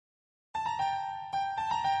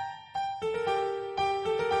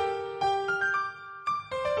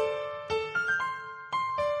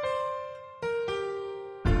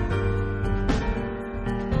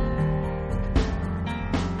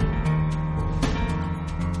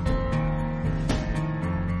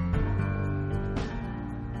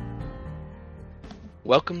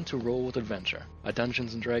Welcome to Roll with Adventure, a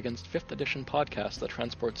Dungeons & Dragons 5th edition podcast that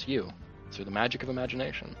transports you, through the magic of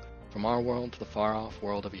imagination, from our world to the far-off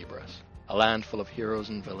world of Ibris, a land full of heroes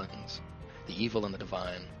and villains, the evil and the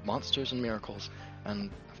divine, monsters and miracles,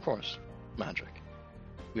 and, of course, magic.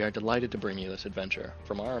 We are delighted to bring you this adventure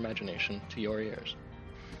from our imagination to your ears.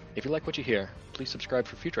 If you like what you hear, please subscribe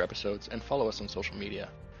for future episodes and follow us on social media.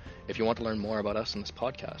 If you want to learn more about us and this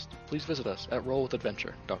podcast, please visit us at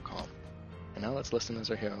rollwithadventure.com. And now let's listen as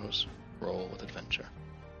our heroes roll with adventure.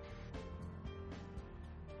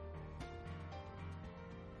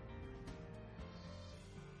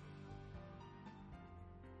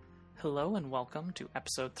 Hello and welcome to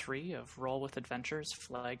Episode 3 of Roll with Adventure's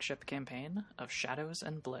flagship campaign of Shadows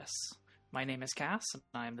and Bliss. My name is Cass, and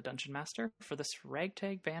I am the Dungeon Master for this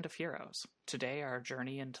ragtag band of heroes. Today our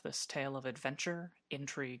journey into this tale of adventure,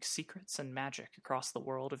 intrigue, secrets, and magic across the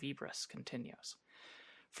world of Ibris continues.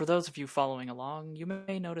 For those of you following along, you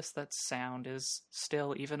may notice that sound is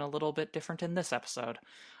still even a little bit different in this episode.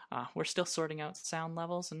 We're still sorting out sound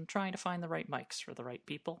levels and trying to find the right mics for the right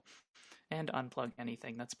people, and unplug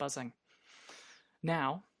anything that's buzzing.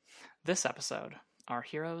 Now, this episode, our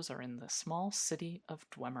heroes are in the small city of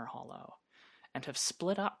Dwemer Hollow, and have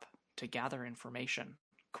split up to gather information.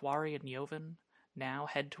 Quarry and Yovan now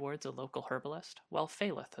head towards a local herbalist, while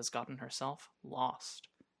Phaleth has gotten herself lost,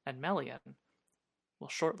 and Melian will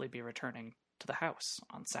shortly be returning to the house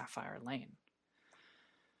on Sapphire Lane.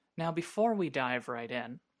 Now, before we dive right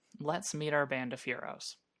in, let's meet our band of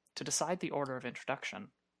heroes. To decide the order of introduction,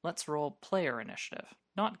 let's roll player initiative,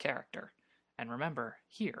 not character. And remember,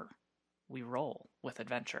 here, we roll with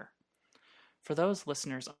adventure. For those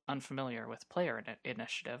listeners unfamiliar with player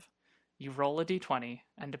initiative, you roll a d20,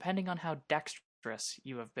 and depending on how dexterous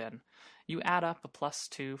you have been, you add up a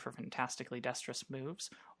 +2 for fantastically dexterous moves,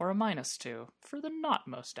 or a -2 for the not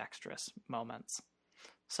most dexterous moments.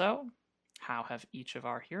 So, how have each of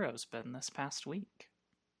our heroes been this past week?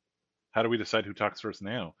 How do we decide who talks first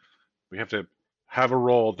now? We have to have a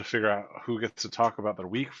roll to figure out who gets to talk about their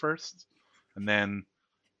week first, and then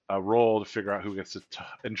a roll to figure out who gets to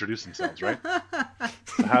introduce themselves, right?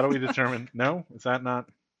 So how do we determine? No? Is that not?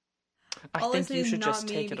 I think you should just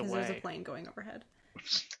take it away. There's a plane going overhead.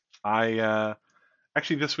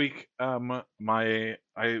 Actually this week,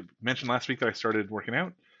 I mentioned last week that I started working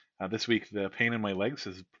out. This week the pain in my legs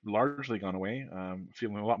has largely gone away.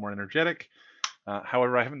 Feeling a lot more energetic.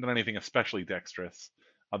 However, I haven't done anything especially dexterous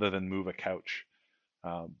other than move a couch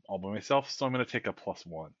all by myself, so I'm going to take a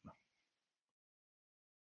 +1.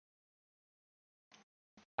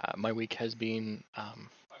 My week has been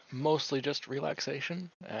mostly just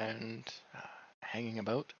relaxation and hanging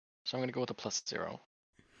about, so I'm going to go with a +0.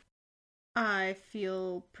 I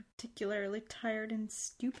feel particularly tired and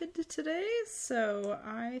stupid today, so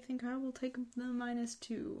I think I will take the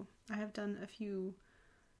 -2. I have done a few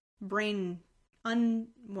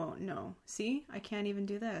See? I can't even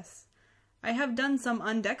do this. I have done some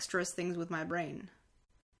undexterous things with my brain.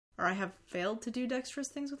 Or I have failed to do dexterous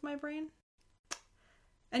things with my brain.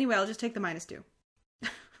 Anyway, I'll just take the -2.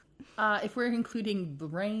 If we're including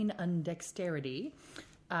brain undexterity,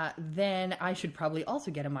 then I should probably also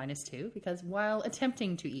get a -2, because while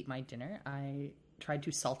attempting to eat my dinner, I tried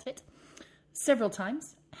to salt it several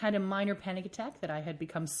times, had a minor panic attack that I had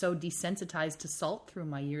become so desensitized to salt through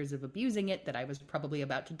my years of abusing it that I was probably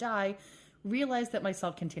about to die, realized that my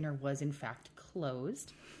salt container was in fact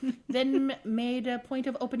closed, then made a point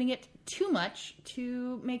of opening it too much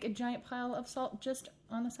to make a giant pile of salt just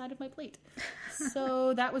on the side of my plate.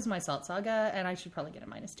 So that was my salt saga, and I should probably get a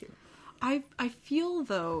 -2. I feel,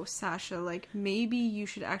 though, Sasha, like maybe you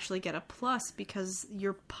should actually get a plus because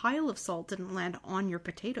your pile of salt didn't land on your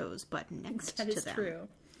potatoes, but next to them. That is true.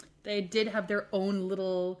 They did have their own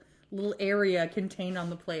little area contained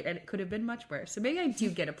on the plate, and it could have been much worse. So maybe I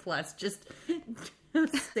do get a plus, just to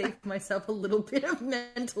save myself a little bit of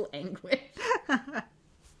mental anguish. How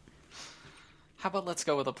about let's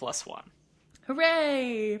go with a +1?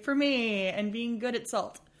 Hooray for me and being good at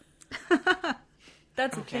salt.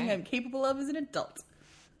 That's a thing I'm capable of as an adult.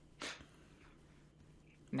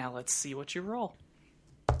 Now let's see what you roll.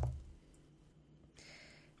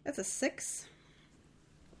 That's a 6.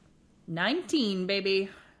 19, baby.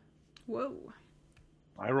 Whoa.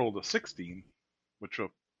 I rolled a 16, which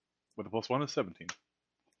with a +1 is 17.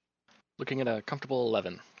 Looking at a comfortable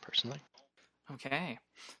 11, personally. Okay,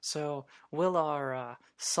 so will our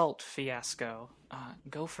salt fiasco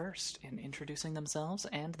go first in introducing themselves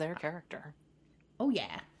and their character? Oh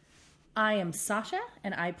yeah. I am Sasha,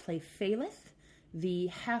 and I play Phaleth, the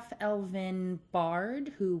half-elven bard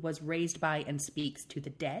who was raised by and speaks to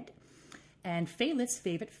the dead. And Phaleth's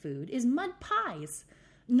favorite food is mud pies.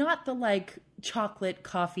 not the like chocolate,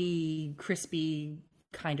 coffee, crispy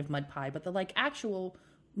kind of mud pie, but the like actual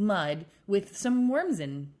mud with some worms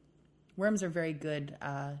in. Worms are very good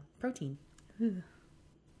protein. Ooh.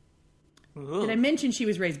 Did I mention she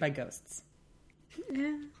was raised by ghosts?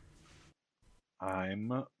 Yeah.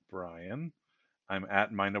 I'm Brian. I'm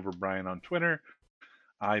at MindOverBrian on Twitter.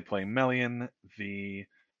 I play Melian, the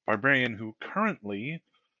barbarian who currently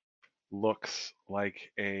looks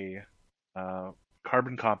like a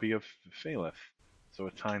carbon copy of Phaleth. So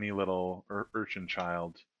a tiny little urchin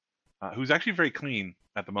child who's actually very clean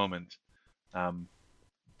at the moment,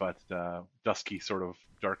 but dusky, sort of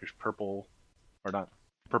darkish purple, or not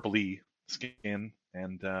purpley skin,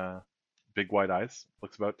 and big wide eyes.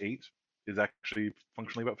 Looks about 8. Is actually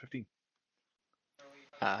functionally about 15.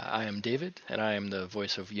 I am David, and I am the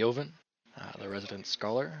voice of Joven, the resident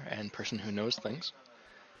scholar and person who knows things.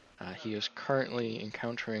 He is currently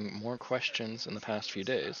encountering more questions in the past few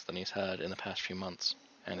days than he's had in the past few months,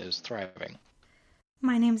 and is thriving.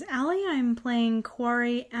 My name's Allie. I'm playing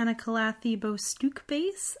Quarry Anakalathi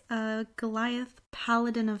Bostukbase, a Goliath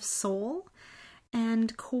Paladin of Soul.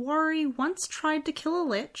 And Quarry once tried to kill a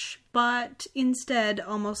lich, but instead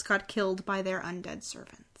almost got killed by their undead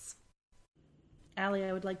servants. Allie,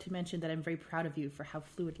 I would like to mention that I'm very proud of you for how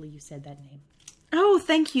fluently you said that name. Oh,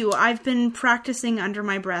 thank you. I've been practicing under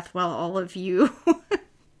my breath while all of you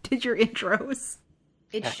did your intros.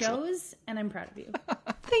 It Excellent. shows, and I'm proud of you.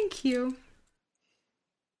 Thank you.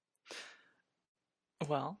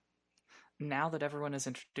 Well, now that everyone has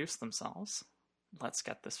introduced themselves, let's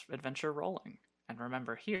get this adventure rolling. And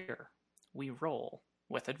remember, here, we roll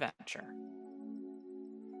with adventure.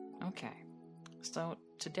 Okay, so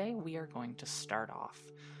today we are going to start off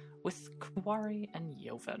with Quarry and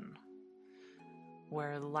Joven.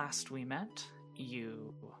 Where last we met,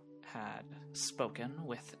 you had spoken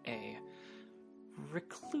with a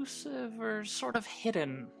reclusive or sort of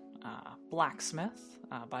hidden blacksmith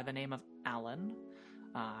by the name of Alan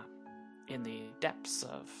in the depths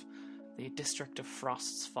of the district of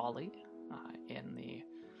Frost's Folly in the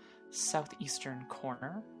southeastern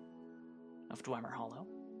corner of Dwemer Hollow.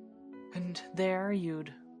 And there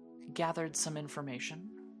you'd gathered some information,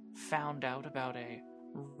 found out about a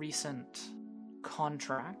recent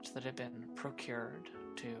contract that had been procured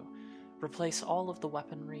to replace all of the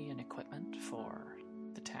weaponry and equipment for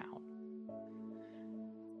the town.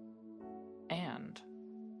 And,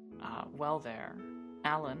 well there,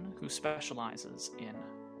 Alan, who specializes in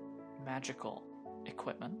magical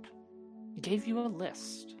equipment, gave you a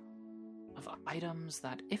list of items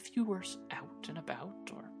that if you were out and about,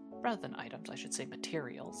 or rather than items, I should say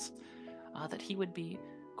materials, that he would be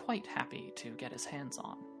quite happy to get his hands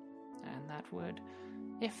on. And that would,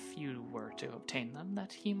 if you were to obtain them,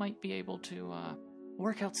 that he might be able to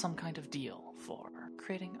work out some kind of deal for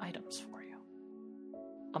creating items for you.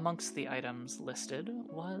 Amongst the items listed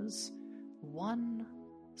was one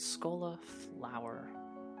Scola flower,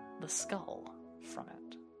 the skull from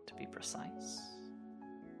it, to be precise.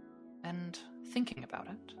 And thinking about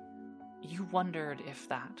it, you wondered if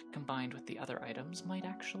that, combined with the other items, might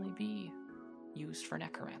actually be used for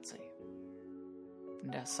necromancy.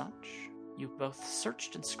 And as such, you both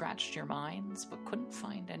searched and scratched your minds, but couldn't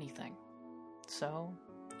find anything. So,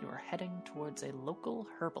 you are heading towards a local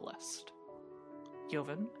herbalist.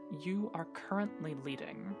 Joven, you are currently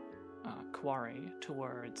leading Quarry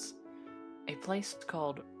towards a place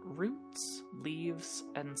called Roots, Leaves,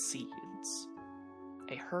 and Seeds,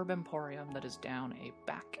 a herb emporium that is down a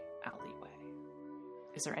back alleyway.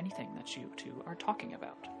 Is there anything that you two are talking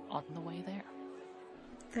about on the way there?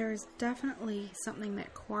 There's definitely something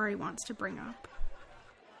that Quarry wants to bring up.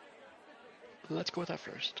 Let's go with that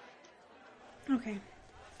first. Okay.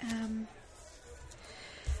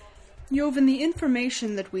 Joven, the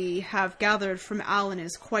information that we have gathered from Alan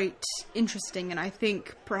is quite interesting, and I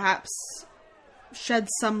think perhaps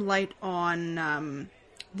sheds some light on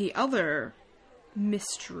the other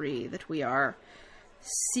mystery that we are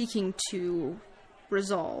seeking to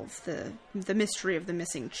resolve, the mystery of the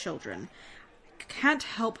missing children. I can't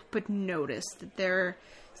help but notice that there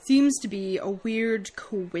seems to be a weird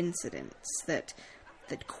coincidence that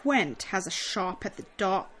Quent has a shop at the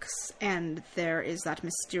docks, and there is that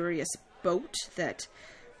mysterious boat that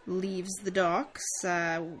leaves the docks,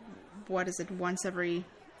 once every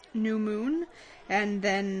new moon, and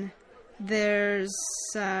then there's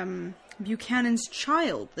Buchanan's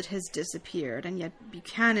child that has disappeared, and yet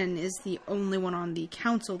Buchanan is the only one on the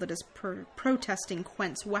council that is protesting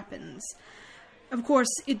Quent's weapons. Of course,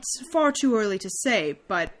 it's far too early to say,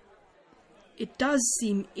 but it does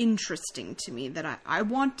seem interesting to me that I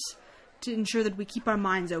want to ensure that we keep our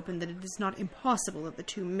minds open, that it is not impossible that the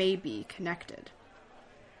two may be connected.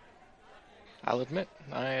 I'll admit,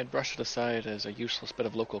 I had brushed it aside as a useless bit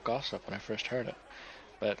of local gossip when I first heard it,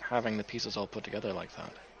 but having the pieces all put together like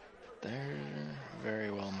that, there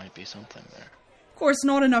very well might be something there. Of course,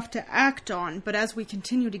 not enough to act on, but as we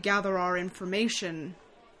continue to gather our information,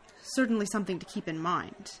 certainly something to keep in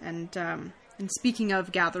mind. And speaking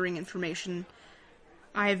of gathering information,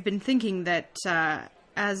 I've been thinking that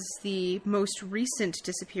as the most recent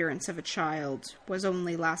disappearance of a child was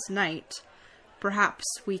only last night, perhaps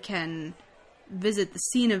we can visit the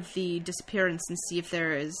scene of the disappearance and see if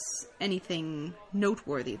there is anything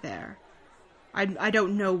noteworthy there. I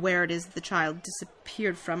don't know where it is the child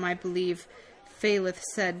disappeared from. I believe Phaleth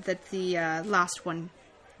said that the last one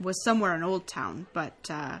was somewhere in Old Town, but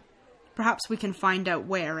perhaps we can find out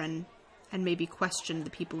where and maybe question the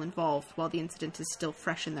people involved while the incident is still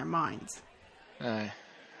fresh in their minds. I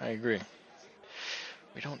agree.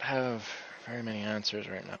 We don't have very many answers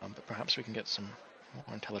right now, but perhaps we can get some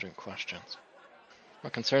more intelligent questions.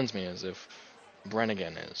 What concerns me is if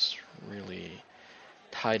Brennigan is really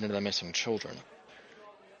tied into the missing children,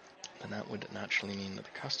 then that would naturally mean that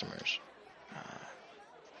the customers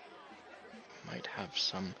might have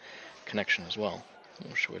some connection as well,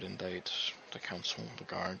 which would indict the council, the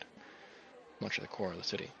guard, much of the core of the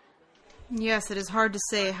city. Yes, it is hard to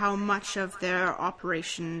say how much of their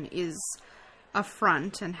operation is a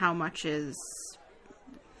front and how much is,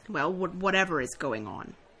 well, whatever is going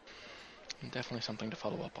on. Definitely something to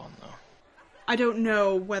follow up on, though. I don't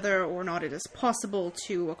know whether or not it is possible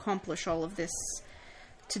to accomplish all of this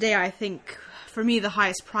today. I think, for me, the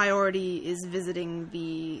highest priority is visiting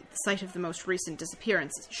the site of the most recent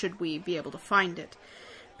disappearance, should we be able to find it.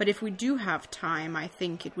 But if we do have time, I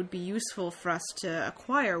think it would be useful for us to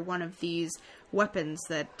acquire one of these weapons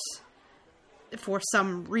that, for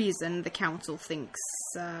some reason, the council thinks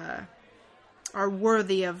are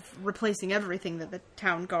worthy of replacing everything that the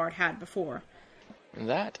town guard had before.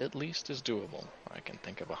 That, at least, is doable. I can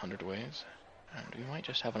think of 100 ways, and we might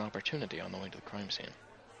just have an opportunity on the way to the crime scene.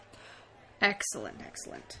 Excellent,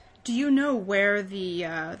 excellent. Do you know where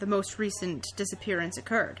the most recent disappearance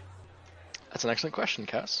occurred? That's an excellent question,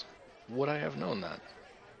 Cass. Would I have known that?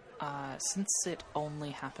 Since it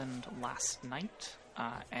only happened last night,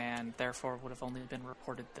 and therefore would have only been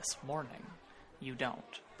reported this morning, you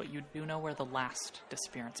don't. But you do know where the last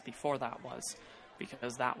disappearance before that was,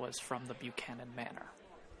 because that was from the Buchanan Manor.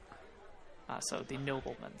 So the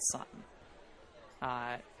nobleman's son.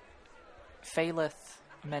 Phaleth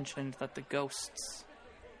mentioned that the ghosts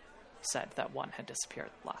said that one had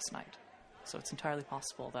disappeared last night. So it's entirely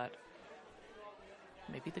possible that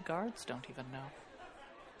maybe the guards don't even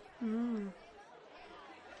know.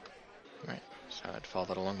 Right. So I'd follow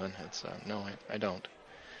that along then. It's, no, I don't.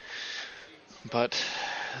 But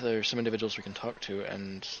there's some individuals we can talk to,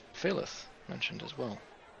 and Phaleth mentioned as well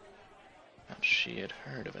that she had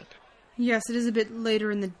heard of it. Yes, it is a bit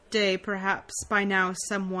later in the day. Perhaps by now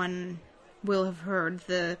someone will have heard.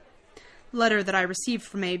 The letter that I received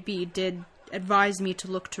from AB did advise me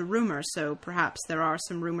to look to rumors, so perhaps there are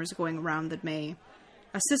some rumors going around that may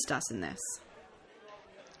assist us in this.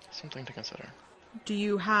 Something to consider. Do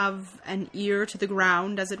you have an ear to the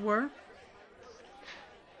ground, as it were?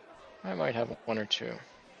 I might have one or two.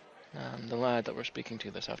 The lad that we're speaking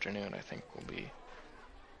to this afternoon, I think, will be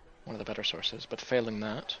one of the better sources. But failing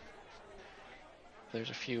that, there's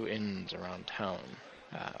a few inns around town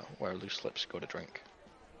where loose lips go to drink.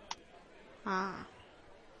 Ah.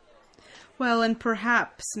 Well, and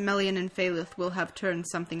perhaps Melian and Phaleth will have turned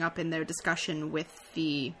something up in their discussion with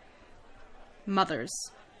the mothers.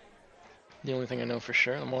 The only thing I know for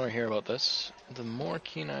sure, the more I hear about this, the more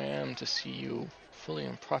keen I am to see you fully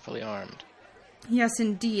and properly armed. Yes,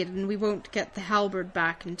 indeed, and we won't get the halberd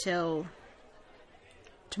back until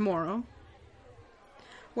tomorrow.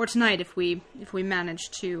 Or tonight, if we manage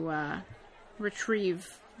to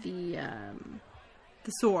retrieve the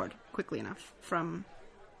sword quickly enough from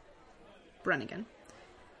Brennigan.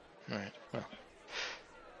 Alright, well,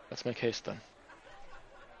 that's my case then.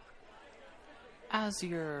 As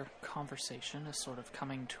your conversation is sort of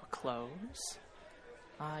coming to a close,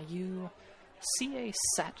 you see a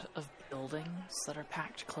set of buildings that are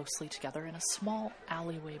packed closely together in a small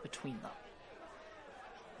alleyway between them.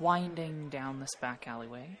 Winding down this back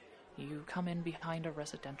alleyway, you come in behind a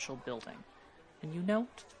residential building, and you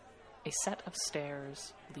note a set of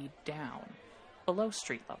stairs lead down, below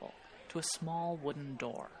street level, to a small wooden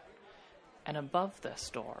door. And above this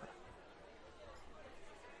door,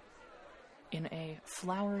 in a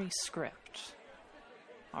flowery script,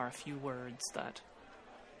 are a few words that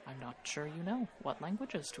I'm not sure you know. What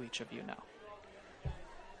languages do each of you know?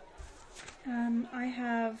 I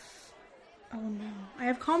have... Oh no. I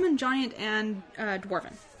have Common, Giant, and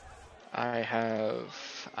Dwarven. I have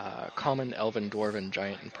Common, Elven, Dwarven,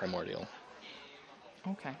 Giant, and Primordial.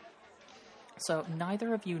 Okay. So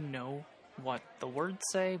neither of you know what the words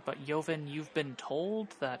say, but Joven, you've been told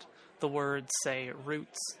that the words say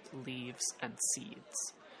roots, leaves, and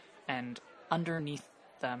seeds. And underneath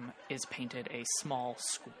them is painted a small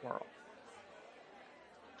squirrel.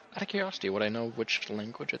 Out of curiosity, would I know which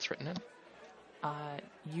language it's written in?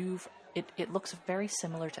 It looks very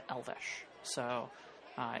similar to Elvish, so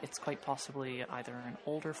it's quite possibly either an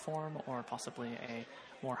older form or possibly a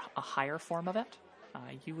higher form of it.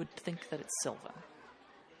 You would think that it's Sylvan.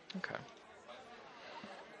 Okay.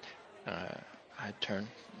 I'd turn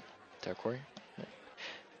to Corey.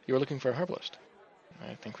 You were looking for a herbalist.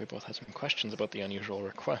 I think we both had some questions about the unusual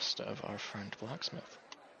request of our friend Blacksmith.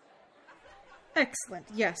 Excellent.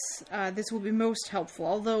 Yes, this will be most helpful.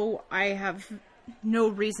 Although I have no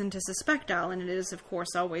reason to suspect Alan, it is, of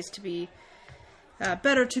course, always to be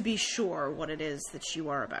better to be sure what it is that you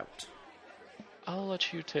are about. I'll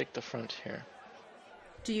let you take the front here.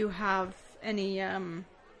 Do you have any?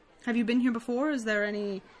 Have you been here before? Is there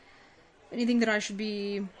anything that I should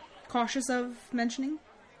be cautious of mentioning?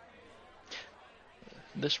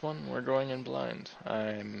 This one, we're going in blind.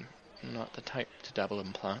 I'm not the type to dabble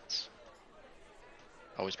in plants.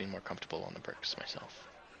 Always been more comfortable on the bricks myself.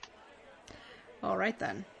 All right,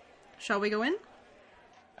 then. Shall we go in?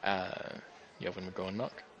 Joven would go and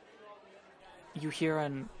knock. You hear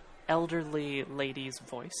an elderly lady's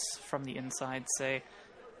voice from the inside say,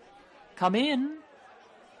 "Come in.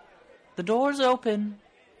 The door's open."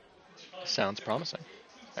 Sounds promising.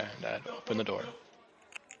 And I'd open the door.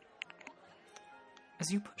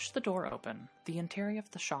 As you push the door open, the interior of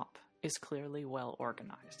the shop is clearly well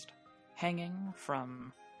organized. Hanging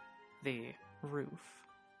from the roof,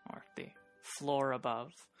 or the floor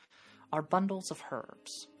above, are bundles of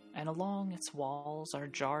herbs, and along its walls are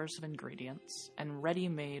jars of ingredients and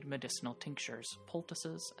ready-made medicinal tinctures,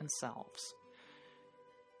 poultices, and salves.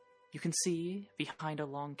 You can see behind a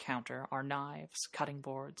long counter are knives, cutting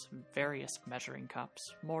boards, various measuring cups,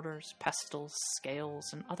 mortars, pestles,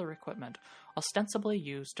 scales, and other equipment ostensibly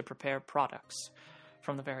used to prepare products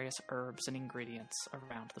from the various herbs and ingredients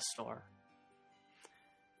around the store.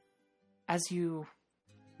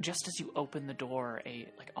 Just as you open the door, a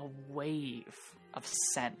wave of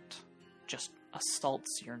scent just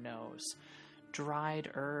assaults your nose. Dried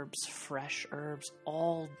herbs, fresh herbs,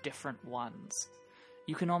 all different ones.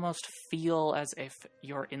 You can almost feel as if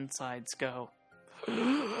your insides go,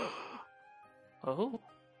 "Oh,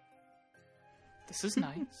 this is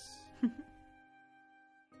nice."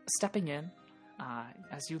 Stepping in,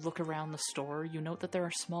 as you look around the store, you note that there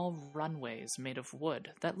are small runways made of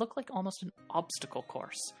wood that look like almost an obstacle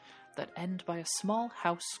course that end by a small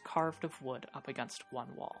house carved of wood up against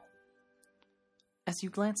one wall. As you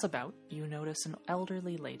glance about, you notice an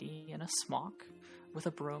elderly lady in a smock with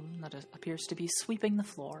a broom that appears to be sweeping the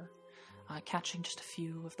floor, catching just a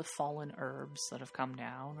few of the fallen herbs that have come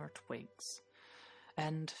down, or twigs.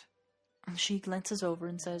 And she glances over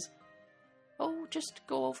and says, "Oh, just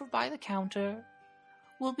go over by the counter.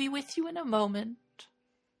 We'll be with you in a moment.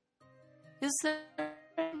 Is there anything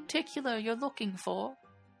in particular you're looking for?"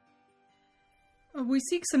 We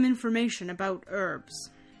seek some information about herbs.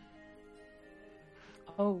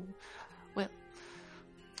 Oh, well,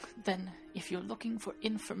 then if you're looking for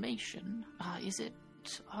information, is it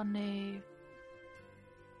on a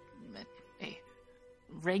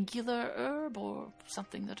regular herb or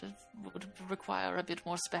something that would require a bit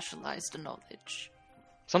more specialized knowledge?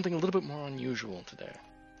 Something a little bit more unusual today.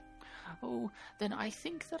 Oh, then I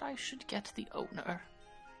think that I should get the owner.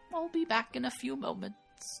 I'll be back in a few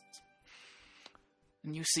moments.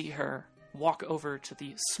 And you see her walk over to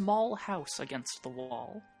the small house against the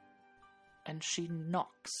wall, and she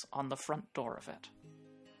knocks on the front door of it.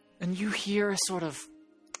 And you hear a sort of,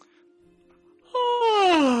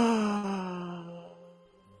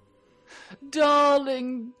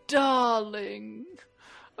 "Darling, darling,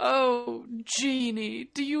 oh, Jeannie,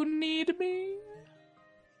 do you need me?"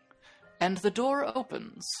 And the door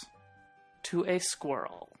opens to a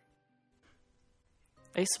squirrel.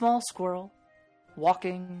 A small squirrel,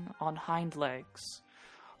 walking on hind legs,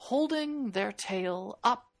 holding their tail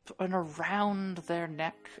up and around their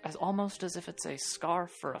neck, almost as if it's a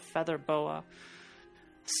scarf or a feather boa,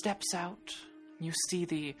 steps out. You see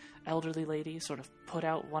the elderly lady sort of put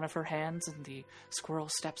out one of her hands, and the squirrel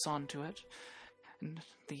steps onto it. And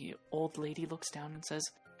the old lady looks down and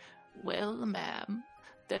says, "Well, ma'am,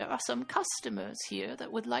 there are some customers here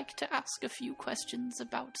that would like to ask a few questions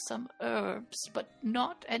about some herbs, but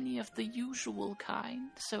not any of the usual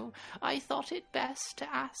kind, so I thought it best to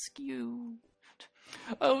ask you.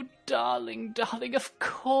 Oh, darling, darling, of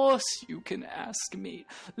course you can ask me.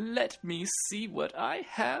 Let me see what I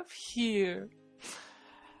have here.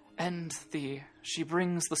 And she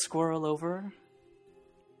brings the squirrel over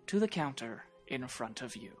to the counter in front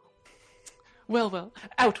of you. Well,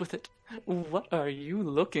 out with it. What are you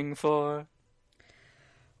looking for?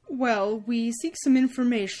 Well, we seek some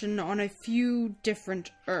information on a few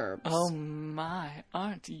different herbs. Oh my,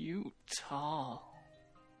 aren't you tall?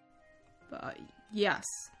 Yes.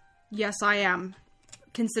 Yes, I am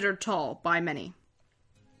considered tall by many.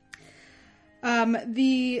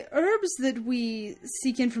 The herbs that we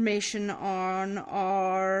seek information on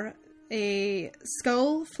are a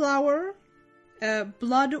skull flower, a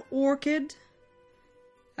blood orchid.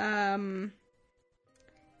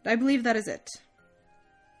 I believe that is it.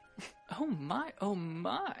 Oh my, oh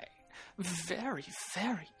my. Very,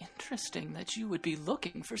 very interesting that you would be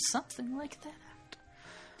looking for something like that.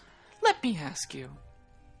 Let me ask you,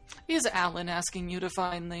 is Alan asking you to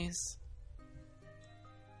find these?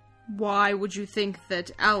 Why would you think that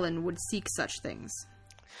Alan would seek such things?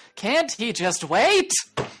 Can't he just wait?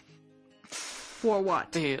 For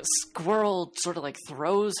what? The squirrel sort of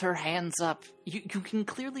throws her hands up. You can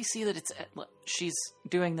clearly see that she's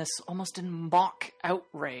doing this almost in mock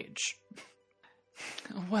outrage.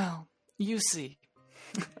 Well, you see,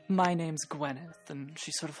 my name's Gwyneth, and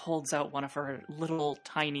she sort of holds out one of her little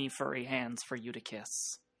tiny furry hands for you to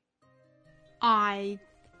kiss. I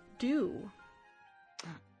do.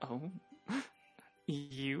 Oh,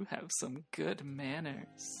 you have some good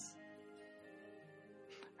manners.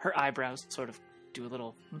 Her eyebrows sort of do a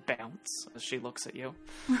little bounce as she looks at you.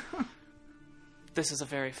 This is a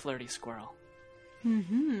very flirty squirrel.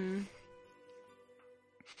 Mm-hmm.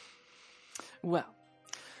 Well,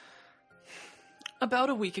 about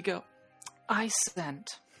a week ago, I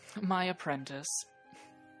sent my apprentice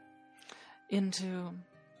into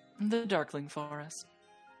the Darkling Forest.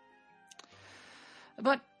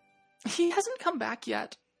 But he hasn't come back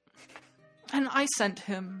yet. And I sent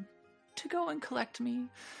him to go and collect me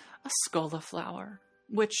a Scoliflower,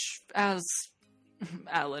 which, as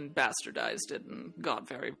Alan bastardized it and got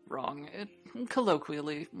very wrong, it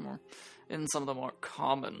colloquially, or in some of the more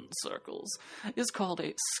common circles, is called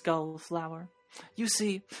a skull flower. You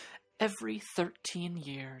see, every 13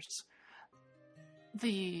 years,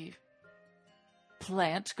 the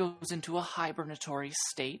plant goes into a hibernatory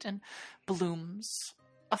state and blooms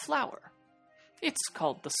a flower. It's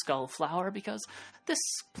called the skull flower because this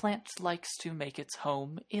plant likes to make its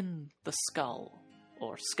home in the skull,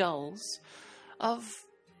 or skulls, of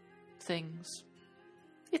things.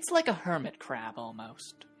 It's like a hermit crab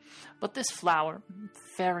almost. But this flower,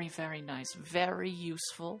 very, very nice, very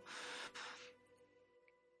useful.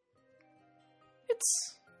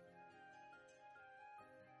 It's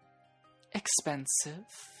expensive,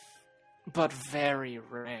 but very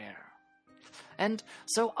rare. And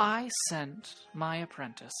so I sent my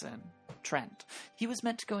apprentice in, Trent. He was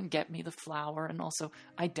meant to go and get me the flower and also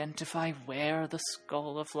identify where the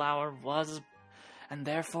Scoliflower was, and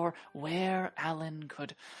therefore where Alan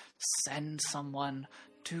could send someone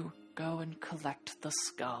to go and collect the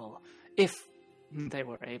skull, if they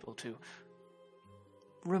were able to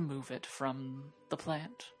remove it from the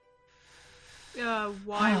plant.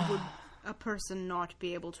 Why would a person not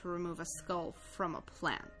be able to remove a skull from a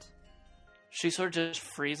plant? She sort of just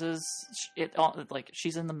freezes.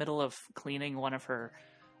 She's in the middle of cleaning one of her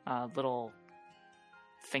little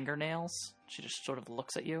fingernails. She just sort of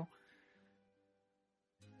looks at you.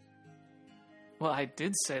 Well, I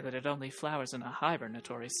did say that it only flowers in a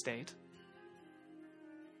hibernatory state.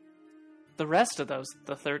 The rest of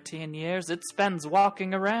the 13 years, it spends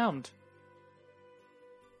walking around.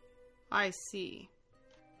 I see.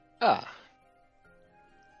 Ah.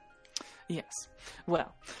 Yes.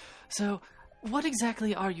 Well, so what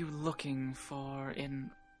exactly are you looking for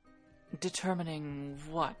in determining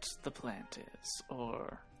what the plant is,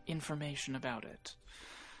 or information about it?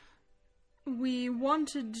 We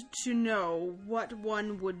wanted to know what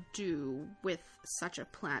one would do with such a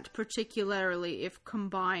plant, particularly if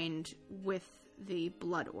combined with the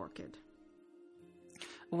blood orchid.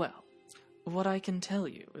 Well, what I can tell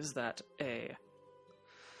you is that a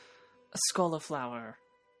Scoliflower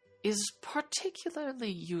is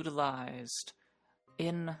particularly utilized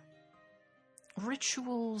in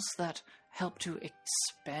rituals that help to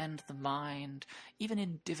expand the mind, even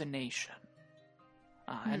in divination.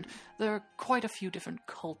 And there are quite a few different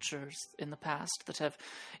cultures in the past that have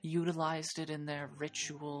utilized it in their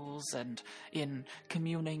rituals and in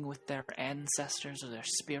communing with their ancestors or their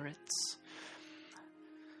spirits.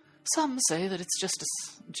 Some say that it's just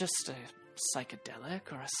a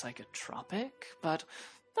psychedelic or a psychotropic, but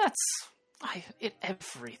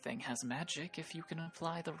everything has magic if you can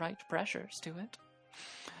apply the right pressures to it.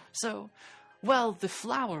 So, well, the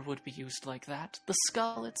flower would be used like that. The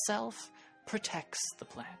skull itself protects the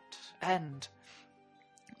plant, and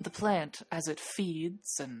the plant, as it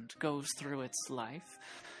feeds and goes through its life,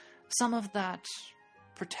 some of that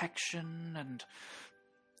protection and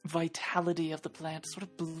vitality of the plant sort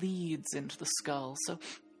of bleeds into the skull, so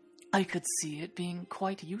I could see it being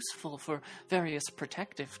quite useful for various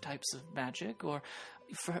protective types of magic, or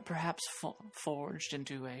for perhaps forged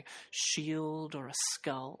into a shield or a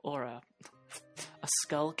skull, or a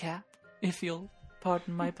skull cap, if you'll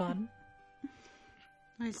pardon my pun.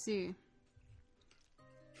 I see.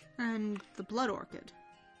 And the blood orchid.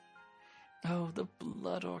 Oh, the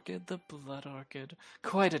blood orchid.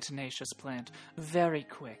 Quite a tenacious plant. Very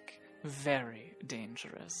quick. Very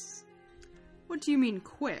dangerous. What do you mean,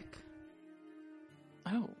 quick?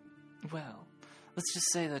 Oh, well, let's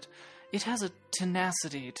just say that it has a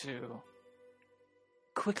tenacity to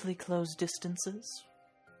quickly close distances,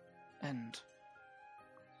 and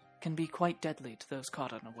can be quite deadly to those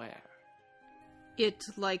caught unaware. It,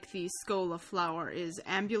 like the Scola flower, is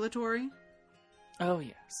ambulatory? Oh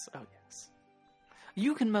yes.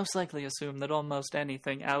 You can most likely assume that almost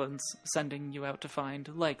anything Alan's sending you out to find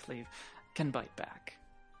likely can bite back.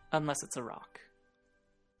 Unless it's a rock.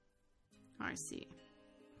 I see.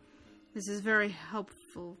 This is very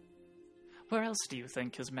helpful. Where else do you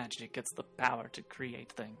think his magic gets the power to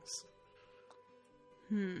create things?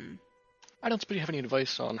 I don't suppose you have any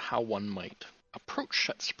advice on how one might approach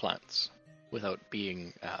such plants without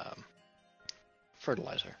being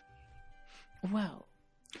fertilizer. Well,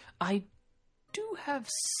 I do have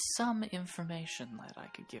some information that I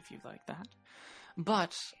could give you like that,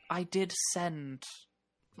 but I did send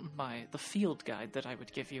the field guide that I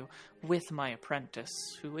would give you with my apprentice,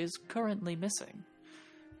 who is currently missing.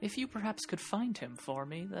 If you perhaps could find him for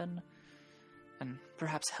me, then, and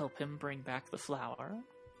perhaps help him bring back the flower.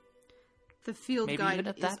 The field Maybe guide even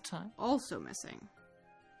at is that time. also missing.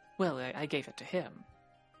 Well, I gave it to him.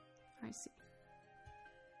 I see.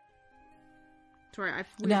 Sorry, I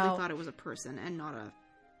weirdly thought it was a person and not a,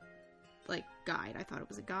 guide. I thought it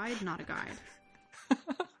was a guide, not a guide.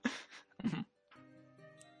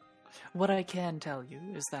 What I can tell you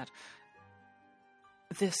is that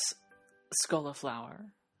this Scola flower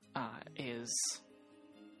is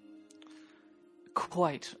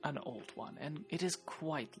quite an old one, and it is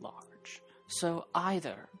quite large. So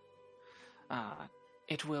either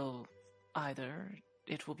it will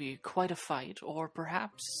be quite a fight, or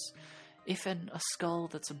perhaps if a skull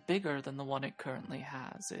that's bigger than the one it currently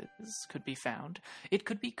has could be found, it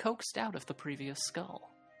could be coaxed out of the previous skull.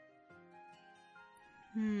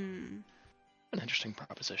 An interesting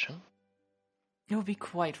proposition. It will be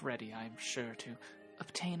quite ready, I'm sure, to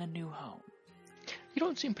obtain a new home. You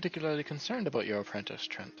don't seem particularly concerned about your apprentice,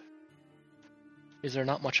 Trent. Is there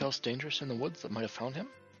not much else dangerous in the woods that might have found him?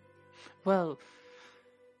 Well,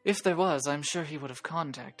 if there was, I'm sure he would have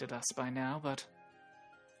contacted us by now, but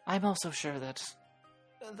I'm also sure that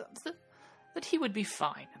he would be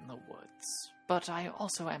fine in the woods. But I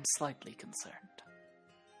also am slightly concerned.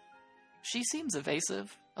 She seems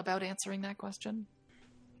evasive about answering that question.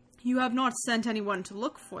 You have not sent anyone to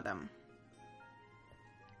look for them.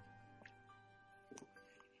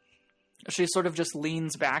 She sort of just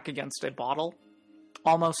leans back against a bottle,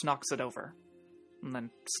 almost knocks it over, and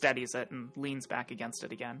then steadies it and leans back against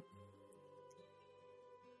it again.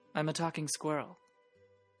 I'm a talking squirrel.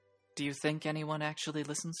 Do you think anyone actually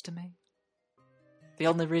listens to me? The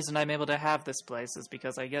only reason I'm able to have this place is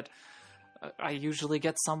because I usually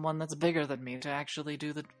get someone that's bigger than me to actually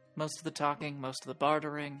do most of the talking, most of the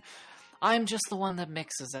bartering. I'm just the one that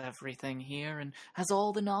mixes everything here and has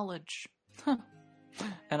all the knowledge.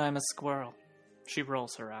 And I'm a squirrel. She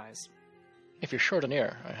rolls her eyes. If you're short an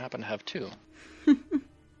ear, I happen to have two.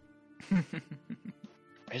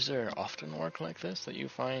 Is there often work like this that you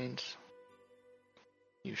find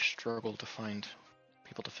you struggle to find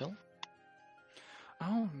people to fill?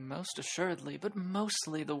 Oh, most assuredly, but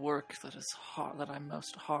mostly the work that I'm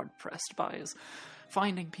most hard-pressed by is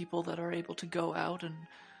finding people that are able to go out and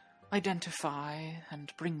identify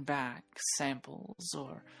and bring back samples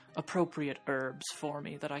or appropriate herbs for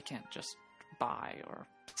me that I can't just buy or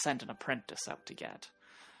send an apprentice out to get.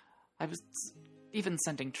 I was even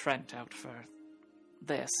sending Trent out for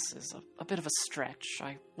this is a bit of a stretch.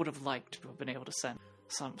 I would have liked to have been able to send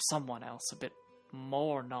someone else a bit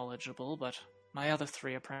more knowledgeable, but my other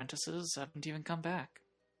 3 apprentices haven't even come back.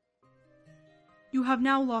 You have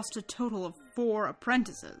now lost a total of 4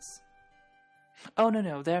 apprentices. Oh,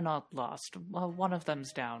 no, they're not lost. Well, one of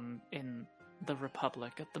them's down in the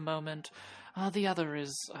Republic at the moment. The other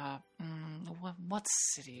is, what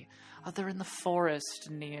city? They're in the forest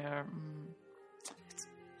near,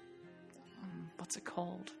 what's it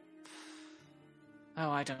called? Oh,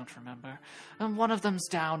 I don't remember. One of them's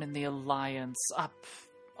down in the Alliance, up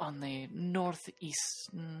on the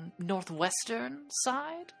northwestern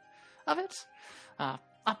side of it.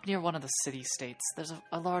 Up near one of the city-states. There's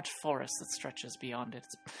a large forest that stretches beyond it.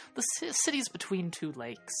 The city's between 2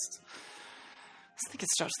 lakes. I think it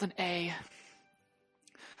starts with an A.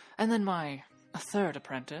 And then my 3rd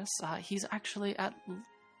apprentice, he's actually at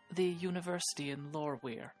the university in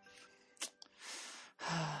Lorweir.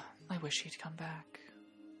 I wish he'd come back.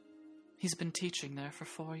 He's been teaching there for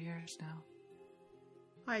 4 years now.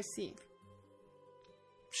 I see.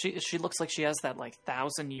 She looks like she has that,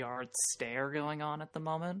 1,000-yard stare going on at the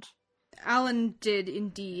moment. Alan did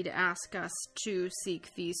indeed ask us to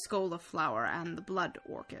seek the Scola flower and the blood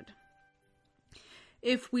orchid.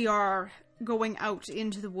 If we are going out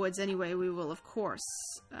into the woods anyway, we will, of course,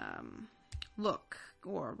 look,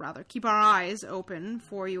 or rather keep our eyes open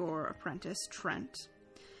for your apprentice, Trent.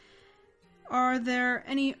 Are there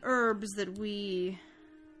any herbs that we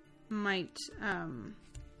might,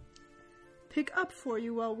 pick up for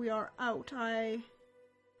you while we are out? I'm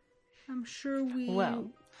sure we...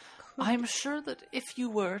 Well, I'm sure that if you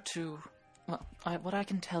were to... Well, what I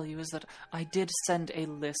can tell you is that I did send a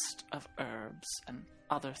list of herbs and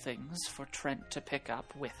other things for Trent to pick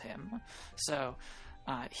up with him. So,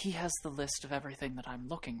 he has the list of everything that I'm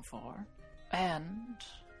looking for. And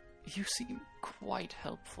you seem quite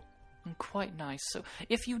helpful and quite nice. So,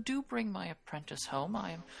 if you do bring my apprentice home,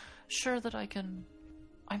 I'm sure that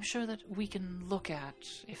we can look at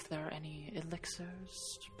if there are any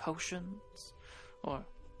elixirs, potions, or...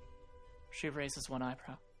 She raises one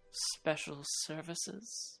eyebrow. Special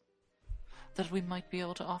services that we might be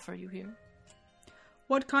able to offer you here?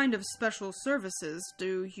 What kind of special services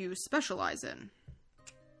do you specialize in?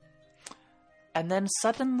 And then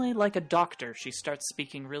suddenly, like a doctor, she starts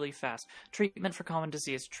speaking really fast. Treatment for common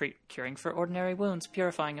disease, curing for ordinary wounds,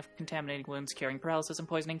 purifying of contaminating wounds, curing paralysis and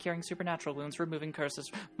poisoning, curing supernatural wounds, removing curses,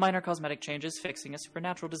 minor cosmetic changes, fixing a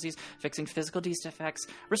supernatural disease, fixing physical defects,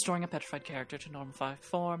 restoring a petrified character to normal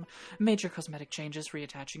form, major cosmetic changes,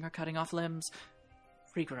 reattaching or cutting off limbs,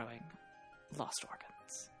 regrowing lost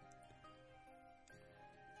organs.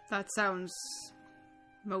 That sounds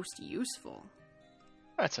most useful.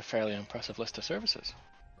 That's a fairly impressive list of services.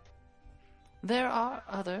 There are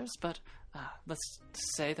others, but let's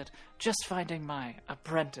say that just finding my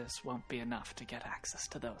apprentice won't be enough to get access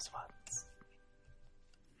to those ones.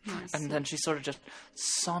 And then she sort of just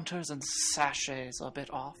saunters and sachets a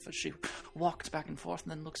bit off as she walks back and forth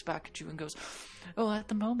and then looks back at you and goes, "Oh, at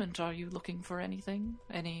the moment, are you looking for anything?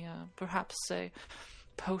 Any, perhaps, say,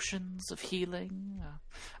 potions of healing?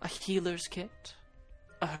 A healer's kit?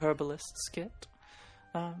 A herbalist's kit?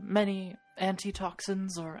 Many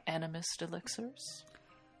antitoxins or animist elixirs?"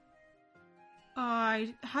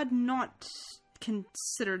 I had not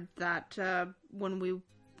considered that when we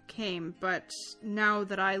came, but now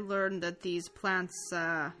that I learned that these plants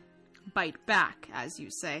bite back, as you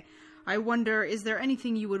say, I wonder, is there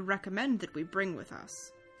anything you would recommend that we bring with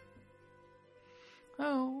us?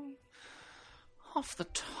 Oh, off the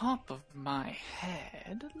top of my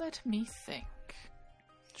head, let me think.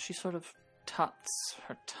 She sort of tuts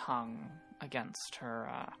her tongue against her,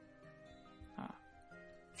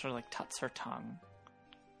 tuts her tongue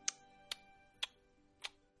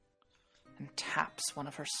and taps one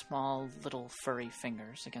of her small little furry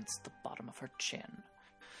fingers against the bottom of her chin.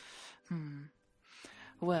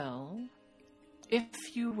 Well,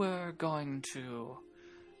 if you were going to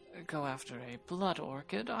go after a blood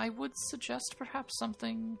orchid, I would suggest perhaps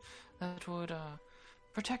something that would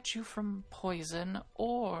protect you from poison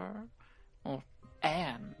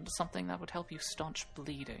and something that would help you staunch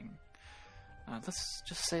bleeding. Let's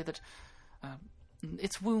just say that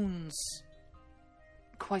its wounds,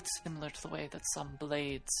 quite similar to the way that some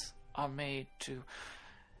blades are made to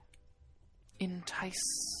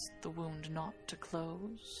entice the wound not to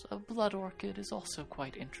close, a blood orchid is also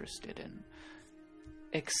quite interested in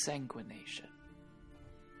exsanguination.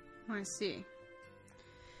 I see.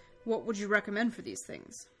 What would you recommend for these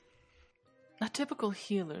things? A typical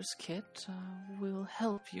healer's kit will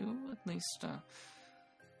help you at least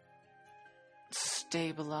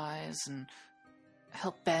stabilize and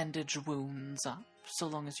help bandage wounds up, so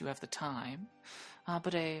long as you have the time.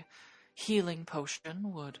 But a healing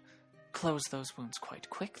potion would close those wounds quite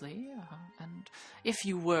quickly. And if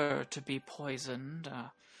you were to be poisoned,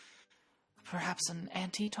 perhaps an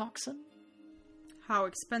antitoxin? How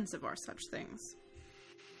expensive are such things?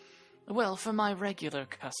 Well, for my regular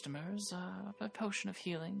customers, a potion of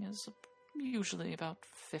healing is usually about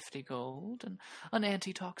 50 gold, and an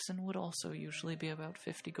antitoxin would also usually be about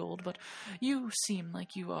 50 gold, but you seem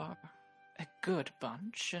like you are a good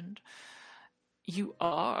bunch, and you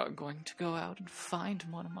are going to go out and find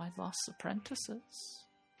one of my lost apprentices.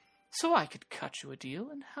 So I could cut you a deal,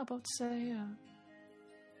 and how about, say,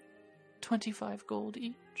 25 gold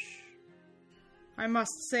each? I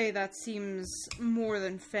must say that seems more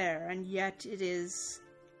than fair, and yet it is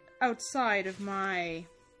outside of my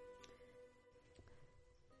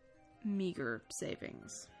meager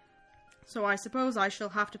savings. So I suppose I shall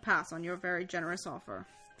have to pass on your very generous offer.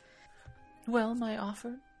 Well, my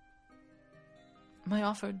offer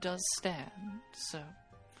does stand, so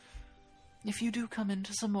if you do come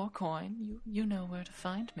into some more coin, you know where to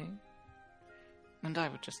find me. And I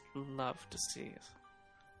would just love to see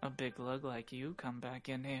a big lug like you come back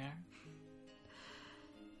in here.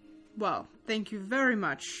 Well, thank you very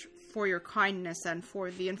much for your kindness and for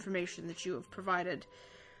the information that you have provided.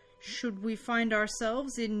 Should we find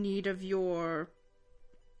ourselves in need of your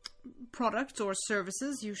products or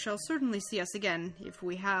services, you shall certainly see us again if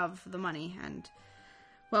we have the money. And,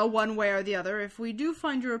 well, one way or the other, if we do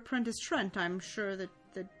find your apprentice Trent, I'm sure that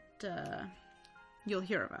you'll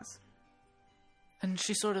hear of us. And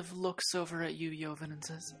she sort of looks over at you, Joven, and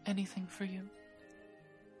says, anything for you?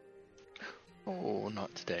 Oh,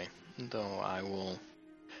 not today. Though I will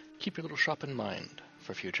keep your little shop in mind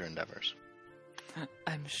for future endeavors.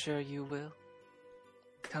 I'm sure you will.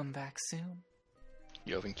 Come back soon.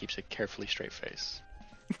 Joven keeps a carefully straight face.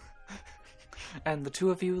 And the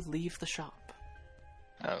two of you leave the shop.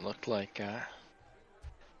 It looked like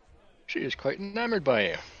she is quite enamored by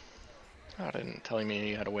you. Didn't tell me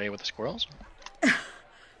you had a way with the squirrels.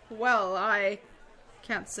 Well, I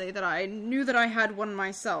can't say that I knew that I had one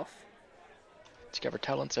myself. Discover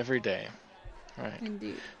talents every day. Right.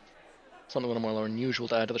 Indeed. Something a little more unusual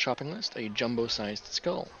to add to the shopping list, a jumbo-sized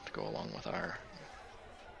skull to go along with our...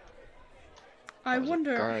 I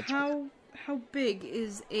wonder how big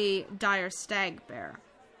is a dire stag bear?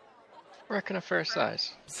 I reckon a fair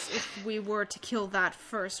size. If we were to kill that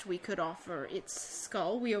first, we could offer its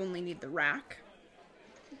skull. We only need the rack.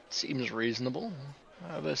 Seems reasonable.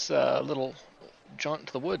 This little jaunt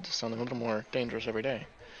to the woods is sounding a little more dangerous every day.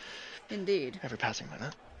 Indeed. Every passing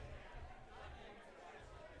minute.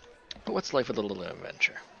 But what's life with a little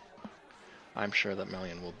adventure? I'm sure that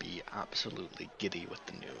Melian will be absolutely giddy with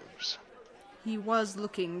the news. He was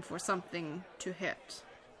looking for something to hit.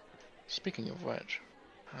 Speaking of which,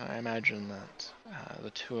 I imagine that the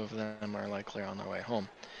two of them are likely on their way home.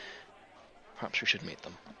 Perhaps we should meet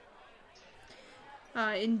them.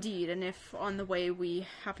 Indeed, and if on the way we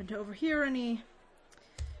happen to overhear any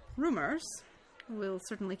rumors, we'll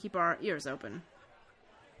certainly keep our ears open.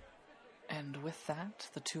 And with that,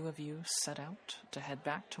 the two of you set out to head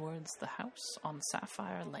back towards the house on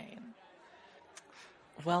Sapphire Lane.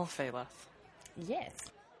 Well, Phaleth. Yes.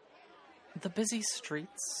 The busy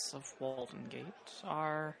streets of Waldengate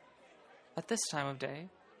are, at this time of day,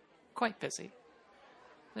 quite busy.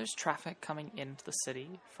 There's traffic coming into the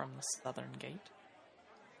city from the southern gate.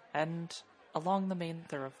 And along the main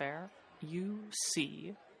thoroughfare, you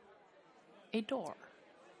see a door.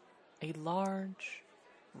 A large,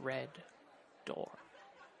 red door.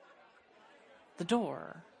 The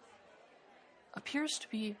door appears to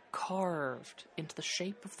be carved into the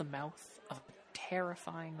shape of the mouth of a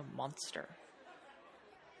terrifying monster.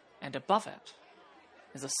 And above it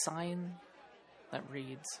is a sign that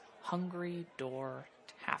reads, Hungry Door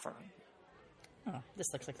Tavern. Oh,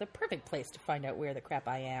 this looks like the perfect place to find out where the crap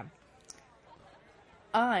I am.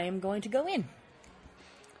 I'm going to go in.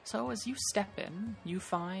 So as you step in, you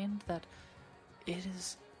find that it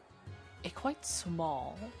is a quite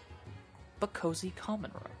small but cozy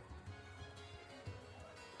common room.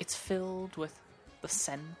 It's filled with the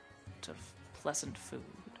scent of pleasant food,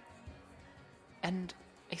 and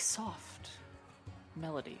a soft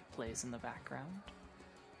melody plays in the background.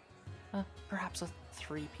 Perhaps a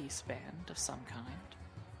three-piece band of some kind.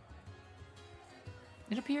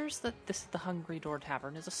 It appears that the Hungry Door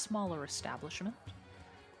Tavern is a smaller establishment,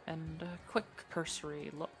 and a quick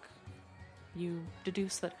cursory look, you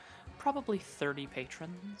deduce that probably 30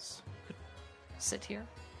 patrons could sit here.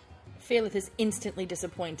 Phaleth is instantly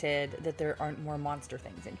disappointed that there aren't more monster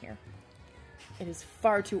things in here. It is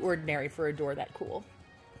far too ordinary for a door that cool.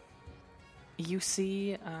 You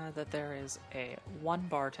see that there is one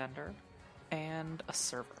bartender and a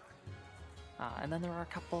server. And then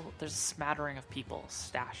there's a smattering of people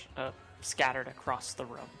scattered across the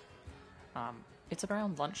room. It's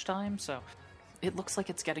around lunchtime, so it looks like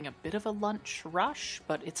it's getting a bit of a lunch rush,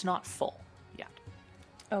 but it's not full yet.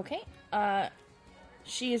 Okay.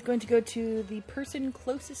 She is going to go to the person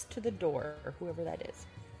closest to the door, or whoever that is.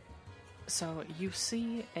 So you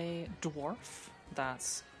see a dwarf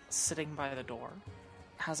that's sitting by the door,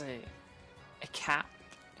 has a cap.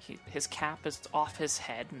 His cap is off his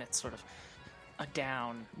head, and it's sort of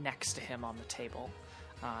down next to him on the table.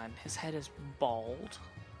 And his head is bald,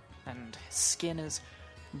 and his skin is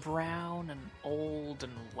brown and old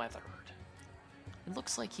and weathered. It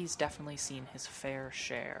looks like he's definitely seen his fair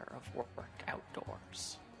share of work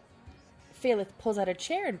outdoors. Phalith pulls out a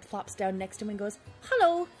chair and plops down next to him and goes,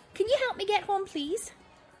 "Hello, can you help me get home, please?"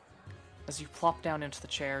 As you plop down into the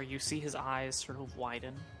chair, you see his eyes sort of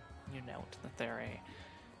widen. You note that they're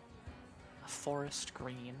a forest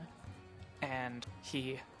green, and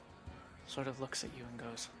he sort of looks at you and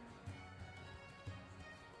goes,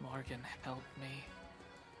 "Morgan, help me.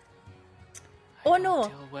 I don't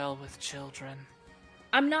deal well with children."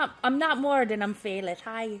 I'm not Morgan, I'm Phalith.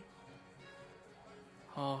 Hi.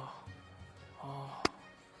 Oh.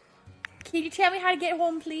 Can you tell me how to get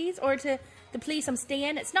home, please? Or to the place I'm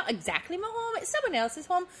staying? It's not exactly my home, it's someone else's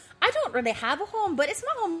home. I don't really have a home, but it's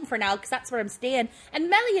my home for now, because that's where I'm staying. And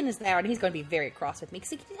Melian is there, and he's going to be very cross with me.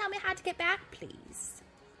 So can you tell me how to get back, please?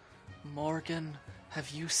 Morgan,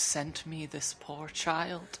 have you sent me this poor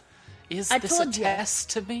child? Is I this a told you. test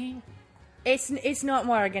to me? It's not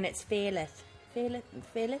Morgan, it's Phalith.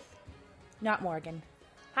 Phalith? Not Morgan.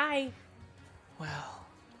 Hi. Well,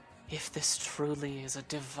 if this truly is a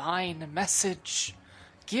divine message,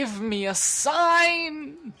 give me a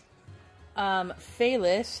sign!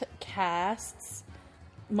 Phalith casts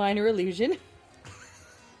Minor Illusion.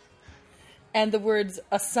 And the words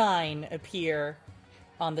 "a sign" appear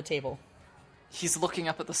on the table. He's looking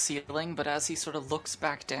up at the ceiling, but as he sort of looks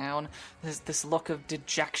back down, there's this look of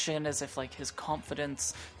dejection, as if like his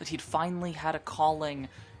confidence that he'd finally had a calling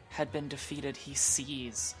had been defeated. He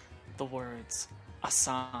sees the words, "a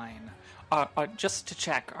sign." Just to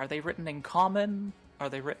check, are they written in common? Are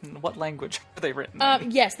they written... What language are they written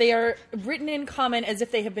in? Yes, they are written in common as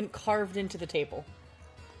if they have been carved into the table.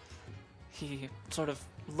 He sort of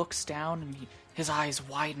looks down, and his eyes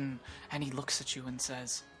widen, and he looks at you and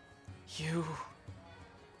says,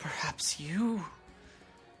 Perhaps you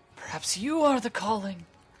are the calling."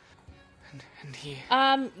 And he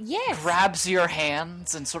yes. grabs your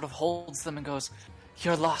hands and sort of holds them and goes,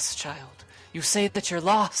 "You're lost, child. You say that you're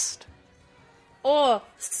lost." Oh,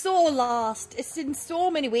 so lost. It's in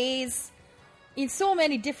so many ways. In so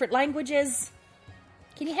many different languages.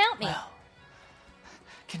 Can you help me? Well,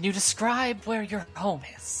 can you describe where your home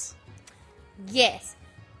is? Yes.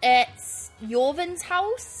 It's Yovin's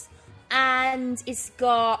house, and it's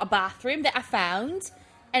got a bathroom that I found,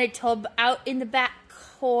 and a tub out in the back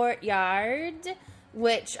courtyard,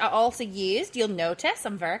 which I also used. You'll notice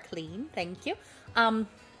I'm very clean, thank you.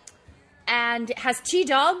 And it has 2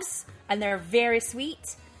 dogs, and they're very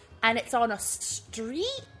sweet, and it's on a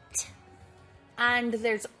street, and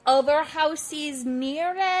there's other houses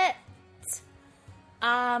near it.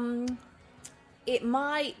 It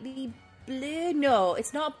might be blue. No,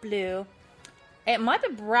 it's not blue. It might be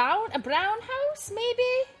brown. A brown house,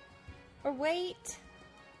 maybe? Or wait.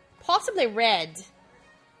 Possibly red.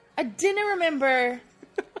 I didn't remember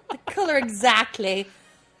the color exactly.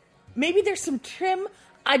 Maybe there's some trim.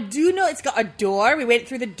 I do know it's got a door. We went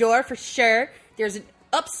through the door for sure. There's an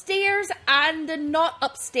upstairs and a not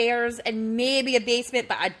upstairs and maybe a basement,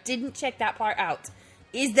 but I didn't check that part out.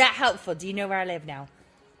 Is that helpful? Do you know where I live now?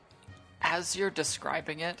 As you're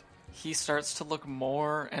describing it, he starts to look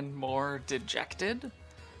more and more dejected.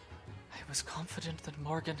 I was confident that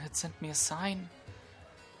Morgan had sent me a sign.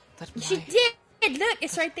 She did! Look,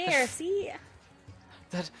 it's right there, see?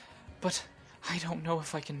 But I don't know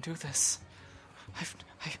if I can do this.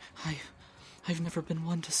 I've never been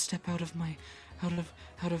one to step out of my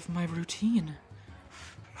routine.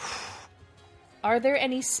 Are there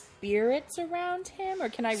any spirits around him, or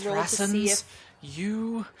can I roll to see if...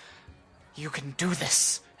 You can do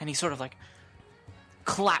this. And he sort of like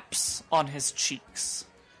claps on his cheeks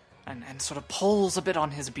and sort of pulls a bit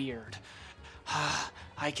on his beard.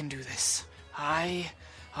 I can do this. I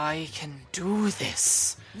can do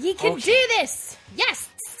this. You can do this! Yes!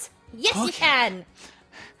 Yes, Okay. you can!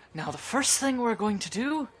 Now the first thing we're going to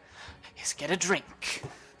do is get a drink.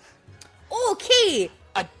 Okay!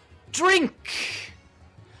 Drink!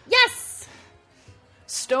 Yes!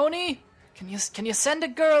 Stony, can you send a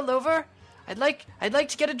girl over? I'd like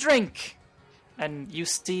to get a drink. And you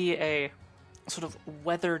see a sort of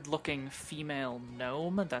weathered-looking female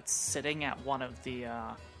gnome that's sitting at one of the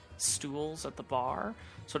stools at the bar.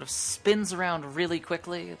 Sort of spins around really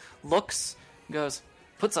quickly, looks, goes,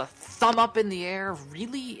 puts a thumb up in the air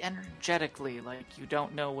really energetically, like you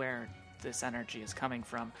don't know where this energy is coming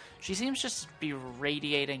from. She seems just to be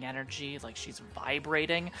radiating energy, like she's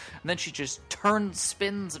vibrating, and then she just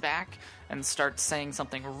spins back, and starts saying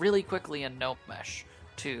something really quickly in Gnomish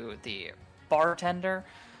to the bartender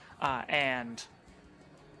and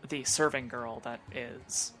the serving girl that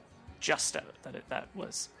is just that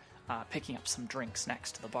was picking up some drinks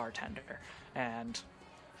next to the bartender. And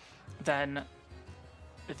then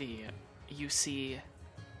you see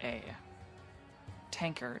a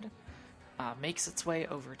tankard makes its way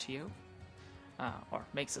over to you, or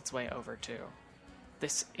makes its way over to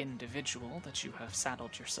this individual that you have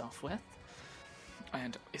saddled yourself with,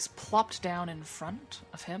 and is plopped down in front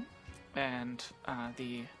of him. And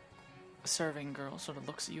the serving girl sort of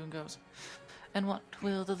looks at you and goes, "And what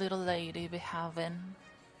will the little lady be having?"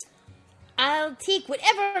 I'll take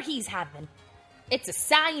whatever he's having. It's a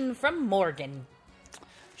sign from Morgan.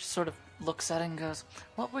 She sort of looks at it and goes,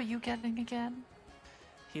 "What were you getting again?"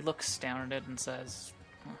 He looks down at it and says,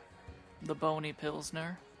 "The bony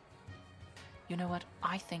pilsner." "You know what?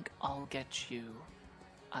 I think I'll get you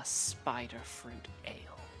a spider fruit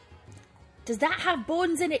ale." Does that have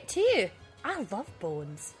bones in it too? I love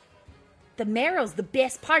bones. The marrow's the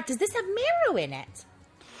best part. Does this have marrow in it?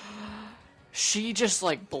 She just,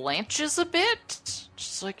 like, blanches a bit.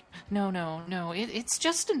 She's like, no, it's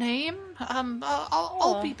just a name.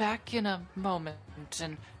 I'll be back in a moment.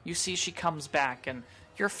 And you see she comes back, and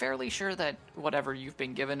you're fairly sure that whatever you've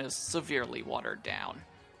been given is severely watered down.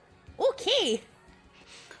 Okay.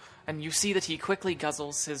 And you see that he quickly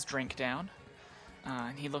guzzles his drink down.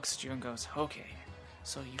 And he looks at you and goes, "Okay,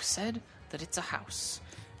 so you said that it's a house.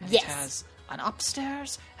 And Yes. It has an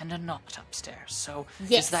upstairs and a not upstairs. So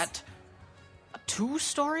Yes. is that 2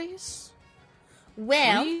 stories?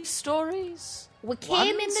 Well, 3 stories? we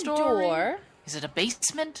came 1 in the story? door. Is it a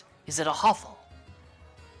basement? Is it a hovel?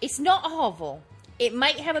 It's not a hovel. It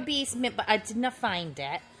might have a basement, but I did not find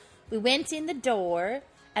it. We went in the door,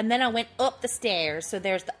 and then I went up the stairs. So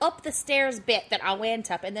there's the up the stairs bit that I went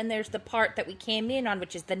up, and then there's the part that we came in on,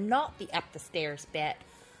 which is not the up the stairs bit.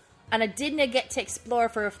 And I didn't get to explore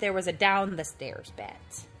for if there was a down the stairs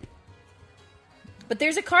bit. But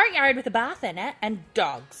there's a courtyard with a bath in it, and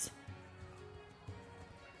dogs.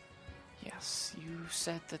 Yes, you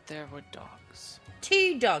said that there were dogs.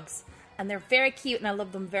 2 dogs. And they're very cute, and I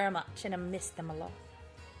love them very much, and I miss them a lot.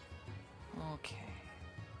 Okay.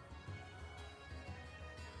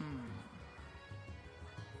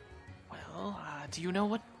 Well, do you know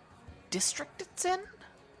what district it's in?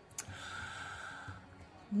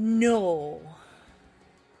 No.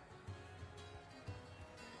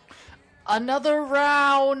 Another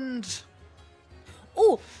round!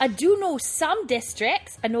 Oh, I do know some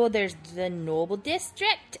districts. I know there's the Noble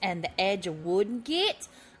District and the Edge of Woodengate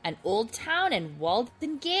and Old Town and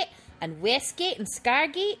Walden Gate and Westgate and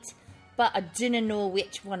Scargate, but I didn't know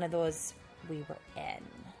which one of those we were in.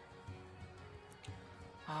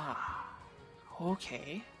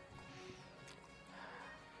 Okay.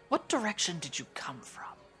 What direction did you come from?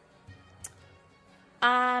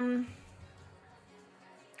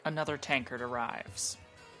 Another tankard arrives.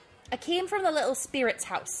 I came from the little spirit's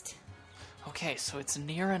house. Okay, so it's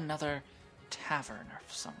near another tavern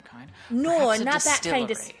of some kind. No, Perhaps a not that kind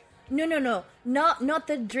of. distillery. No. Not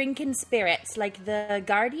the drinking spirits, like the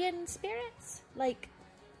guardian spirits, like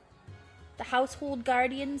the household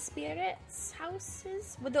guardian spirits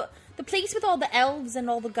houses, with the place with all the elves and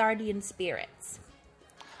all the guardian spirits.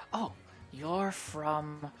 Oh, you're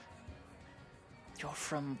from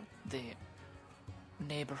the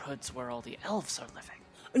neighborhoods where all the elves are living.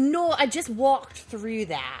 No, I just walked through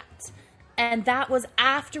that. And that was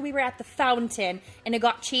after we were at the fountain and it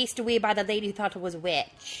got chased away by the lady who thought it was a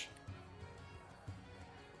witch.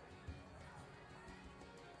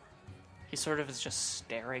 He sort of is just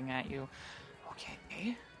staring at you.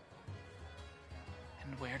 Okay.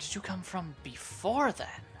 And where did you come from before then?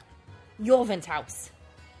 Joven's house.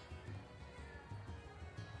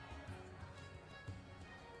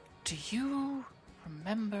 Do you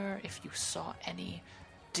remember if you saw any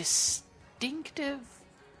distinctive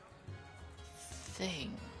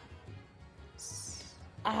thing?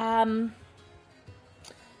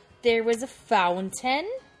 There was a fountain,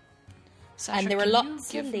 Sasha, and there were can you lots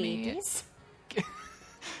of give me- ladies.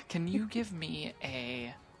 Can you give me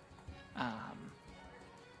a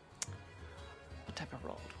What type of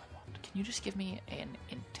roll do I want? Can you just give me an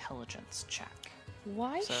intelligence check?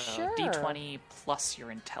 Why, So sure. D20 plus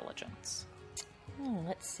your intelligence. Oh,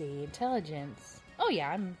 let's see. Intelligence. Oh, yeah,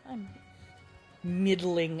 I'm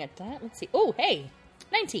middling at that. Let's see. Oh, hey!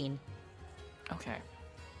 19. Okay.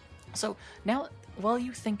 So now, while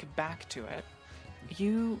you think back to it,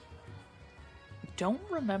 you don't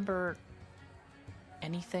remember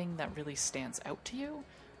anything that really stands out to you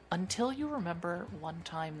until you remember one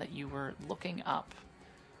time that you were looking up,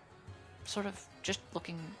 sort of just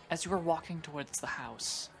looking as you were walking towards the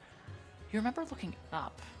house. You remember looking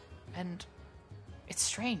up, and it's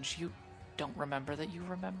strange, you don't remember that you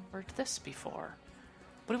remembered this before.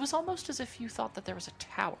 But it was almost as if you thought that there was a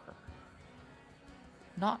tower.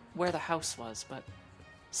 Not where the house was, but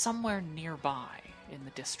somewhere nearby in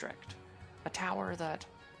the district. A tower that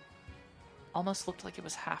almost looked like it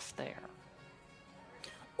was half there.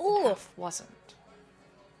 Oh, Half wasn't.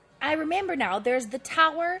 I remember now. There's the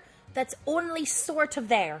tower that's only sort of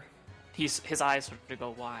there. His eyes sort of go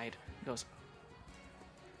wide. He goes,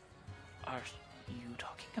 "Are you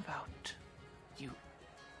talking about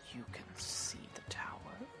you can see the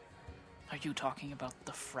tower? Are you talking about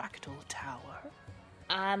the fractal tower?"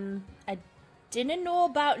 I didn't know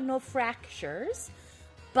about no fractures,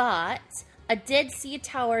 but I did see a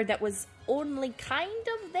tower that was only kind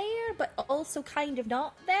of there, but also kind of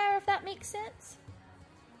not there, if that makes sense.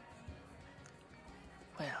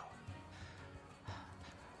 Well,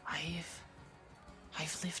 I've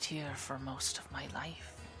lived here for most of my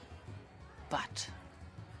life, but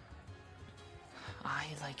I,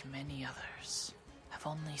 like many others, have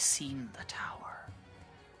only seen the tower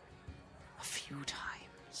a few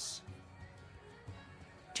times.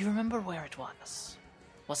 Do you remember where it was?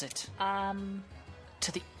 Was it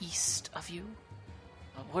to the east of you?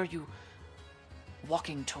 Were you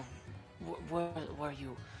walking to? Were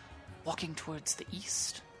you walking towards the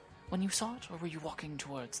east when you saw it, or were you walking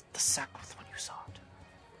towards the south when you saw it?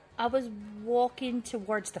 I was walking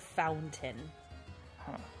towards the fountain.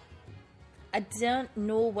 Huh. I don't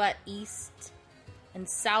know what east and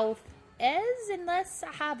south is unless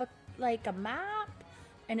I have a map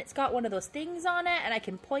and it's got one of those things on it and I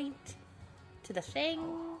can point to the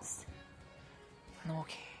things.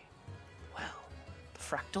 Okay. Well, the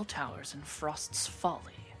fractal towers in Frost's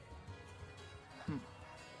Folly.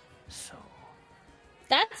 So,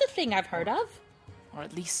 That's a thing I've heard of. or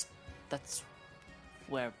at least that's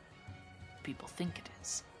where people think it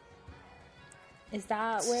is. Is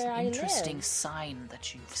that It's where an I interesting live? sign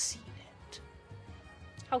that you've seen it.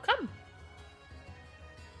 How come?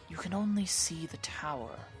 You can only see the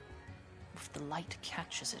tower if the light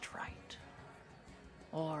catches it right,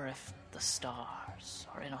 or if the stars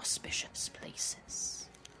are in auspicious places.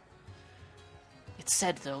 It's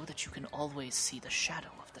said, though, that you can always see the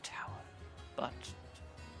shadow of the tower, but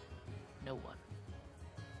no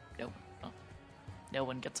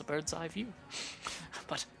one gets a bird's eye view.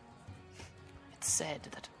 But it's said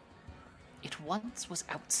that it once was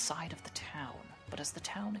outside of the town, but as the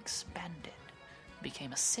town expanded,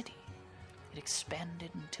 became a city. It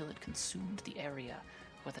expanded until it consumed the area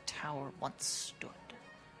where the tower once stood.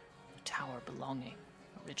 A tower belonging,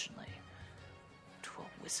 originally, to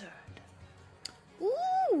a wizard.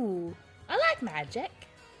 Ooh, I like magic.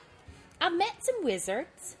 I've met some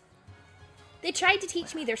wizards. They tried to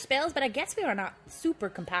teach me their spells, but I guess we are not super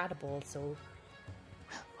compatible, so...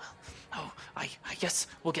 Oh, I guess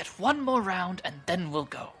we'll get one more round and then we'll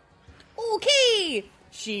go. Okay!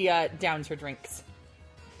 She downs her drinks.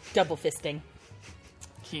 Double fisting.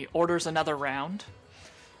 He orders another round.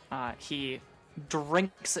 He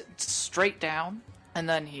drinks it straight down, and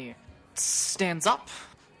then he stands up,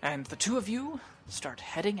 and the two of you start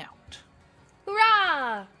heading out.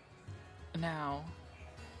 Hurrah! Now,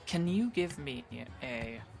 can you give me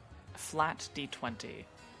a flat d20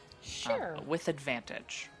 Sure. with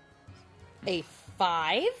advantage? A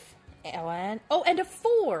 5. And a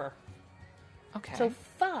 4. Okay. So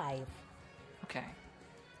 5. Okay.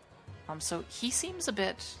 So he seems a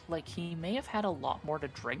bit like he may have had a lot more to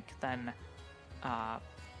drink than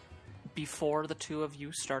before the two of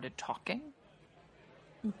you started talking.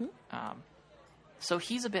 So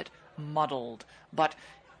he's a bit muddled, but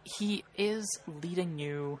he is leading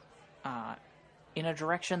you in a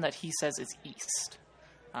direction that he says is east.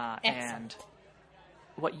 And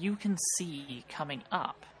what you can see coming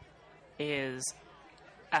up is,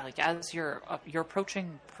 like, as you're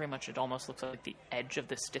approaching, pretty much it almost looks like the edge of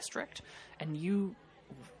this district, and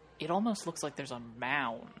it almost looks like there's a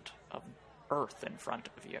mound of earth in front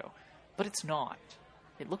of you, but it's not.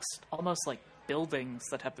 It looks almost like buildings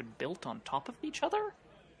that have been built on top of each other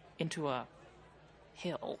into a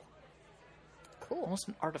hill, Cool. almost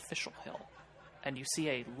an artificial hill, and you see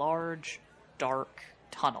a large, dark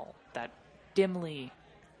tunnel that dimly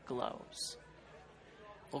glows.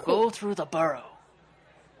 We'll go through the burrow.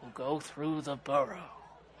 We'll go through the burrow.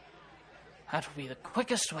 That will be the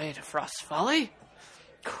quickest way to Frost Valley.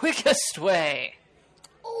 Quickest way!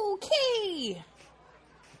 Okay.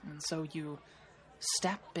 And so you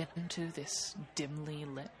step into this dimly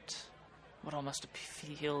lit, what almost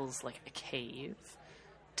feels like a cave,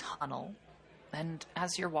 tunnel. And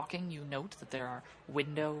as you're walking, you note that there are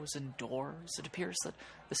windows and doors. It appears that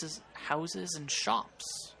this is houses and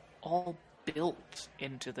shops, all built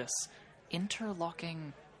into this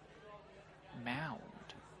interlocking mound.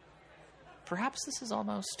 Perhaps this is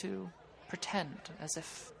almost to pretend as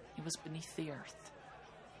if it was beneath the earth.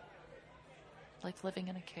 Like living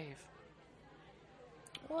in a cave.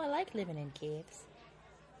 Oh, I like living in caves.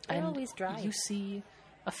 They're And always dry. you see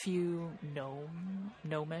a few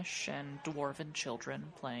gnomish and dwarven children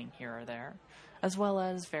playing here or there, as well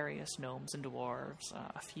as various gnomes and dwarves,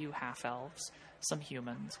 a few half-elves, some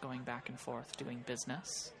humans going back and forth doing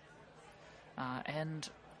business. And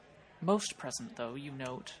most present, though, you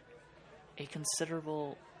note a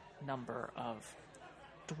considerable number of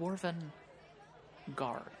dwarven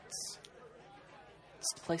guards.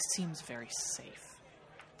 This place seems very safe.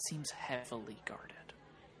 It seems heavily guarded.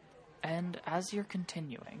 And as you're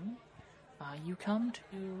continuing, you come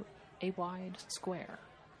to a wide square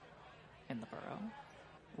in the burrow,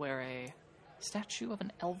 where a statue of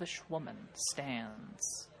an elvish woman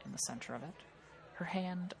stands in the center of it, her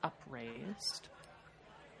hand upraised,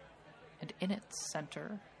 and in its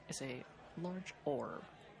center is a large orb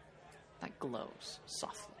that glows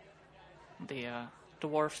softly. The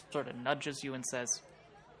dwarf sort of nudges you and says,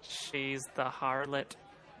 "She's the harlot."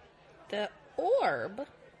 The orb?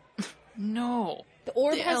 No, The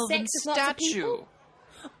orb the has elven sex with lots of statue. people?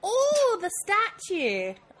 Oh, the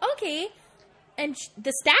statue. Okay. And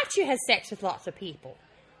the statue has sex with lots of people.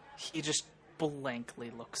 He just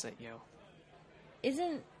blankly looks at you.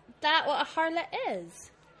 Isn't that what a harlot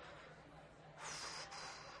is?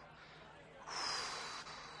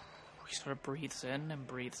 He sort of breathes in and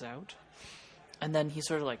breathes out. And then he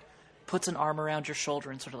sort of like puts an arm around your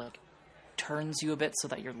shoulder and sort of like turns you a bit so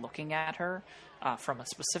that you're looking at her from a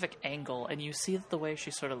specific angle. And you see that the way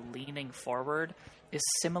she's sort of leaning forward is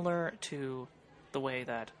similar to the way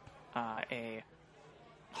that a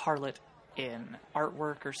harlot in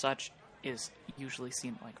artwork or such is usually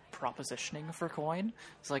seen like propositioning for coin.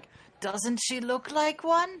 It's like, doesn't she look like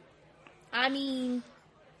one? I mean,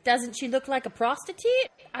 doesn't she look like a prostitute?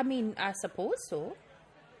 I mean, I suppose so.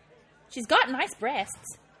 She's got nice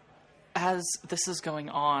breasts. As this is going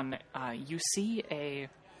on, you see a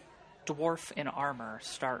dwarf in armor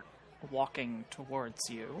start walking towards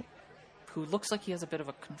you, who looks like he has a bit of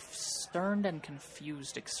a concerned and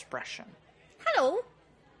confused expression. Hello.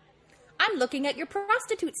 I'm looking at your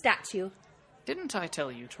prostitute statue. Didn't I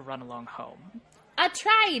tell you to run along home? I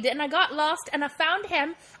tried, and I got lost, and I found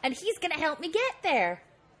him, and he's gonna help me get there.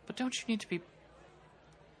 But don't you need to be...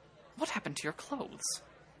 What happened to your clothes?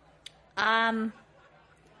 I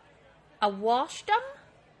washed them.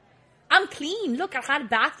 I'm clean. Look, I had a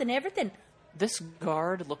bath and everything. This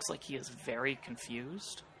guard looks like he is very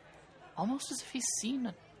confused. Almost as if he's seen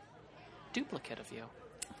a duplicate of you.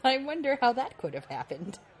 I wonder how that could have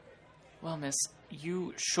happened. Well, miss,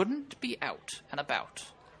 you shouldn't be out and about.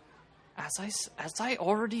 As I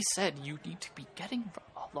already said, you need to be getting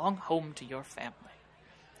along home to your family.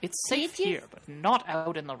 It's safe Did you? here, but not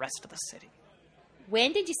out in the rest of the city.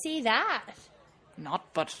 When did you say that?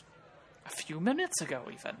 Not but a few minutes ago,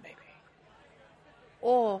 even, maybe.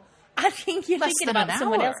 Oh, I think you're Less thinking than about an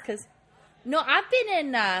someone hour. else. Cause no, I've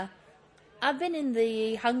been in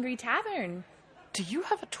the Hungry Tavern. Do you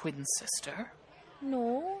have a twin sister?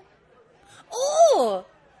 No. Oh,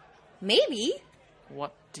 maybe.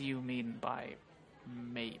 What do you mean by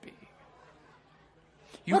maybe?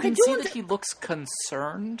 You Well, can they see don't- that he looks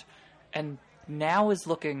concerned and now is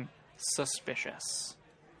looking suspicious.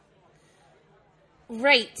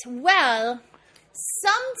 Right. Well,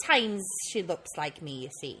 sometimes she looks like me. You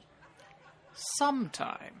see.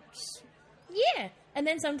 Sometimes. Yeah, and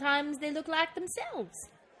then sometimes they look like themselves.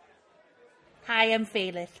 Hi, I'm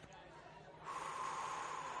Phalith.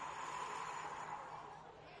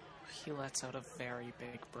 He lets out a very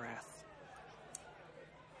big breath.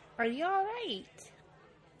 Are you all right?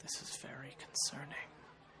 This is very concerning.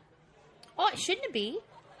 Oh, it shouldn't be.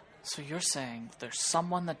 So you're saying there's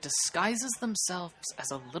someone that disguises themselves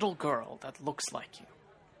as a little girl that looks like you?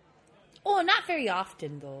 Oh, not very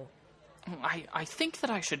often though. I think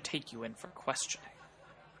that I should take you in for questioning.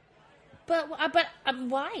 But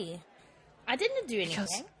why? I didn't do anything.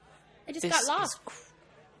 Because I just this got lost. is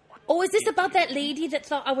Oh, is this about that lady that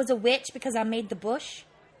thought I was a witch because I made the bush?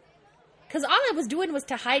 Because all I was doing was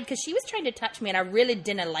to hide because she was trying to touch me, and I really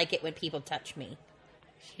didn't like it when people touch me.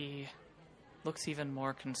 He looks even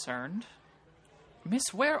more concerned.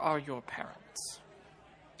 Miss, where are your parents?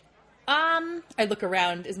 I look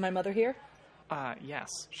around. Is my mother here? Yes,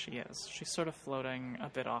 she is. She's sort of floating a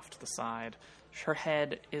bit off to the side. Her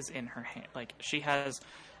head is in her hand. Like, she has,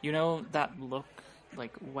 you know, that look,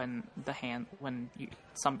 like, when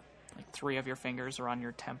three of your fingers are on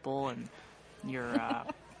your temple and your,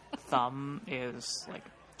 thumb is, like,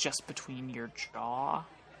 just between your jaw,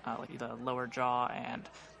 like the lower jaw and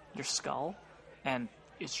your skull, and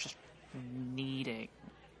it's just kneading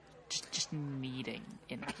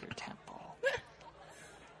into your temple.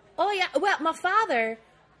 Oh, yeah. Well, my father...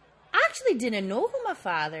 I actually didn't know who my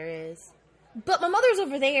father is. But my mother's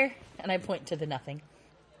over there. And I point to the nothing.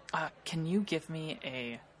 Can you give me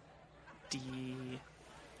a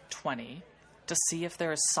D20 to see if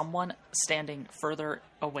there is someone standing further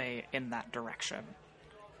away in that direction?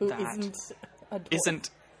 Who that isn't a dwarf? Isn't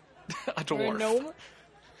a dwarf. Or a gnome?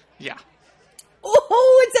 Yeah.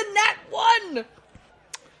 Oh, it's a nat 1!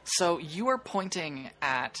 So you are pointing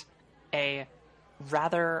at a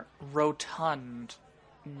rather rotund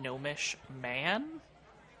gnomish man?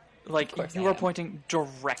 Like, you are pointing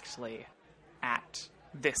directly at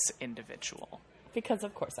this individual. Because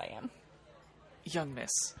of course I am. Young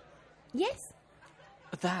miss, Yes?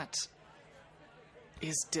 that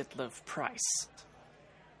is Ditlev Price.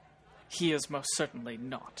 He is most certainly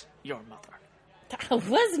not your mother. I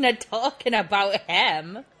wasn't talking about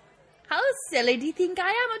him. How silly do you think I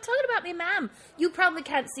am? I'm talking about me mom. You probably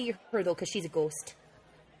can't see her, though, because she's a ghost.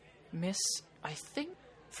 Miss, I think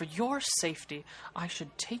for your safety, I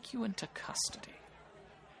should take you into custody.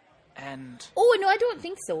 And... Oh, no, I don't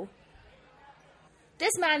think so.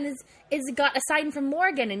 This man is got a sign from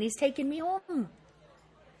Morgan, and he's taking me home.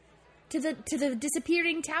 To the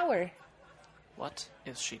disappearing tower. what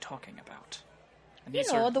is she talking about? And You he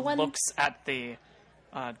know, sort the of one- looks at the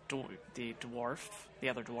dwarf, the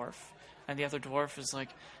other dwarf, and the other dwarf is like,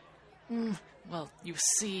 well, you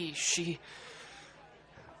see,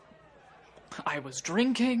 I was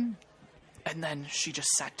drinking, and then she just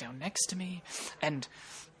sat down next to me, and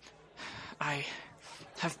I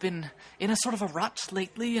have been in a sort of a rut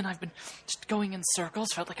lately, and I've been just going in circles,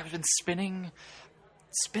 felt like I've been spinning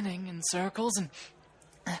in circles, and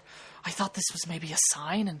I thought this was maybe a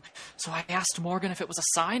sign, and so I asked Morgan if it was a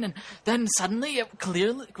sign, and then suddenly it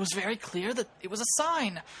was very clear that it was a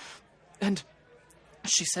sign. And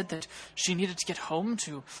she said that she needed to get home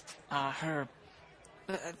to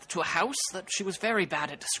to a house that she was very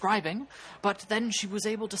bad at describing, but then she was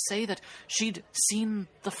able to say that she'd seen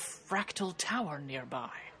the fractal tower nearby.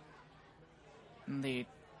 And the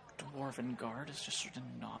dwarven guard is just sort of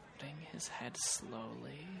nodding his head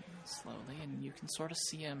slowly, and you can sort of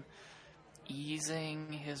see him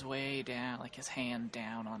easing his way down, like his hand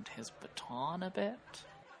down onto his baton a bit.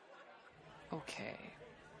 Okay.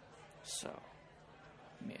 So,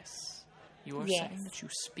 miss, you are Yes. saying that you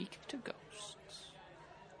speak to ghosts.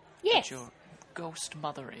 Yes. That your ghost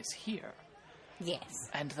mother is here, Yes.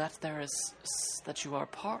 and that that you are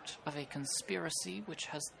part of a conspiracy which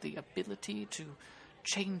has the ability to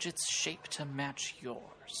change its shape to match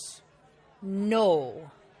yours.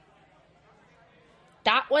 No.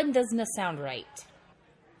 That one doesn't sound right.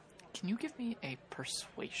 Can you give me a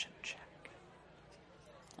persuasion check?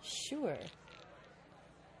 Sure.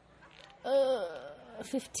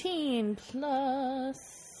 15 plus...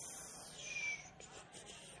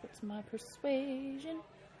 What's my persuasion?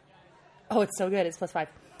 Oh, it's so good. It's plus 5.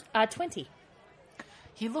 20.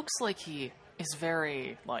 He looks like he is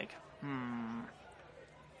very, like,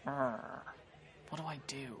 what do I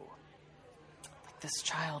do? Like, this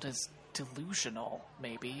child is delusional,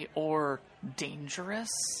 maybe, or dangerous.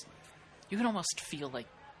 You can almost feel like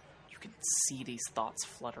you can see these thoughts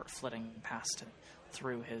flitting past him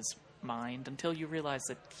through his mind until you realize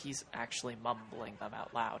that he's actually mumbling them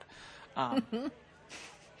out loud.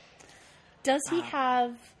 Does he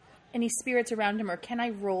have any spirits around him, or can I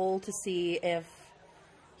roll to see if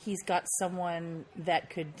he's got someone that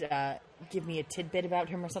could give me a tidbit about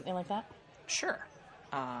him or something like that? Sure.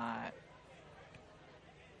 How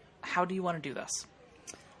do you want to do this?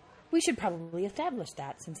 We should probably establish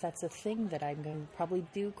that, since that's a thing that I'm going to probably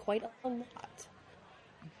do quite a lot.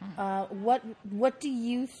 What do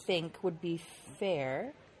you think would be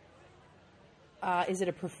fair? Is it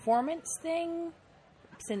a performance thing,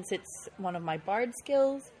 since it's one of my bard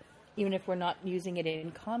skills? Even if we're not using it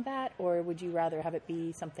in combat, or would you rather have it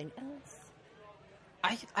be something else?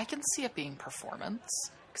 I can see it being performance,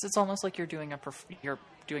 because it's almost like you're doing a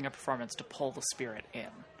performance to pull the spirit in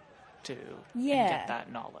to and get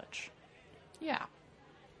that knowledge. Yeah.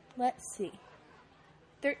 Let's see.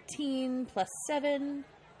 13 plus 7.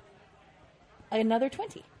 Another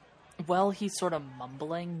 20. While he's sort of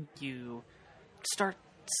mumbling, you start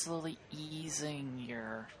slowly easing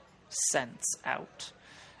your sense out.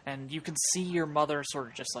 And you can see your mother sort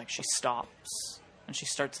of just like, she stops, and she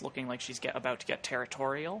starts looking like she's about to get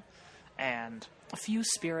territorial. And a few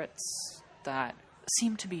spirits that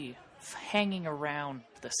seem to be hanging around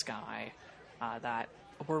this guy that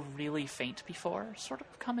were really faint before sort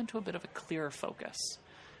of come into a bit of a clearer focus.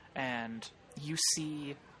 And you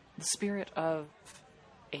see the spirit of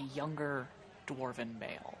a younger dwarven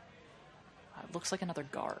male. It looks like another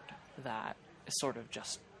guard that is sort of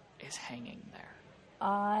just is hanging there.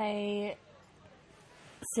 I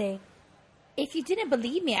say, if you didn't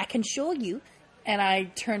believe me, I can show you. And I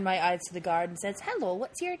turn my eyes to the guard and says, hello,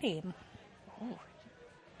 what's your name? Oh,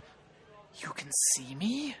 you can see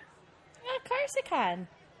me? Of course I can.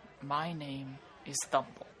 My name is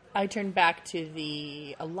Thumble. I turn back to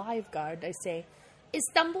the alive guard. I say, is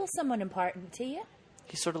Thumble someone important to you?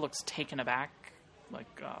 He sort of looks taken aback,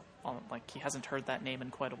 like he hasn't heard that name in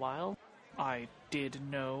quite a while. I did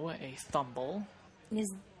know a Thumble.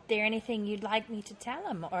 Is there anything you'd like me to tell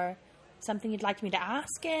him, or something you'd like me to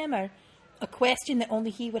ask him, or a question that only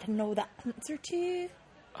he would know the answer to?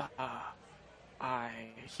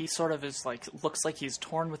 He sort of is like, looks like he's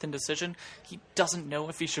torn with indecision. He doesn't know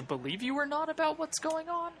if he should believe you or not about what's going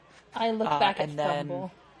on. I look back at and then,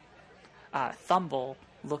 Thumble. Thumble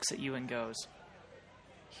looks at you and goes,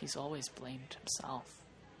 he's always blamed himself.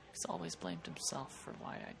 He's always blamed himself for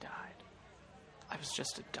why I died. I was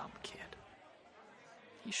just a dumb kid.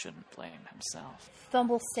 He shouldn't blame himself.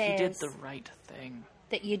 Thumble says he did the right thing.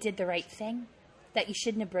 That you did the right thing? That you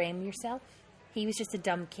shouldn't have blamed yourself? He was just a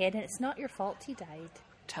dumb kid, and it's not your fault he died.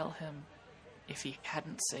 Tell him if he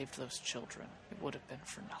hadn't saved those children, it would have been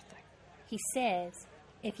for nothing. He says,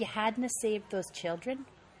 if you hadn't have saved those children,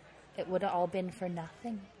 it would have all been for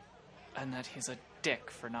nothing. And that he's a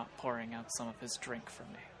dick for not pouring out some of his drink for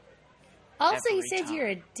me. Also, he Every says time. you're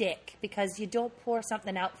a dick because you don't pour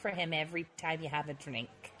something out for him every time you have a drink.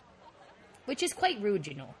 Which is quite rude,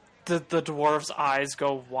 you know. The dwarf's eyes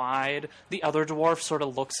go wide. The other dwarf sort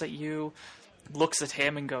of looks at you, looks at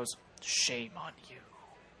him, and goes, shame on you.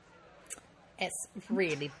 It's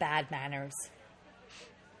really bad manners.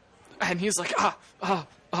 And he's like, I'll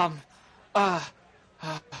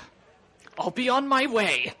be on my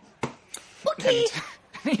way. Okay.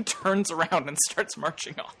 And he turns around and starts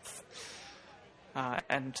marching off.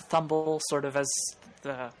 And Thumble, sort of as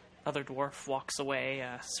the other dwarf walks away,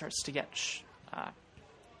 starts to get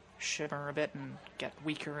shimmer a bit and get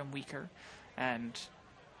weaker and weaker. And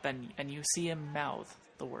you see him mouth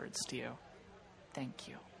the words to you. Thank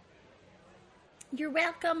you. You're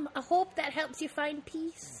welcome. I hope that helps you find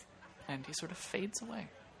peace. And he sort of fades away.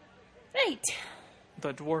 Right.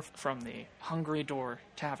 The dwarf from the Hungry Door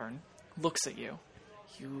Tavern looks at you.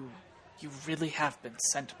 You really have been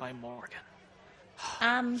sent by Morgan.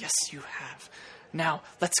 Yes, you have. Now,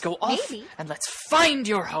 let's go off Maybe. and let's find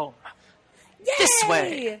your home. Yay! This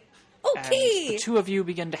way. Okay. And the two of you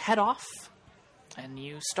begin to head off, and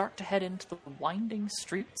you start to head into the winding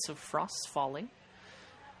streets of Frost's Folly.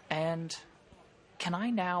 And can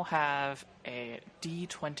I now have a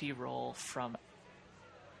D20 roll from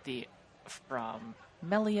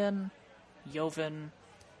Melian, Joven,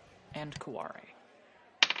 and Kuwari?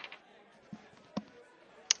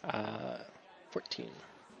 14.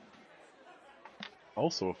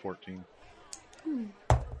 Also a 14.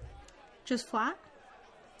 Just flat?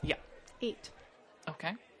 Yeah. 8.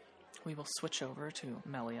 Okay. We will switch over to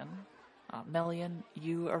Melian. Melian,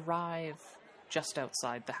 you arrive just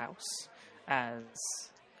outside the house and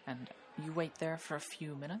you wait there for a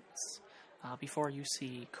few minutes before you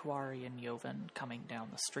see Kuwari and Joven coming down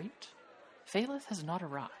the street. Phalith has not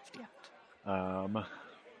arrived yet.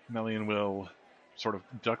 Melian will sort of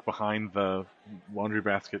duck behind the laundry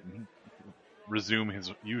basket and resume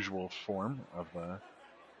his usual form of a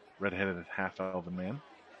red-headed half-elven man.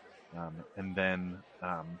 And then,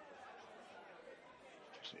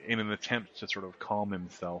 in an attempt to sort of calm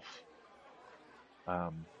himself,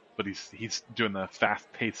 but he's doing the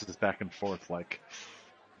fast paces back and forth, like,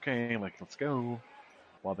 okay, like, let's go,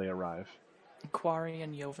 while they arrive. Kuwari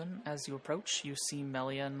and Joven, as you approach, you see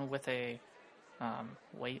Melian with a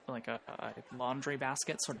a laundry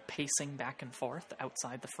basket sort of pacing back and forth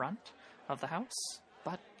outside the front of the house.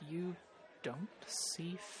 But you don't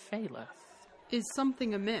see Phaleth. Is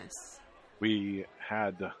something amiss? We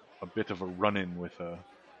had a bit of a run-in with a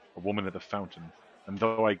woman at the fountain, and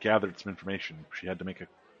though I gathered some information,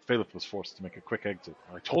 Phaleth was forced to make a quick exit.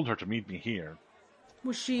 I told her to meet me here.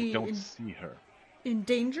 Was I she don't see her. in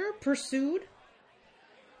danger? Pursued?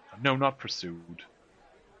 No, not pursued.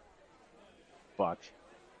 But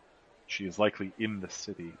she is likely in the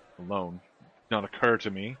city alone. It did not occur to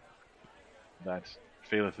me that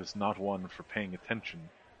Phaleth is not one for paying attention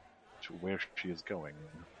to where she is going.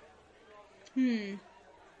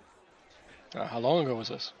 How long ago was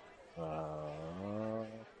this?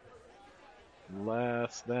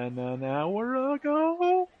 Less than an hour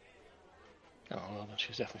ago? Oh, well, then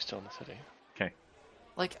she's definitely still in the city. Okay.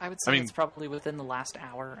 Like, I would say mean- it's probably within the last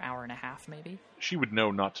hour and a half, maybe. She would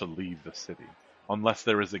know not to leave the city. Unless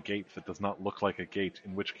there is a gate that does not look like a gate,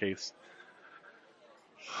 in which case...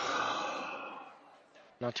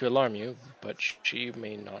 Not to alarm you, but she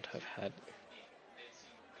may not have had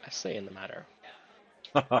a say in the matter.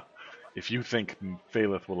 If you think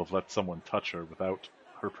Phaleth will have let someone touch her without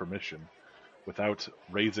her permission, without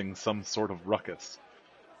raising some sort of ruckus,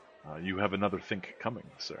 you have another think coming,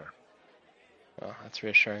 sir. Well, that's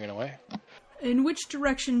reassuring in a way. In which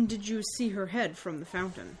direction did you see her head from the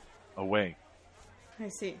fountain? Away. I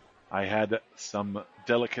see. I had some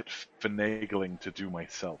delicate finagling to do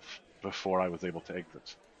myself before I was able to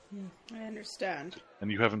exit. I understand.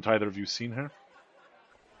 And you haven't either of you seen her?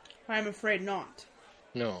 I'm afraid not.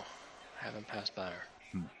 No, I haven't passed by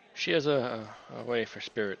her. She has a way for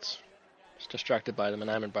spirits. She's distracted by them,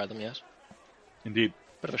 enamored by them, yes. Indeed.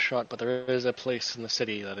 Bit of a shot, but there is a place in the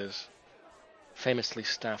city that is famously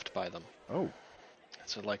staffed by them. Oh,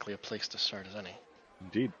 It's likely a place to start as any.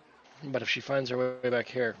 indeed. But if she finds her way back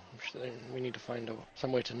here, we need to find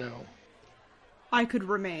some way to know. I could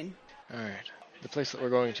remain. Alright. The place that we're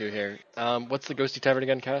going to here. What's the Ghosty Tavern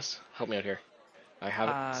again, Cass? Help me out here. I have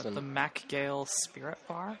it. It's in The MacGale Spirit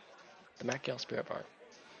Bar? the MacGill Spirit Bar.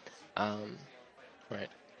 Right.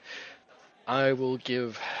 I will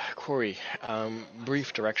give Corey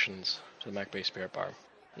brief directions to the Mac Bay Spirit Bar.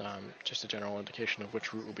 Just a general indication of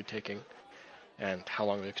which route we'll be taking and how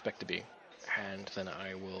long we expect to be. And then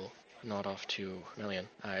I will nod off to Melian.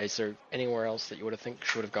 Is there anywhere else that you would have think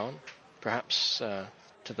should have gone? Perhaps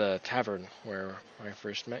to the tavern where I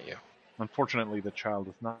first met you. Unfortunately, the child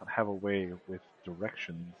does not have a way with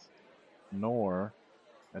directions, nor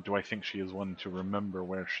do I think she is one to remember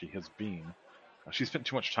where she has been. She spent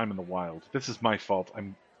too much time in the wild. This is my fault.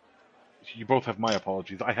 You both have my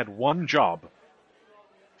apologies. I had one job,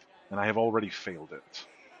 and I have already failed it.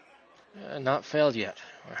 Not failed yet.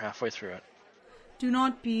 We're halfway through it. Do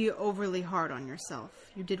not be overly hard on yourself.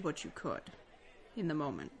 You did what you could. In the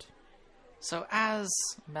moment. So as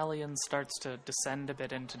Melian starts to descend a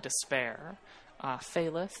bit into despair,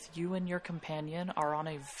 Phaleth, you and your companion are on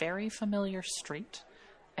a very familiar street,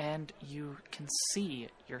 and you can see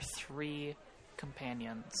your three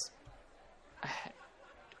companions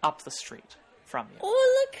up the street from you.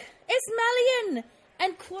 Oh, look! It's Melian!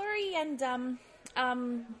 And Quarry and,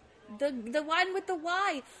 the one with the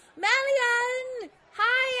Y. Melian!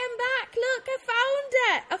 Hi, I'm back! Look, I found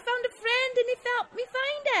it! I found a friend and he helped me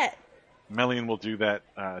find it! Melian will do that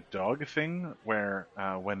dog thing where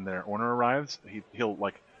when their owner arrives, he'll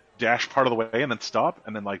like dash part of the way and then stop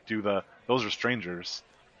and then like do those are strangers,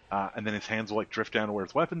 and then his hands will like drift down to where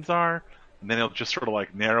his weapons are, and then he'll just sort of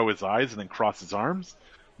like narrow his eyes and then cross his arms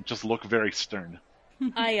and just look very stern.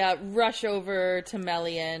 I rush over to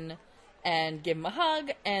Melian and give him a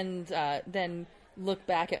hug, and then look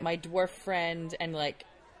back at my dwarf friend and like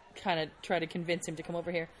kind of try to convince him to come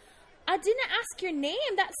over here. I didn't ask your name.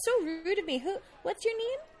 That's so rude of me. What's your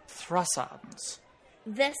name? Thrussons.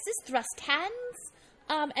 This is Thrust Hands.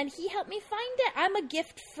 And he helped me find it. I'm a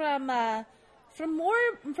gift from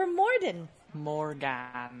Morden.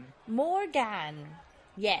 Morgan.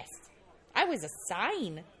 Yes. I was a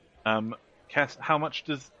sign. Cass, how much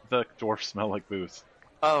does the dwarf smell like booze?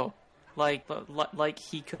 Oh, like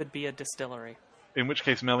he could be a distillery. In which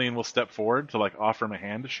case, Melian will step forward to like offer him a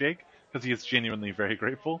hand to shake because he is genuinely very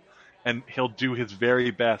grateful, and he'll do his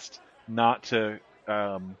very best not to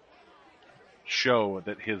show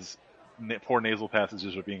that his poor nasal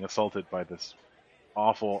passages are being assaulted by this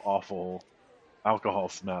awful, awful alcohol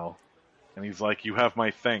smell. And he's like, "You have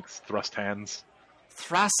my thanks, Thrust Hands."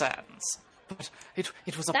 Thrassans. But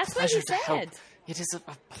it was a That's what pleasure you to help. said. It is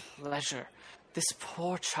a pleasure. This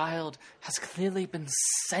poor child has clearly been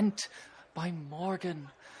sent by Morgan.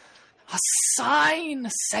 A sign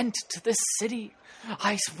sent to this city.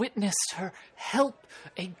 I witnessed her help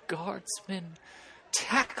a guardsman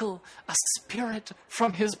tackle a spirit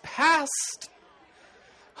from his past.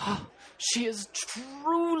 Oh, she is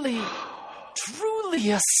truly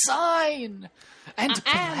a sign. And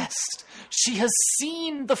blessed, she has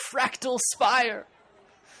seen the fractal spire.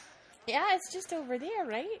 Yeah, it's just over there,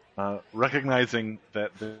 right? Recognizing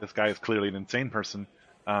that this guy is clearly an insane person,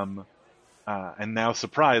 and now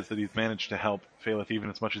surprised that he's managed to help Phaleth even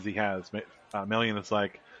as much as he has, Melian is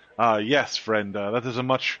like, yes, friend, that is a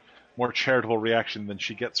much more charitable reaction than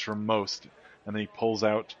she gets from most. And then he pulls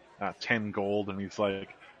out 10 gold, and he's like,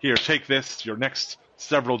 here, take this. Your next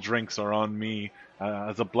several drinks are on me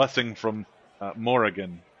as a blessing from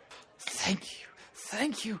Morrigan.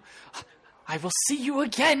 Thank you. I will see you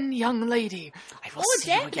again, young lady. I will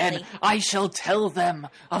see you again. Definitely. I shall tell them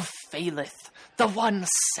of Phaleth, the one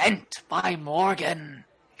sent by Morgan.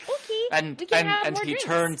 Okay, And we can have and more he drinks.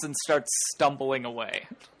 turns and starts stumbling away.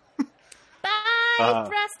 Bye,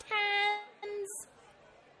 thrust hands.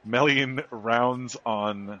 Melian rounds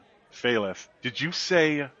on Phaleth. Did you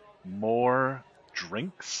say more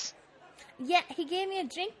drinks? Yeah, he gave me a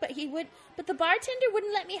drink, but the bartender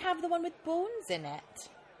wouldn't let me have the one with bones in it.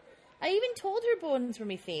 I even told her bones were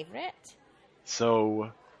my favorite.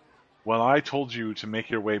 So, while I told you to make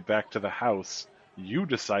your way back to the house, you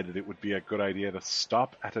decided it would be a good idea to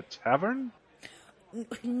stop at a tavern?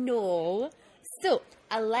 No. So,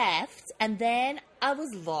 I left, and then I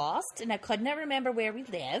was lost, and I could not remember where we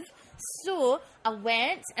live. So, I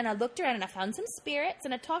went, and I looked around, and I found some spirits,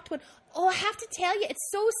 and I talked to one. Oh, I have to tell you, it's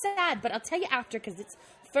so sad, but I'll tell you after, because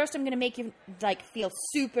first I'm going to make you, feel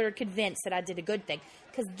super convinced that I did a good thing.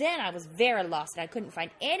 Because then I was very lost, and I couldn't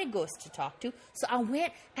find any ghosts to talk to. So I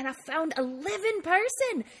went, and I found a living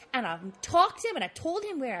person. And I talked to him, and I told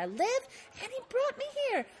him where I live, and he brought me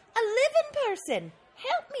here. A living person.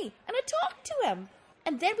 Help me. And I talked to him.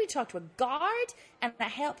 And then we talked to a guard, and I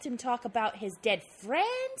helped him talk about his dead friend.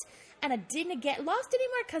 And I didn't get lost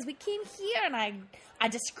anymore because we came here, and I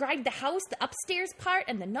described the house, the upstairs part,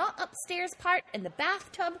 and the not upstairs part, and the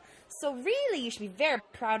bathtub. So really, you should be very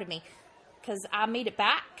proud of me. Because I made it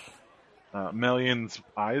back. Melian's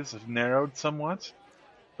eyes have narrowed somewhat,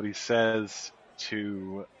 but he says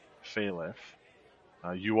to Phaleth,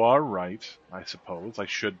 you are right, I suppose. I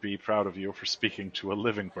should be proud of you for speaking to a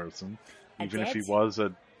living person, even if he was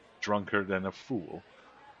a drunkard and a fool.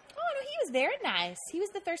 Oh, no, he was very nice. He was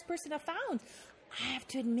the first person I found. I have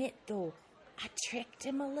to admit, though, I tricked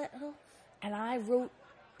him a little, and I wrote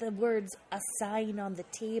the words, a sign on the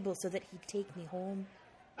table so that he'd take me home.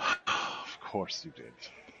 Of course you did.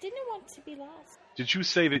 Didn't want to be lost. Did you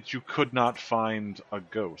say that you could not find a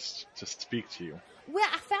ghost to speak to you? Well,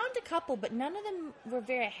 I found a couple, but none of them were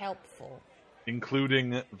very helpful.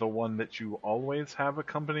 Including the one that you always have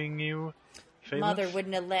accompanying you, Phaleth? Mother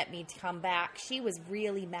wouldn't have let me come back. She was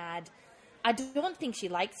really mad. I don't think she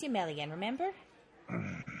likes you, Melian, remember?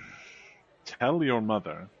 Tell your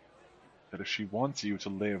mother that if she wants you to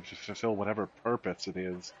live to fulfill whatever purpose it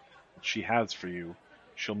is that she has for you,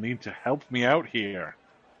 she'll need to help me out here.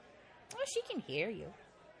 Oh, she can hear you.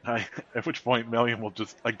 At which point Melian will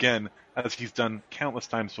just, again, as he's done countless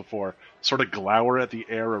times before, sort of glower at the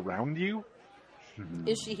air around you.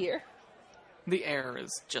 Is she here? The air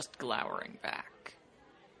is just glowering back.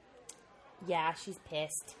 Yeah, she's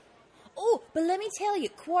pissed. Oh, but let me tell you,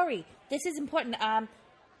 Quarry, this is important.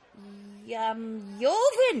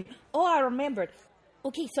 Yoven! Oh, I remembered.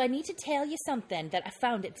 Okay, so I need to tell you something that I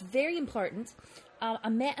found. It's very important. I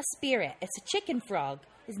met a spirit. It's a chicken frog.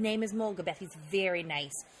 His name is Molgabeth. He's very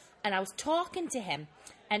nice. And I was talking to him,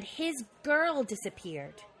 and his girl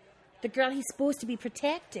disappeared. The girl he's supposed to be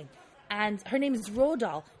protecting. And her name is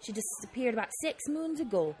Rodal. She disappeared about 6 moons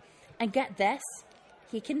ago. And get this,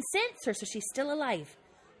 he can sense her, so she's still alive.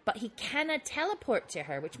 But he cannot teleport to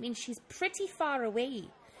her, which means she's pretty far away.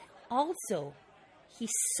 Also, he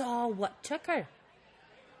saw what took her.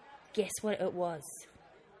 Guess what it was?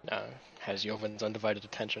 Has Yoven's undivided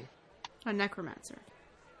attention. A necromancer.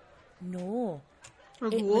 No, A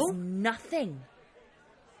it ghoul? was nothing.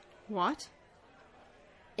 What?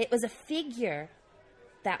 It was a figure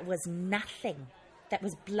that was nothing, that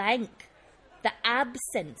was blank. The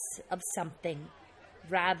absence of something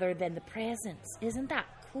rather than the presence. Isn't that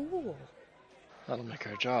cool? That'll make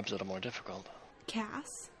our jobs a little more difficult.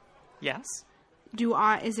 Cass? Yes?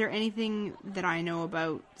 Is there anything that I know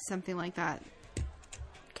about something like that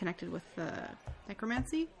connected with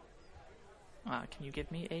necromancy? Can you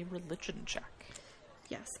give me a religion check?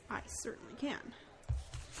 Yes, I certainly can.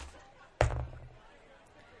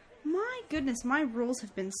 My goodness, my rolls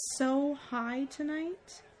have been so high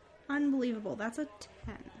tonight. Unbelievable. That's a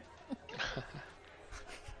 10.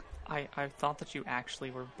 I thought that you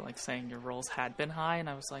actually were like saying your rolls had been high, and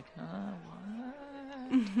I was like,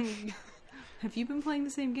 what? Have you been playing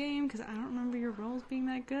the same game? Because I don't remember your rolls being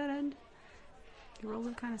that good. Your rolls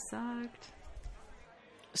have kind of sucked.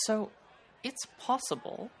 So, it's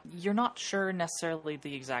possible. You're not sure necessarily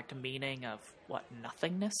the exact meaning of what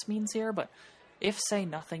nothingness means here, but if, say,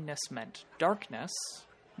 nothingness meant darkness,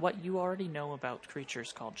 what you already know about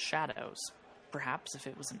creatures called shadows, perhaps if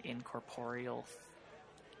it was an incorporeal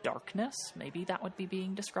darkness, maybe that would be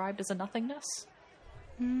being described as a nothingness?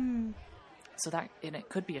 So that, and it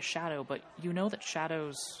could be a shadow, but you know that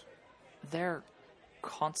shadows, they're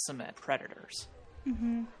consummate predators.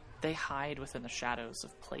 Mm-hmm. They hide within the shadows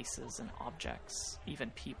of places and objects,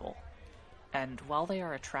 even people. And while they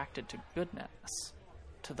are attracted to goodness,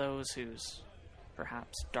 to those whose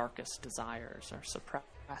perhaps darkest desires are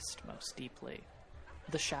suppressed most deeply,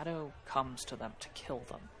 the shadow comes to them to kill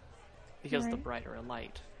them. Because the brighter a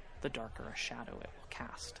light, the darker a shadow it will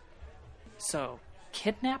cast. So,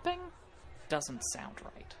 kidnapping doesn't sound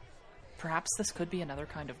right. Perhaps this could be another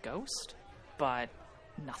kind of ghost, but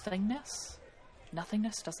nothingness?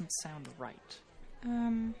 Nothingness doesn't sound right.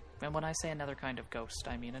 And when I say another kind of ghost,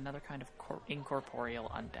 I mean another kind of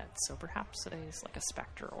incorporeal undead. So perhaps it is like a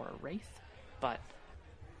specter or a wraith, but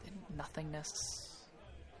nothingness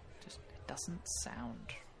just it doesn't sound.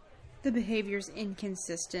 The behavior's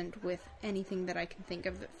inconsistent with anything that I can think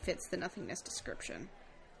of that fits the nothingness description.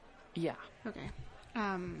 Yeah. Okay.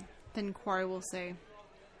 Then Quarry will say,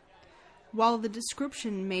 while the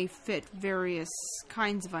description may fit various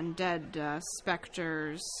kinds of undead,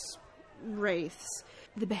 specters, wraiths,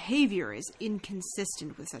 the behavior is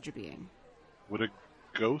inconsistent with such a being. Would a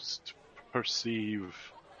ghost perceive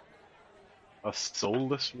a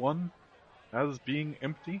soulless one as being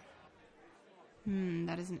empty?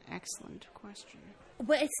 That is an excellent question.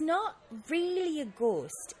 But it's not really a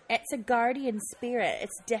ghost. It's a guardian spirit.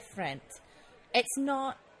 It's different. It's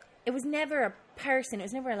not... It was never a person. It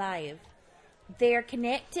was never alive. They're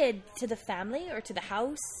connected to the family or to the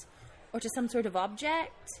house or to some sort of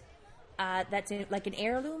object that's like an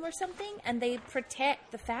heirloom or something, and they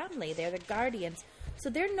protect the family. They're the guardians.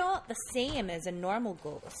 So they're not the same as a normal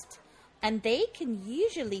ghost. And they can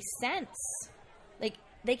usually sense... Like,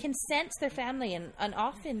 they can sense their family, and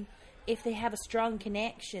often, if they have a strong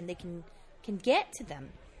connection, they can get to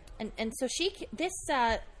them. And so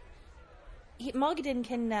Mogadin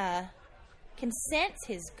can sense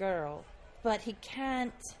his girl, but he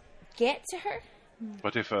can't get to her.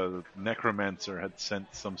 But if a necromancer had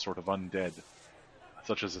sent some sort of undead,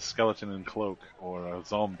 such as a skeleton in cloak, or a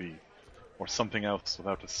zombie, or something else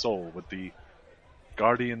without a soul, would the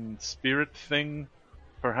guardian spirit thing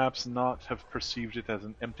perhaps not have perceived it as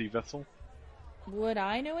an empty vessel? Would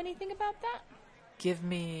I know anything about that? Give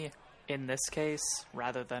me, in this case,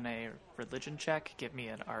 rather than a religion check, give me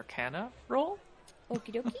an arcana roll.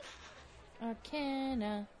 Okie dokie.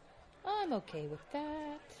 Arcana. I'm okay with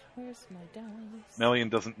that. Where's my dice? Melian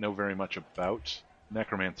doesn't know very much about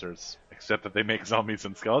necromancers, except that they make zombies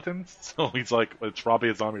and skeletons. So he's like, it's probably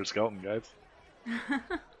a zombie or skeleton, guys.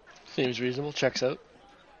 Seems reasonable. Checks out.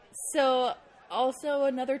 So, also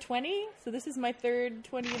another 20. So this is my third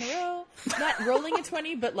 20 in a row. Not rolling a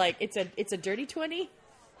 20, but like it's a dirty 20.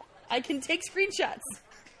 I can take screenshots.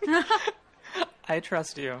 I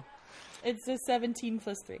trust you. It's a 17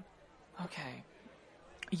 plus 3. Okay.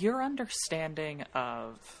 Your understanding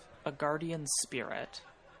of a guardian spirit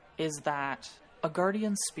is that a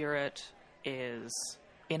guardian spirit is,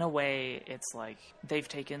 in a way, it's like they've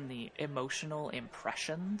taken the emotional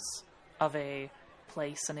impressions of a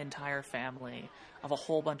place, an entire family, of a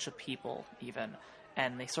whole bunch of people even,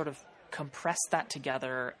 and they sort of compress that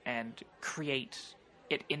together and create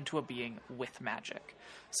it into a being with magic.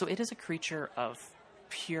 So it is a creature of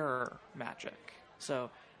pure magic. So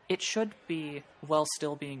it should be, while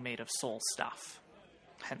still being made of soul stuff.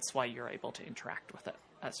 Hence why you're able to interact with it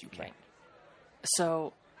as you can. Right.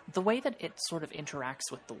 So the way that it sort of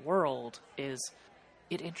interacts with the world is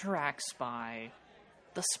it interacts by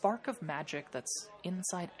the spark of magic that's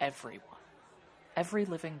inside everyone. Every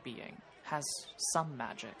living being has some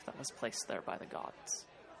magic that was placed there by the gods.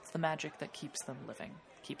 It's the magic that keeps them living,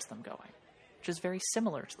 keeps them going, which is very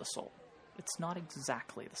similar to the soul. It's not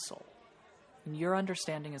exactly the soul. And your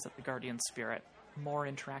understanding is that the guardian spirit more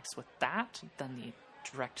interacts with that than the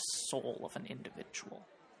direct soul of an individual.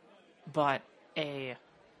 But a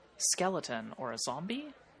skeleton or a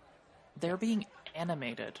zombie, they're being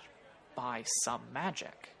animated by some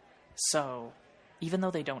magic. So, even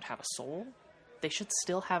though they don't have a soul, they should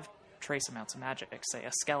still have trace amounts of magic. Say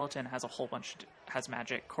a skeleton has a whole bunch, has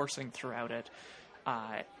magic coursing throughout it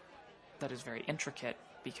that is very intricate.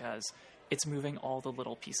 because it's moving all the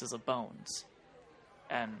little pieces of bones.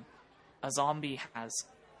 And a zombie has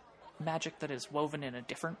magic that is woven in a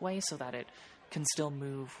different way so that it can still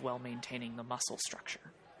move while maintaining the muscle structure.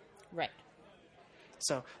 Right.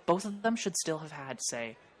 So both of them should still have had,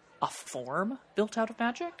 say, a form built out of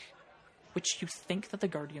magic, which you think that the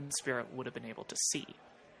guardian spirit would have been able to see.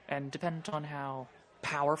 And dependent on how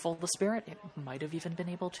powerful the spirit, it might have even been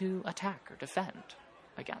able to attack or defend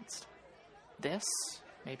against. This,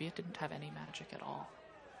 maybe it didn't have any magic at all.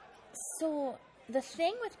 So, the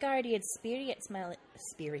thing with Guardian Spirits, the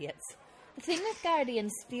thing with Guardian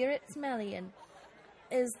Spirits, Melian,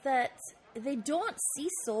 is that they don't see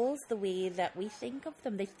souls the way that we think of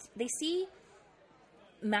them. They see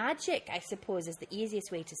magic, I suppose, is the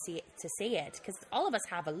easiest way to say it, because all of us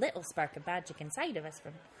have a little spark of magic inside of us.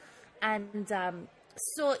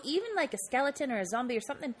 So even like a skeleton or a zombie or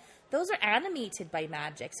something, those are animated by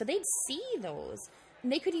magic, so they'd see those.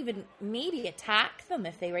 And they could even maybe attack them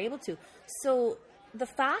if they were able to. So the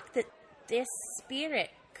fact that this spirit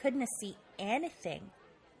couldn't see anything,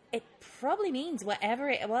 it probably means whatever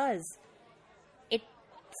it was,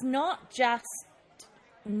 it's not just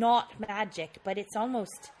not magic, but it's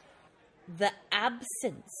almost the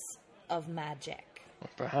absence of magic.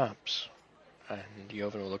 Well, perhaps, and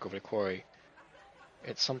Joven will look over to Quarry,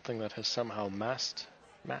 it's something that has somehow masked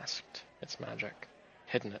its magic,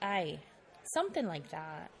 hidden it. Aye, something like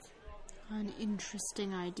that. An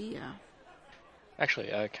interesting idea. Actually,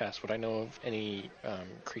 Cass, would I know of any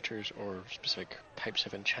creatures or specific types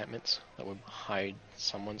of enchantments that would hide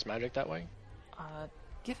someone's magic that way?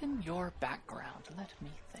 Given your background, let me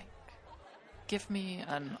think. Give me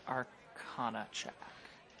an Arcana check.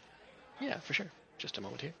 Yeah, for sure. Just a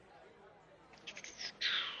moment here.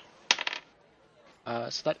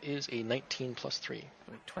 So that is a 19 plus 3.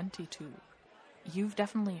 22. You've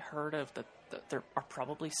definitely heard of that there are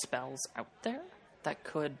probably spells out there that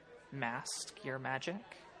could mask your magic.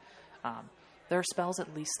 There are spells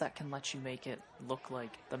at least that can let you make it look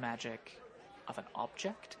like the magic of an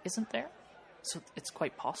object isn't there. So it's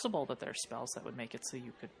quite possible that there are spells that would make it so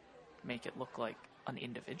you could make it look like an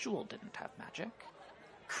individual didn't have magic.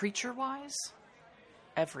 Creature-wise,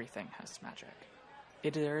 everything has magic.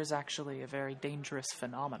 There is actually a very dangerous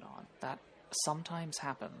phenomenon that sometimes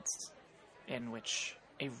happens in which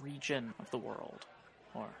a region of the world,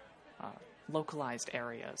 or localized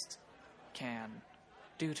areas, can,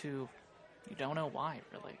 due to, you don't know why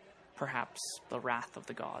really, perhaps the wrath of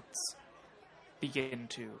the gods, begin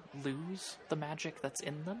to lose the magic that's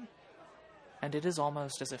in them, and it is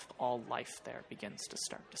almost as if all life there begins to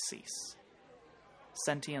start to cease.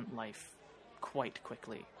 Sentient life quite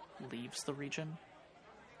quickly leaves the region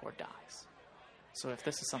or dies. So if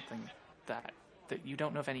this is something that you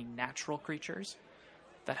don't know of any natural creatures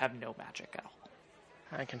that have no magic at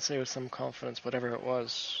all. I can say with some confidence whatever it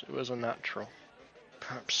was unnatural.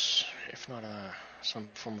 Perhaps, if not some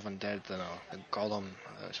form of undead, then a golem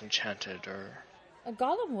that's enchanted, or... A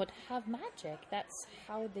golem would have magic. That's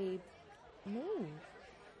how they move.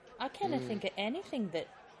 I can't think of anything that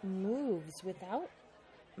moves without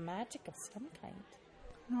magic of some kind.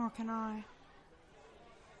 Nor can I.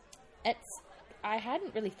 I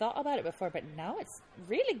hadn't really thought about it before, but now it's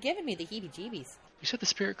really giving me the heebie-jeebies. You said the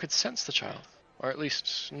spirit could sense the child, or at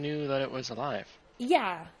least knew that it was alive.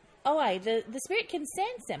 Yeah. Oh, aye, the spirit can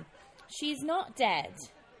sense him. She's not dead,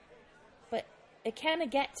 but it can't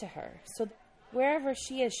get to her, so wherever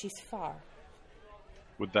she is, she's far.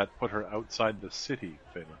 Would that put her outside the city,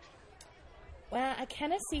 Phelan? Well, I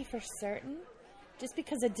kind of see for certain, just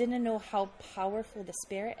because I didn't know how powerful the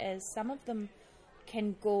spirit is. Some of them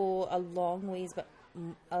can go a long ways, but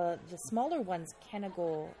the smaller ones cannot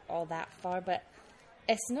go all that far, but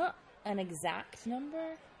it's not an exact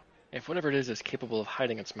number. If whatever it is capable of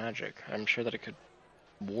hiding its magic, I'm sure that it could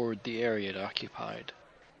ward the area it occupied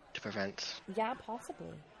to prevent... Yeah,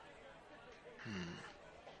 possibly.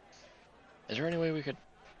 Is there any way we could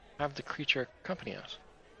have the creature accompany us?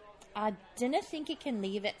 I didn't think it can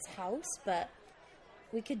leave its house, but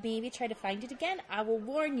we could maybe try to find it again. I will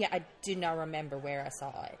warn you, I do not remember where I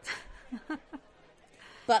saw it.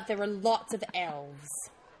 But there were lots of elves.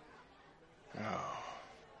 Oh.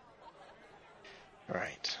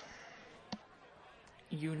 Right.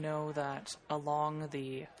 You know that along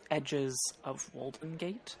the edges of Walden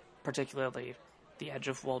Gate, particularly the edge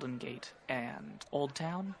of Walden Gate and Old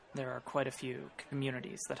Town, there are quite a few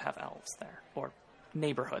communities that have elves there. Or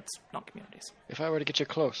neighborhoods, not communities. If I were to get you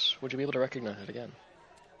close, would you be able to recognize it again?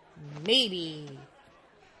 Maybe.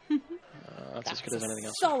 That's as good as anything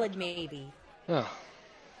else. Solid maybe. Oh,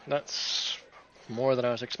 that's more than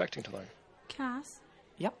I was expecting to learn. Cass,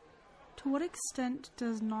 Yep. To what extent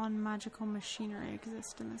does non-magical machinery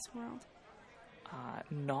exist in this world? How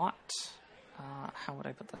would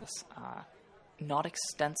I put this? Not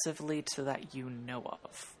extensively to that you know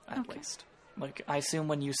of, at least. Like, I assume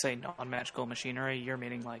when you say non-magical machinery, you're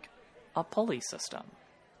meaning, like, a pulley system.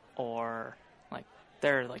 Or, like,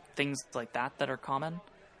 there are, like, things like that that are common.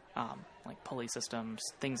 Like pulley systems,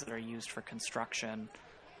 things that are used for construction.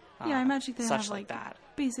 Yeah, I imagine they such have, like that.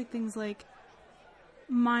 Basic things like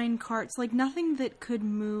mine carts, like nothing that could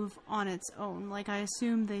move on its own. Like, I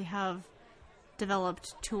assume they have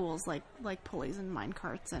developed tools like pulleys and mine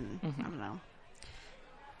carts and, I don't know,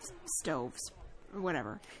 stoves or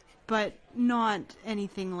whatever. But not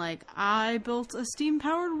anything like, I built a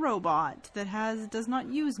steam-powered robot that does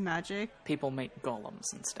not use magic. People make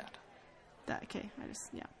golems instead. That's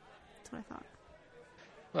what I thought.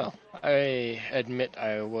 Well, I admit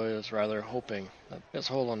I was rather hoping that this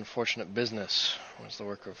whole unfortunate business was the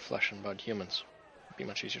work of flesh and blood humans. It'd be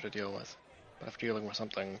much easier to deal with. But if dealing with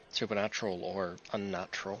something supernatural or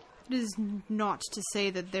unnatural... It is not to say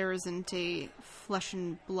that there isn't a flesh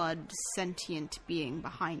and blood sentient being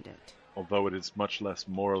behind it. Although it is much less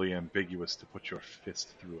morally ambiguous to put your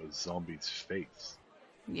fist through a zombie's face.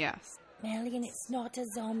 Yes. Melian, it's not a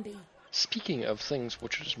zombie. Speaking of things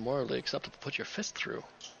which it is morally acceptable to put your fist through,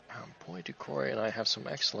 boy, do Corey and I have some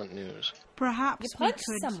excellent news. Perhaps You we punched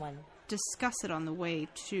could someone. discuss it on the way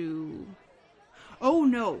to... Oh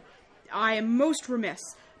no! I am most remiss.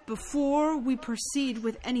 Before we proceed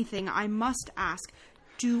with anything, I must ask,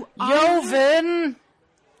 Yovin!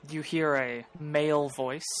 You hear a male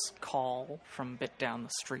voice call from a bit down the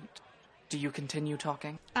street. Do you continue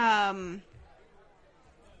talking?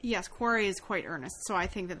 Yes, Quarry is quite earnest, so I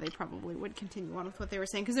think that they probably would continue on with what they were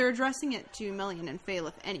saying, because they're addressing it to Melian and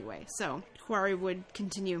Phaleth anyway, so Quarry would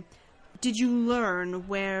continue. Did you learn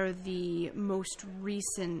where the most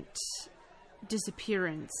recent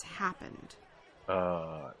disappearance happened?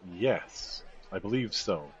 Yes, I believe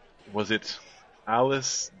so. Was it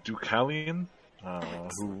Alice Deucalion,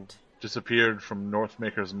 who disappeared from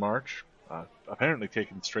Northmaker's March, apparently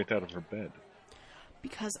taken straight out of her bed?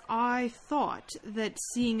 Because I thought that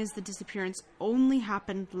seeing as the disappearance only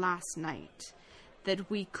happened last night, that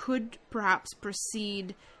we could perhaps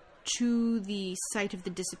proceed to the site of the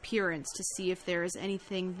disappearance to see if there is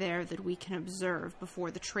anything there that we can observe before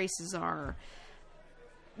the traces are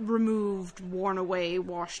removed, worn away,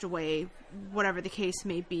 washed away, whatever the case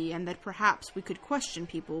may be, and that perhaps we could question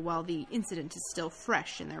people while the incident is still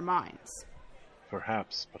fresh in their minds.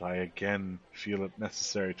 Perhaps, but I again feel it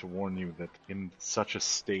necessary to warn you that in such a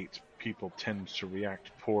state, people tend to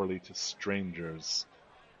react poorly to strangers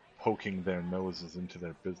poking their noses into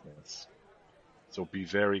their business. So be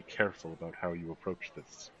very careful about how you approach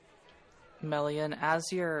this. Melian, as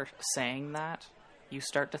you're saying that, you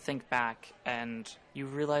start to think back, and you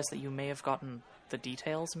realize that you may have gotten the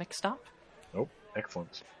details mixed up. Oh,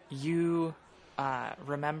 excellent. You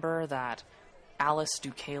remember that Alice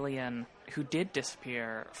Deucalion, who did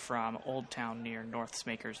disappear from Old Town near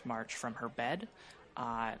Northmaker's March from her bed,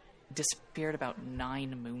 disappeared about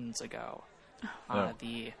 9 moons ago.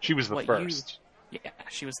 She was the first.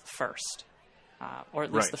 She was the first. Or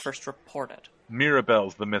at least Right. the first reported.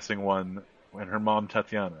 Mirabelle's the missing one, and her mom,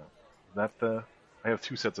 Tatiana. Is that the... I have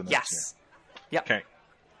 2 sets of notes Yes. Yep. here. Okay.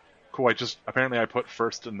 Cool, apparently I put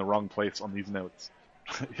first in the wrong place on these notes.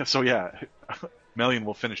 So yeah, Melian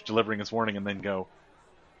will finish delivering his warning and then go,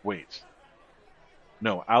 wait.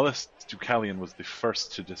 No, Alice Deucalion was the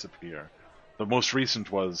first to disappear. The most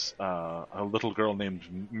recent was a little girl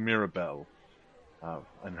named Mirabelle,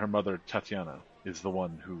 and her mother, Tatiana, is the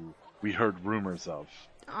one who we heard rumors of.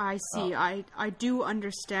 I see. I do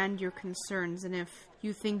understand your concerns, and if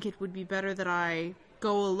you think it would be better that I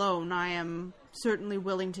go alone, I am certainly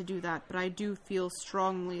willing to do that, but I do feel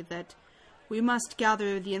strongly that we must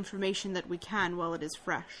gather the information that we can while it is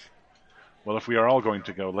fresh. Well, if we are all going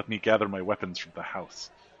to go, let me gather my weapons from the house.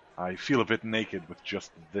 I feel a bit naked with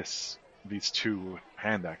just these 2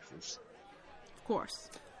 hand axes. Of course.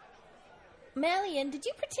 Melian, did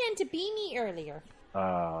you pretend to be me earlier?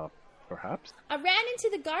 Perhaps? I ran into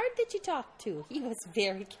the guard that you talked to. He was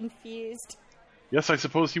very confused. Yes, I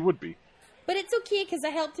suppose he would be. But it's okay, because I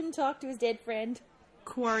helped him talk to his dead friend.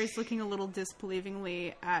 Quarry's looking a little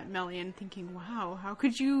disbelievingly at Melian, thinking, wow, how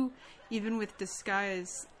could you, even with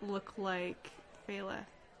disguise, look like Phaleth?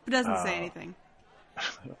 But doesn't say anything.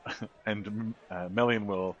 And Melian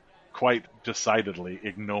will quite decidedly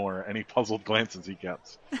ignore any puzzled glances he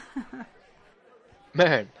gets.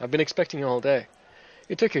 Man, I've been expecting you all day.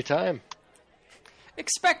 You took your time.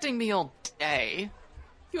 Expecting me all day?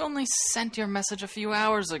 You only sent your message a few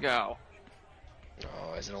hours ago.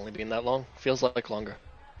 Oh, Has it only been that long? Feels like longer.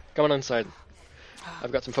 Come on inside.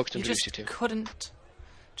 I've got some folks to introduce you to.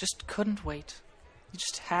 Just couldn't wait. You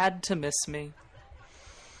just had to miss me.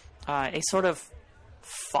 A sort of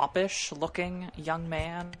foppish-looking young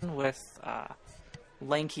man with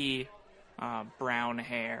lanky brown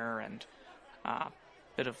hair and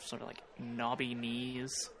bit of sort of like knobby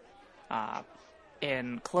knees,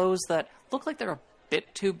 in clothes that look like they're a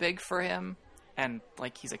bit too big for him, and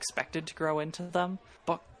like he's expected to grow into them,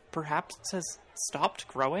 but perhaps has stopped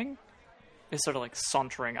growing, is sort of like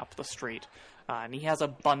sauntering up the street, and he has a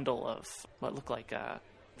bundle of what look like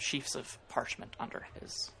sheafs of parchment under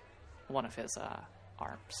one of his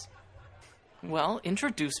arms. Well,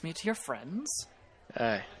 introduce me to your friends.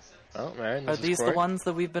 Aye. Well, Marion, Are this is these the Corey. ones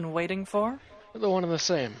that we've been waiting for? The one and the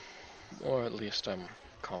same. Or at least I'm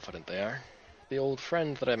confident they are. The old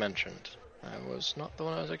friend that I mentioned. I was not the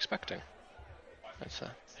one I was expecting. It's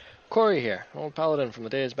Corey here, an old paladin from the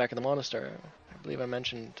days back in the monastery. I believe I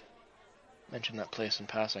mentioned that place in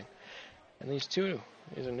passing. And these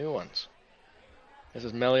are new ones. This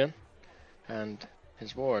is Melian, and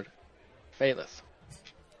his ward, Phaleth.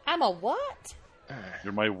 I'm a what?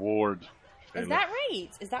 You're my ward. Is that right?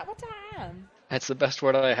 Is that what I am? That's the best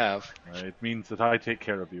word I have. It means that I take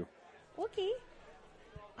care of you. Okay.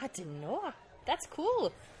 I didn't know. That's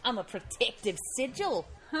cool. I'm a protective sigil.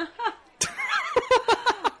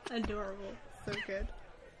 Adorable. So good.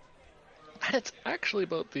 And it's actually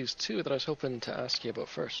about these two that I was hoping to ask you about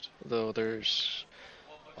first, though there's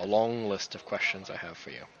a long list of questions I have for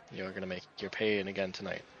you. You're going to make your pay in again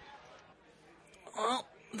tonight. Well,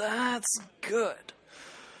 that's good.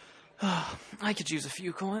 I could use a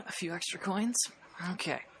few extra coins.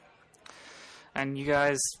 Okay. And you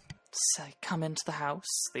guys come into the house.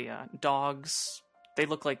 The dogs, they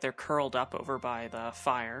look like they're curled up over by the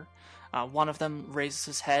fire. One of them raises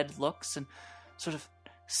his head, looks, and sort of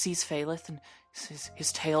sees Phaleth, and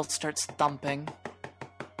his tail starts thumping.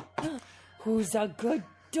 Who's a good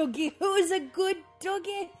doggy? Who's a good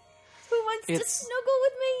doggy? Who wants to snuggle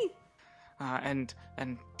with me?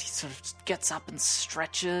 And he sort of gets up and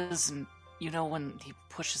stretches, and you know when he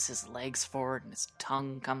pushes his legs forward and his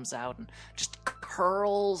tongue comes out and just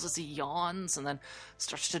curls as he yawns, and then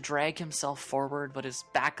starts to drag himself forward, but his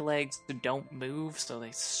back legs don't move, so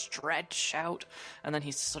they stretch out, and then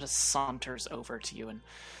he sort of saunters over to you and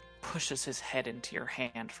pushes his head into your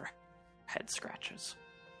hand for head scratches.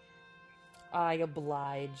 I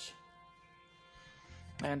oblige.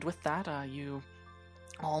 And with that, you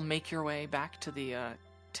all make your way back to the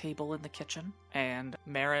table in the kitchen, and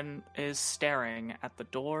Marin is staring at the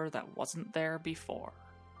door that wasn't there before.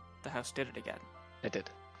 The house did it again. It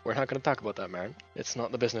did. We're not going to talk about that, Marin. It's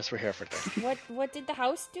not the business we're here for today. What did the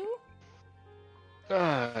house do?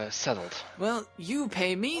 Settled. Well, you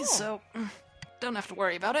pay me, so don't have to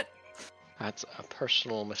worry about it. That's a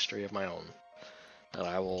personal mystery of my own that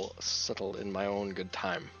I will settle in my own good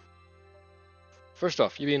time. First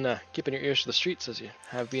off, you been keeping your ears to the streets as you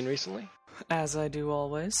have been recently? As I do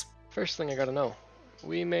always. First thing I gotta know,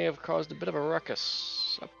 we may have caused a bit of a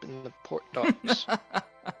ruckus up in the port docks.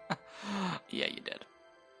 Yeah, you did.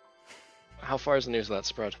 How far is the news of that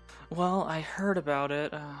spread? Well, I heard about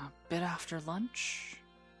it a bit after lunch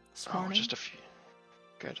this morning. Just a few.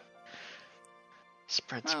 Good.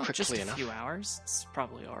 Spreads Well, quickly just a enough. few hours. It's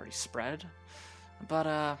probably already spread.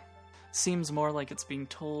 But, seems more like it's being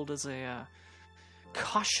told as a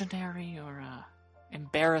cautionary or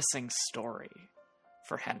embarrassing story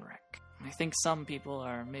for Henrik. I think some people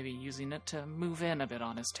are maybe using it to move in a bit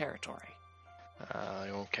on his territory.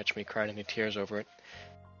 You won't catch me crying any tears over it.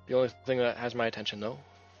 The only thing that has my attention, though,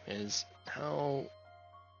 is how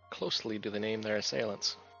closely do they name their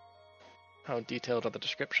assailants? How detailed are the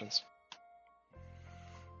descriptions?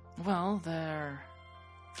 Well,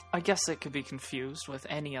 I guess it could be confused with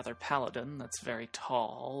any other paladin that's very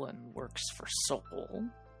tall and works for Sol.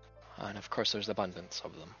 And of course there's abundance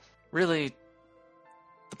of them. Really,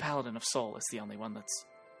 the Paladin of Sol is the only one that's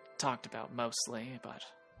talked about mostly, but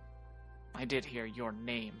I did hear your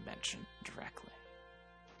name mentioned directly.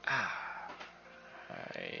 I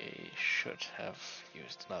should have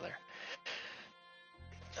used another.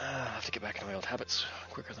 I'll have to get back into my old habits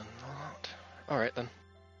quicker than that. Alright then.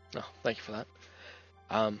 No, thank you for that.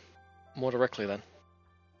 More directly then.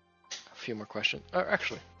 A few more questions.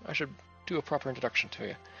 Actually, I should do a proper introduction to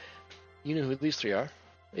you. You know who these three are.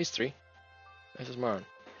 These three. This is Marin.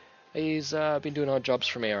 He's been doing odd jobs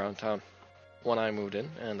for me around town. When I moved in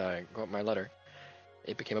and I got my letter,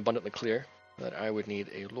 it became abundantly clear that I would need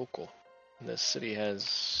a local. This city has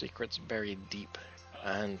secrets buried deep,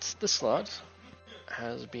 and this lad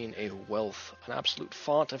has been a wealth, an absolute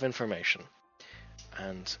font of information.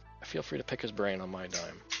 and feel free to pick his brain on my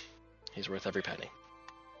dime. He's worth every penny.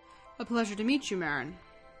 A pleasure to meet you, Marin.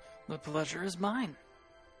 The pleasure is mine.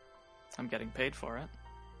 I'm getting paid for it.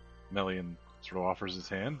 Melian sort of offers his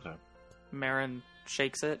hand. Marin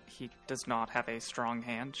shakes it. He does not have a strong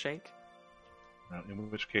handshake. In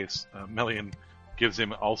which case, Melian gives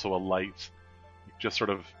him also a light, just sort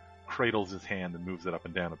of cradles his hand and moves it up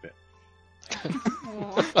and down a bit.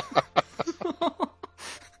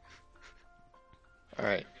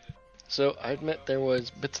 Alright. So, I admit there was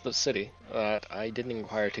bits of the city that I didn't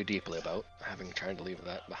inquire too deeply about, having tried to leave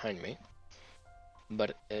that behind me.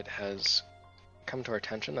 But it has come to our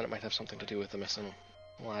attention that it might have something to do with the missing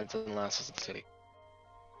lads and lasses of the city.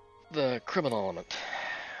 The criminal element.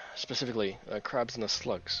 Specifically, crabs and the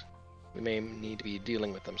slugs. We may need to be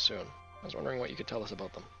dealing with them soon. I was wondering what you could tell us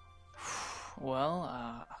about them.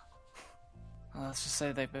 Well, let's just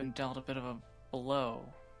say they've been dealt a bit of a blow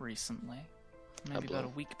recently. Maybe about a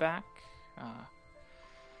week back.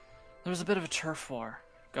 There was a bit of a turf war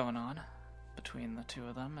going on between the two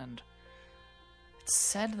of them, and it's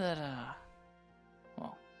said that,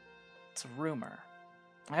 well, it's a rumor.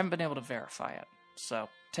 I haven't been able to verify it, so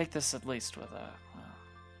take this at least with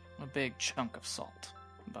a big chunk of salt.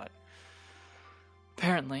 But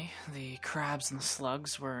apparently, the crabs and the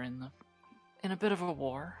slugs were in a bit of a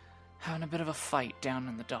war, having a bit of a fight down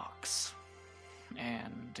in the docks.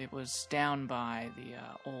 And it was down by the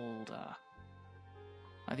old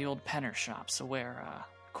penner shop, so where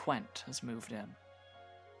Quent has moved in.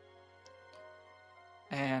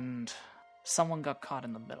 And someone got caught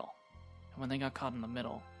in the middle. And when they got caught in the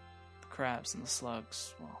middle, the crabs and the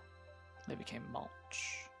slugs, well, they became mulch.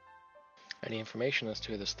 Any information as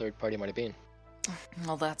to who this third party might have been?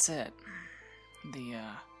 Well, that's it. The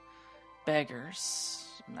beggars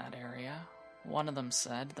in that area, one of them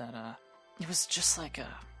said that it was just like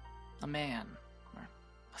a man, or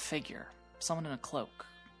a figure, someone in a cloak,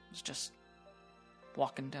 was just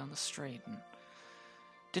walking down the street and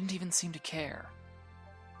didn't even seem to care.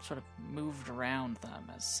 Sort of moved around them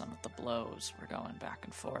as some of the blows were going back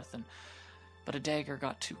and forth, but a dagger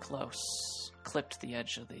got too close, clipped the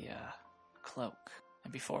edge of the cloak,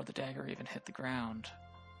 and before the dagger even hit the ground,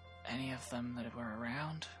 any of them that were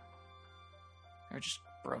around, they were just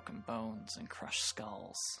broken bones and crushed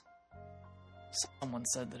skulls. Someone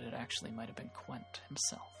said that it actually might have been Quent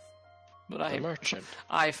himself. But merchant.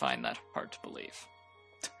 I find that hard to believe.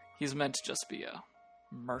 He's meant to just be a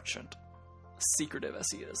merchant, secretive as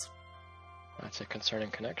he is. That's a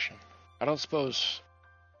concerning connection. I don't suppose...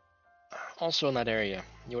 Also in that area,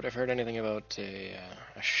 you would have heard anything about a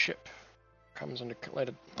ship comes under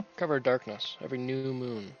cover of darkness every new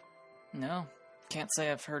moon. No, can't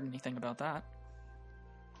say I've heard anything about that.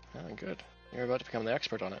 Oh, good. You're about to become the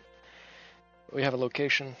expert on it. We have a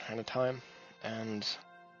location and a time, and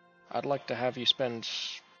I'd like to have you spend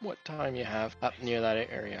what time you have up near that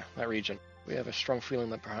area, that region. We have a strong feeling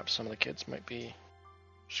that perhaps some of the kids might be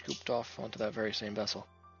scooped off onto that very same vessel.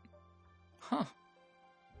 Huh.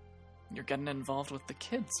 You're getting involved with the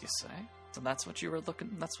kids, you say? So that's what you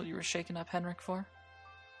were shaking up Henrik for?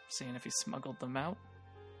 Seeing if he smuggled them out?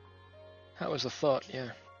 That was the thought,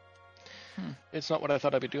 yeah. It's not what I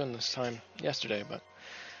thought I'd be doing this time yesterday, but...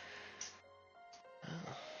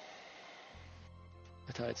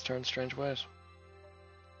 the tides turn strange ways.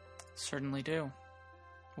 Certainly do.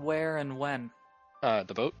 Where and when?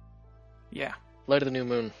 The boat? Yeah. Light of the new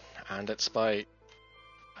moon, and it's by...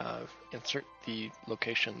 insert the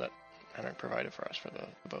location that Henrik provided for us for the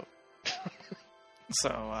boat.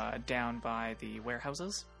 So, down by the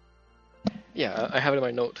warehouses? Yeah, I have it in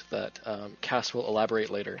my note that Cass will elaborate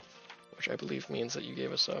later, which I believe means that you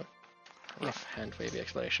gave us a rough hand-wavy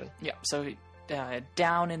explanation. Yeah, so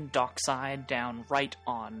down in Dockside, down right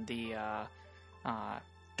on the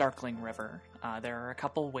Darkling River, there are a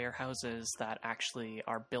couple warehouses that actually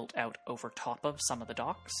are built out over top of some of the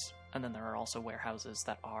docks, and then there are also warehouses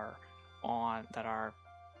that are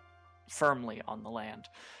firmly on the land,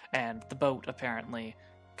 and the boat apparently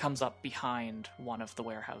comes up behind one of the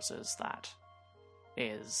warehouses that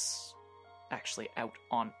is actually out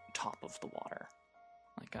on top of the water,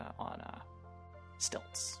 like on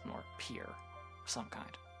stilts or pier of some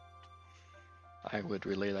kind. I would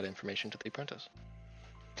relay that information to the apprentice.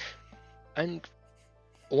 And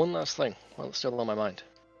one last thing, while it's still on my mind.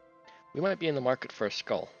 We might be in the market for a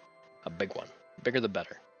skull. A big one. Bigger the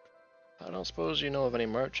better. I don't suppose you know of any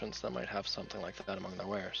merchants that might have something like that among their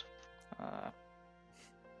wares.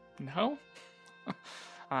 No?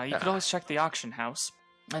 You could always check the auction house.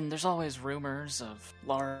 And there's always rumors of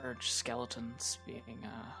large skeletons being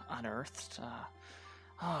unearthed.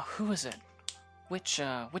 Who is it? Which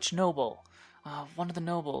noble one of the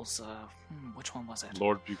nobles. Which one was it?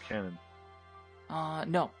 Lord Buchanan.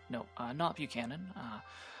 No, not Buchanan.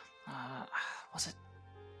 Was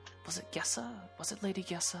it Gessa? Was it Lady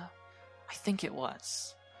Gessa? I think it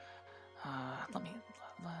was.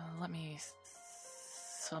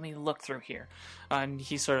 Let me look through here. And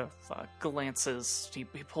he sort of glances. He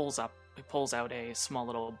pulls out a small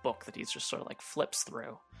little book that he's just sort of like flips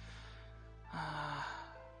through.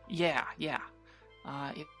 Yeah.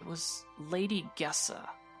 It was Lady Gessa.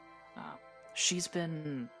 She's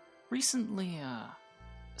been recently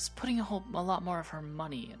putting a lot more of her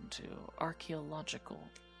money into archaeological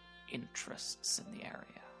interests in the area.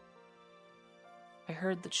 I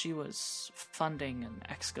heard that she was funding an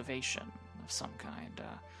excavation of some kind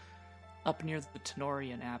up near the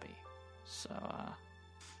Tenorian Abbey. So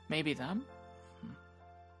maybe them.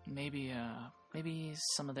 Maybe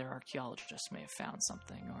some of their archaeologists may have found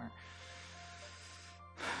something, or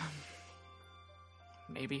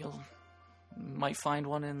maybe you'll might find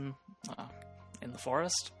one in the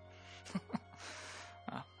forest.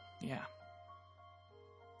 Yeah.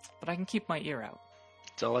 But I can keep my ear out.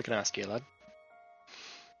 That's all I can ask you, lad.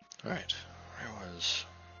 Alright.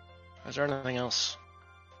 Was there anything else?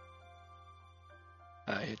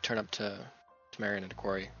 You turn up to Marion and to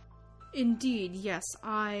Quarry. Indeed, yes.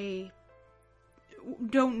 I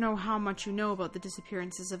don't know how much you know about the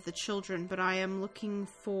disappearances of the children, but I am looking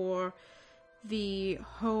for the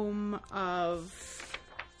home of...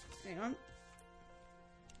 Hang on.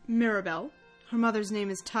 Mirabelle. Her mother's name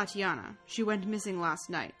is Tatiana. She went missing last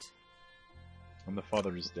night. And the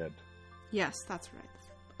father is dead. Yes, that's right.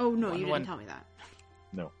 Oh, no, you didn't tell me that.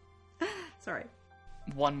 No. Sorry.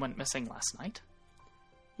 One went missing last night?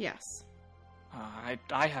 Yes.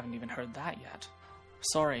 I haven't even heard that yet.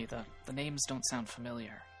 Sorry, the names don't sound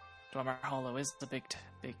familiar. Dwemer Hollow is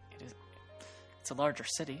it's a larger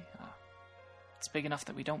city. It's big enough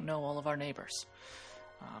that we don't know all of our neighbors.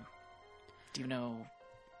 Do you know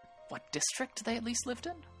what district they at least lived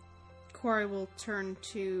in? Quarry will turn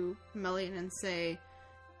to Melian and say,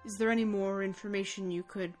 is there any more information you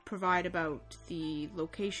could provide about the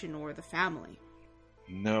location or the family?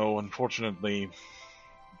 No, unfortunately,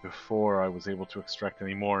 before I was able to extract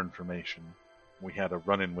any more information, we had a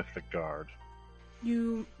run-in with the guard.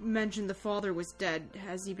 You mentioned the father was dead.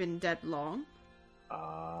 Has he been dead long?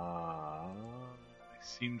 I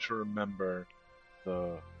seem to remember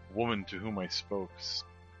the woman to whom I spoke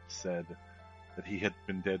said that he had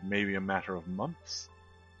been dead maybe a matter of months.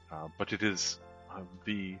 But it is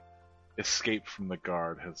the escape from the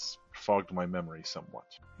guard has fogged my memory somewhat.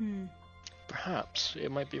 Perhaps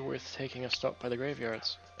it might be worth taking a stop by the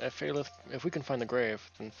graveyards. If we can find the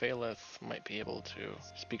grave, then Phaleth might be able to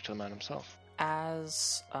speak to the man himself.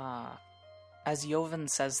 As Jovan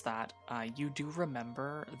says that, you do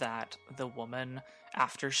remember that the woman,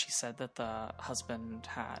 after she said that the husband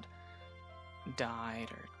had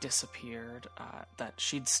died or disappeared, that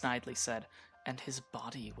she'd snidely said, and his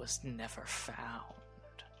body was never found.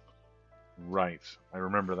 Right. I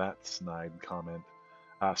remember that snide comment.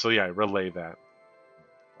 So yeah, I relay that.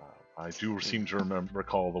 I do seem to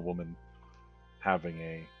recall the woman having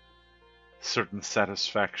a certain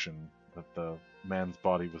satisfaction that the man's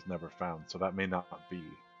body was never found, so that may not be.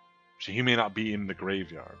 He may not be in the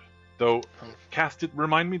graveyard. Though, Cass,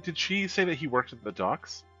 remind me, did she say that he worked at the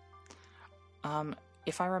docks?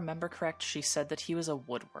 If I remember correct, she said that he was a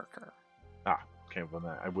woodworker. Okay, well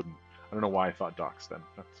then I don't know why I thought docks then.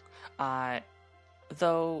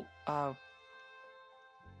 Though,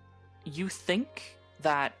 you think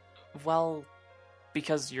that, well,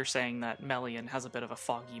 because you're saying that Melian has a bit of a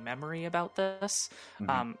foggy memory about this,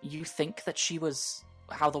 you think that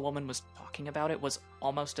how the woman was talking about it was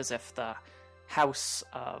almost as if the house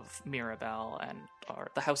of Mirabelle or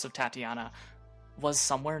the house of Tatiana was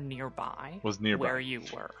somewhere nearby. Where you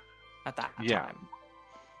were at that time.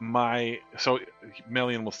 So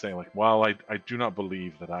Melian will say, like, while I do not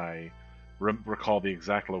believe that I recall the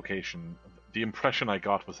exact location, the impression I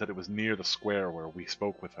got was that it was near the square where we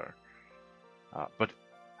spoke with her. But,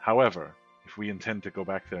 however, if we intend to go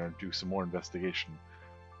back there and do some more investigation,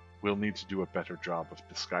 we'll need to do a better job of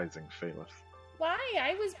disguising Phaleth. Why?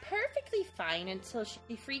 I was perfectly fine until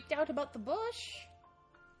she freaked out about the bush.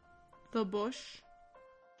 The bush?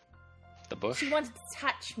 The bush? She wanted to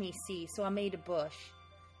touch me, see, so I made a bush.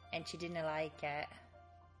 And she didn't like it.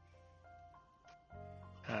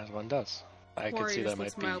 As one does. I could see that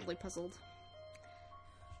might be... mildly puzzled.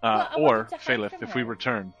 Or, Phaleth, if we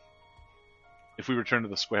return to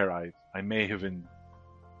the square, I may have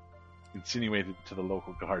insinuated to the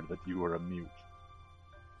local guard that you were a mute.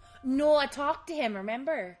 No, I talked to him,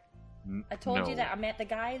 remember? I told no. you that I met the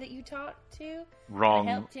guy that you talked to. Wrong.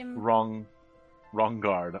 I helped him. Wrong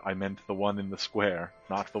guard. I meant the one in the square,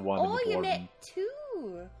 not the one in the Oh, dwarven. you met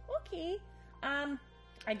two. Okay.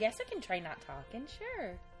 I guess I can try not talking.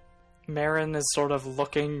 Sure. Marin is sort of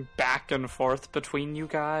looking back and forth between you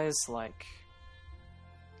guys, like,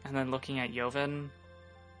 and then looking at Yovan.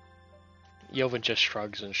 Yovan just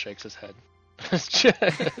shrugs and shakes his head.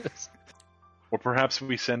 Or perhaps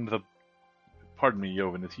we send the... Pardon me,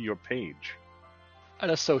 Yovan, is he your page? An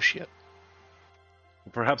associate.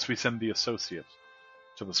 Or perhaps we send the associate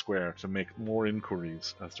to the square to make more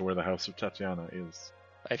inquiries as to where the House of Tatiana is.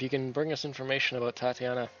 If you can bring us information about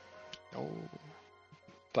Tatiana,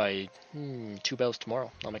 by 2 bells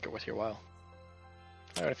tomorrow, I'll make it worth your while.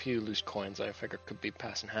 I got a few loose coins I figured could be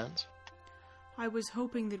passing hands. I was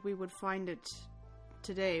hoping that we would find it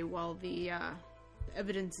today while the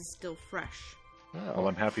evidence is still fresh. Oh. Well,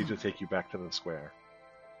 I'm happy to take you back to the square.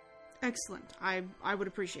 Excellent. I would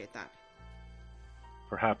appreciate that.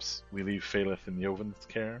 Perhaps we leave Phaleth in Yovan's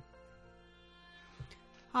care,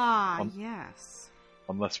 Yes.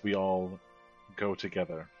 unless we all go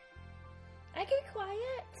together. I get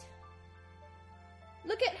quiet.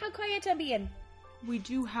 Look at how quiet I'm being. We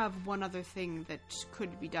do have one other thing that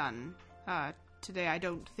could be done today. I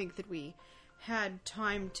don't think that we had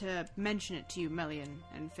time to mention it to you, Melian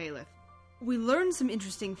and Phaleth. We learned some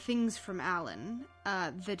interesting things from Alan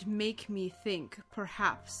that make me think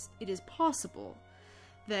perhaps it is possible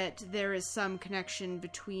that there is some connection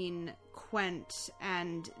between Quent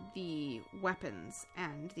and the weapons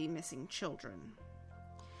and the missing children.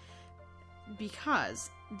 Because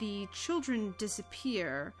the children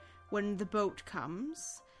disappear when the boat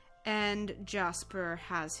comes, and Jasper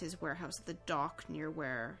has his warehouse at the dock near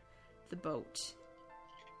where the boat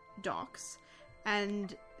docks.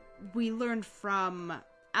 And we learned from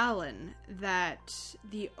Alan that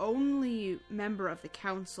the only member of the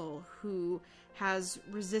council who has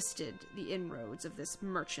resisted the inroads of this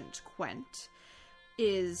merchant Quent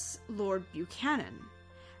is Lord Buchanan.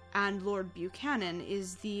 And Lord Buchanan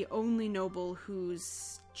is the only noble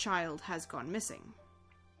whose child has gone missing.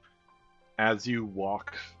 As you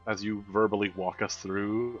verbally walk us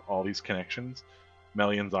through all these connections,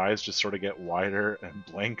 Melian's eyes just sort of get wider and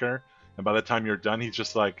blanker, and by the time you're done, he's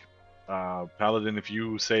just like, Paladin, if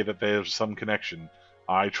you say that there's some connection,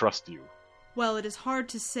 I trust you. Well, it is hard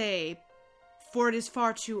to say, for it is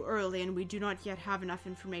far too early and we do not yet have enough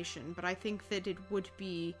information, but I think that it would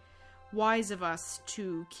be wise of us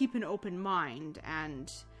to keep an open mind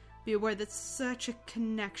and be aware that such a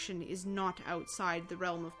connection is not outside the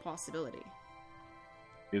realm of possibility.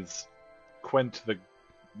 Is Quent the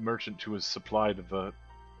merchant who has supplied the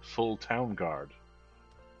full town guard?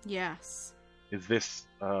 Yes. Is this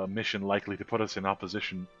mission likely to put us in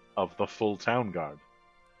opposition of the full town guard?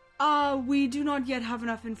 We do not yet have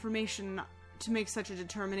enough information to make such a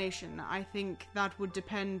determination. I think that would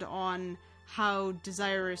depend on how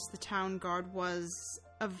desirous the town guard was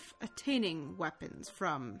of attaining weapons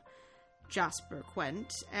from Jasper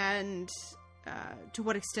Quent, and to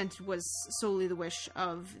what extent it was solely the wish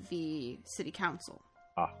of the city council.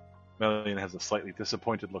 Melian has a slightly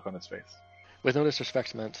disappointed look on his face. With no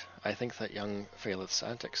disrespect meant, I think that young Phaleth's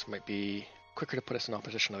antics might be quicker to put us in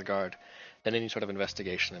opposition to the guard than any sort of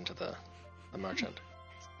investigation into the merchant.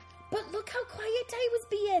 But look how quiet I was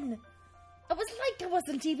being. I was like I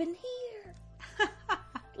wasn't even here.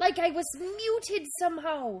 Like I was muted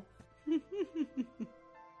somehow.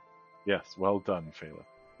 Yes, well done, Phaleth.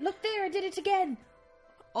 Look there, I did it again.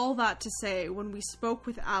 All that to say, when we spoke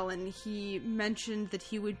with Alan, he mentioned that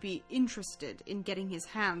he would be interested in getting his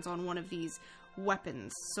hands on one of these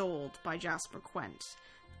weapons sold by Jasper Quent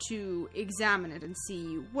to examine it and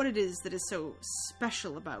see what it is that is so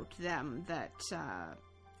special about them that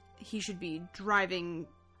he should be driving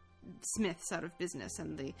smiths out of business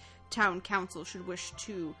and the town council should wish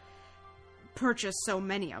to purchase so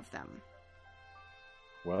many of them.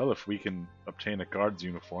 Well, if we can obtain a guard's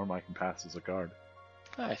uniform, I can pass as a guard.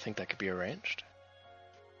 I think that could be arranged.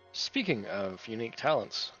 Speaking of unique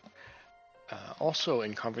talents, also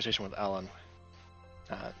in conversation with Alan,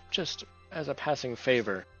 just as a passing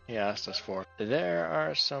favor he asked us for, there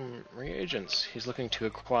are some reagents he's looking to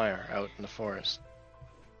acquire out in the forest.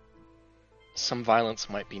 Some violence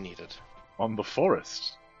might be needed. On the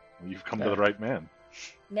forest? Well, you've come to the right man.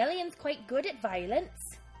 Melian's quite good at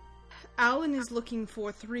violence. Alan is looking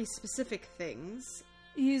for 3 specific things.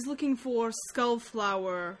 He's looking for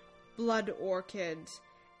Skullflower, Blood Orchid,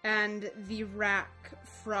 and the rack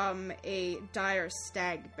from a dire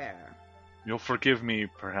stag bear. You'll forgive me,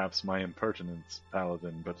 perhaps, my impertinence,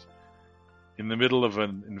 Paladin, but in the middle of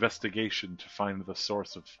an investigation to find the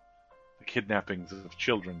source of the kidnappings of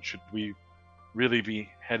children. Should we really be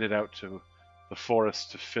headed out to the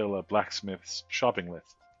forest to fill a blacksmith's shopping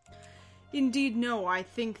list? Indeed, no. I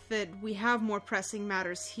think that we have more pressing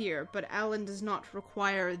matters here, but Alan does not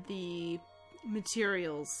require the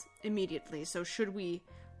materials immediately, so should we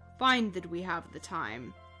find that we have the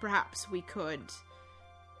time, perhaps we could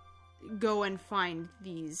go and find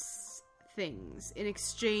these things. In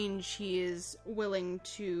exchange, he is willing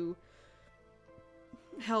to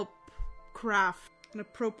help craft an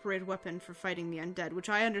appropriate weapon for fighting the undead, which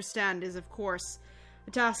I understand is, of course,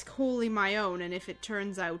 a task wholly my own, and if it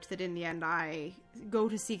turns out that in the end I go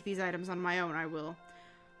to seek these items on my own, I will,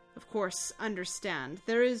 of course, understand.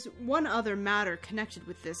 There is one other matter connected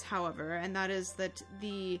with this, however, and that is that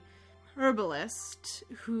the herbalist,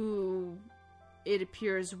 who it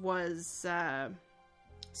appears was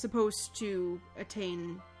supposed to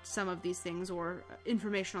attain some of these things, or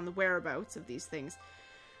information on the whereabouts of these things,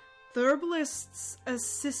 the herbalist's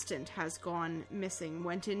assistant has gone missing,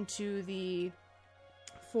 went into the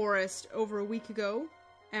forest over a week ago,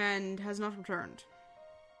 and has not returned.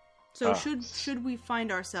 So should we find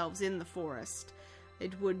ourselves in the forest,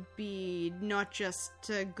 it would be not just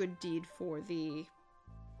a good deed for the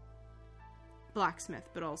blacksmith,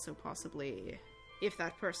 but also possibly, if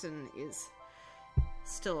that person is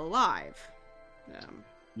still alive.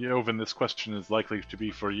 Joven, this question is likely to be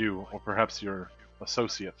for you, or perhaps your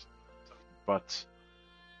associate. But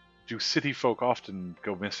do city folk often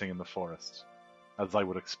go missing in the forest, as I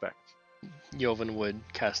would expect? Joven would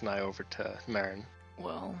cast an eye over to Marin.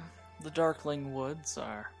 Well, the Darkling Woods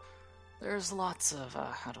are... There's lots of,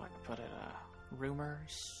 how do I put it,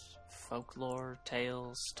 rumors, folklore,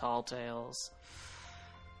 tales, tall tales.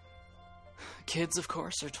 Kids, of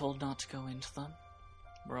course, are told not to go into them.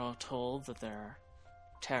 We're all told that there are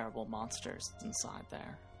terrible monsters inside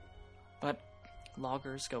there. But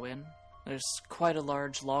loggers go in. There's quite a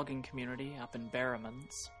large logging community up in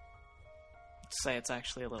Barrowmans. I'd say it's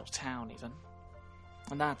actually a little town, even.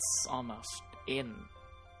 And that's almost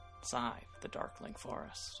inside the Darkling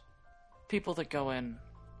Forest. People that go in,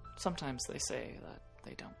 sometimes they say that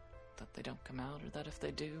they don't come out, or that if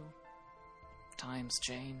they do, time's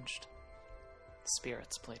changed.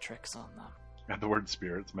 Spirits play tricks on them. At the word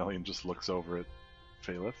spirits, Melian just looks over at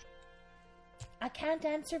Phaleth. I can't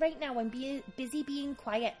answer right now. I'm busy being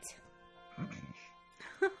quiet.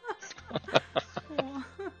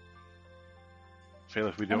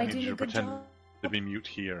 Phaleth, we don't need you to pretend to be mute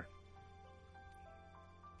here.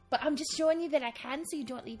 But I'm just showing you that I can, so you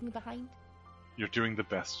don't leave me behind. You're doing the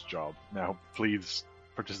best job. Now, please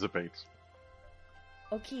participate.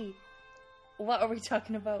 Okay. What are we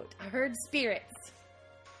talking about? I heard spirits.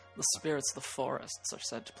 The spirits of the forests are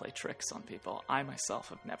said to play tricks on people. I myself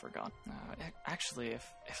have never gone. Actually,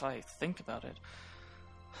 if I think about it,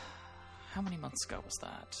 how many months ago was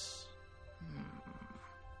that?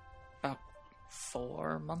 About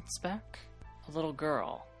 4 months back? A little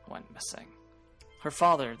girl went missing. Her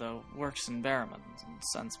father, though, works in Barrowmans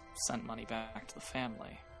and sent money back to the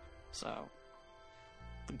family. So,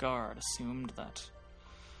 the guard assumed that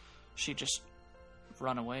she'd just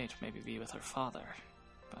run away to maybe be with her father.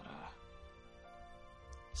 But,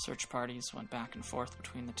 search parties went back and forth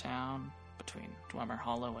between the town, between Dwemer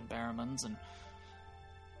Hollow and Barrowmans, and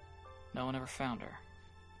no one ever found her.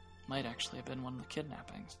 Might actually have been one of the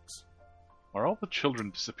kidnappings. Are all the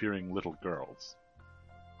children disappearing little girls?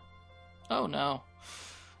 Oh, no.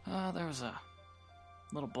 There was a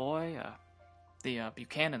little boy, the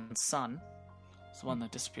Buchanan's son. It's the one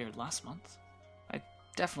that disappeared last month. I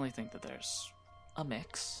definitely think that there's a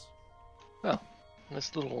mix. Well,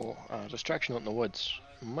 this little distraction out in the woods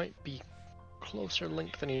might be closer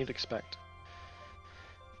linked than you'd expect.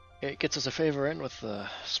 It gets us a favor in with the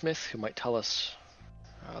smith, who might tell us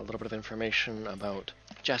a little bit of information about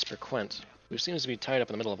Jasper Quent, who seems to be tied up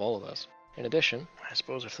in the middle of all of this. In addition, I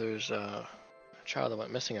suppose if there's a child that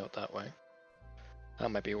went missing out that way, that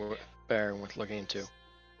might be worth looking into.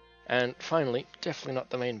 And finally, definitely not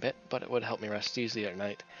the main bit, but it would help me rest easy at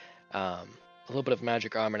night, a little bit of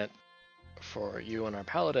magic armament for you and our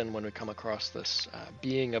paladin when we come across this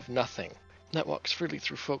being of nothing that walks freely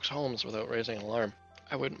through folks' homes without raising an alarm.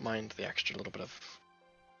 I wouldn't mind the extra little bit of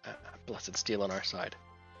blessed steel on our side.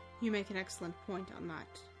 You make an excellent point on that.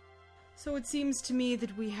 So it seems to me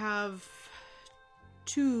that we have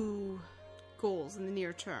 2 goals in the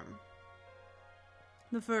near term.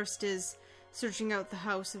 The first is searching out the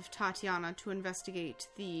house of Tatiana to investigate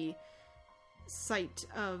the site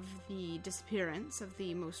of the disappearance of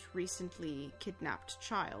the most recently kidnapped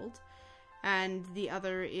child, and the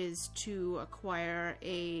other is to acquire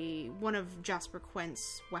one of Jasper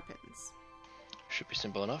Quent's weapons. should be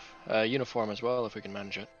simple enough. Uniform as well, if we can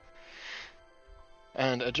manage it.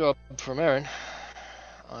 And a job for Marin.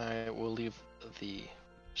 I will leave the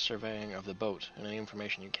surveying of the boat and any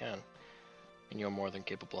information you can in your more than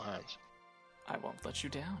capable hands. I won't let you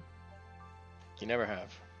down. You never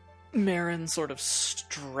have. Marin sort of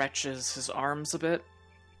stretches his arms a bit,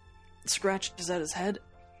 scratches at his head,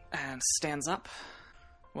 and stands up.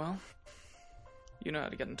 Well, you know how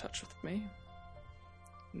to get in touch with me.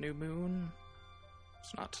 New moon.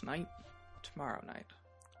 It's not tonight. Tomorrow night.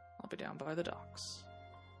 I'll be down by the docks.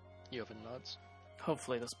 Yovan nods.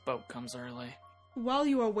 Hopefully this boat comes early. While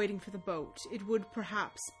you are waiting for the boat, it would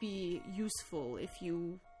perhaps be useful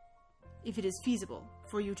if it is feasible,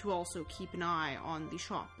 for you to also keep an eye on the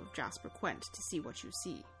shop of Jasper Quent to see what you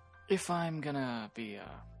see. If I'm gonna be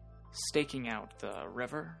staking out the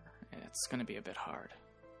river, it's gonna be a bit hard.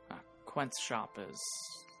 Quent's shop is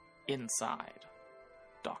inside,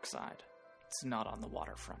 dockside. It's not on the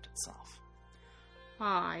waterfront itself.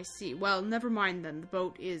 Ah, I see. Well, never mind then. The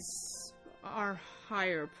boat is our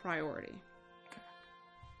higher priority. Okay.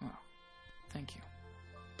 Well, thank you.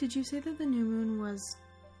 Did you say that the new moon was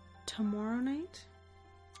tomorrow night?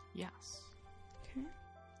 Yes. Okay.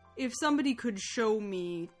 If somebody could show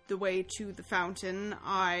me the way to the fountain,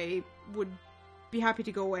 I would be happy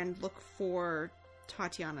to go and look for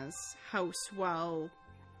Tatiana's house while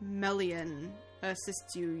Melian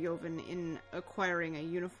assists you, Yovan, in acquiring a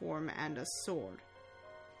uniform and a sword.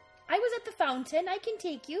 I was at the fountain. I can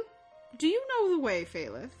take you. Do you know the way,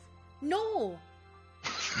 Phalith? No.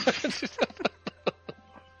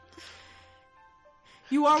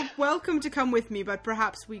 You are welcome to come with me, but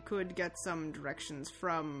perhaps we could get some directions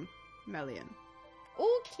from Melian.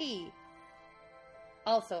 Okay.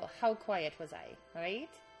 Also, how quiet was I, right?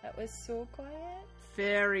 That was so quiet.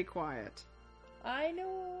 Very quiet. I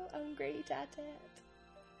know. I'm great at it.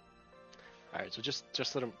 Alright, so just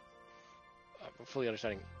so that I'm fully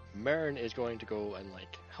understanding, Marin is going to go and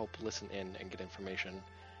help listen in and get information,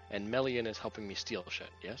 and Melian is helping me steal shit,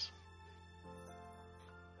 yes?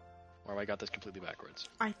 Or have I got this completely backwards?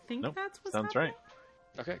 I think Nope, that's what's sounds happening.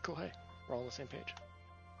 right. Okay, cool, hey. We're all on the same page.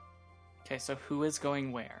 Okay, so who is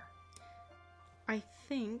going where? I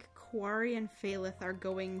think Quarry and Phalith are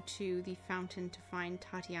going to the fountain to find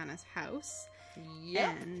Tatiana's house.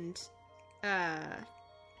 Yep. And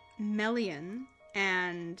Melian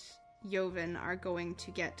and Yovan are going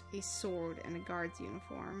to get a sword and a guard's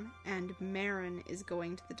uniform, and Marin is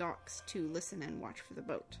going to the docks to listen and watch for the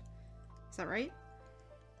boat. Is that right?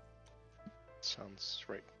 Sounds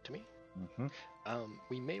right to me. Mm-hmm.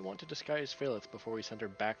 We may want to disguise Phalith before we send her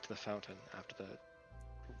back to the fountain after the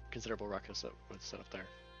considerable ruckus that was set up there.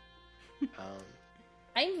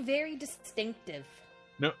 I'm very distinctive.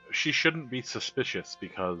 No, she shouldn't be suspicious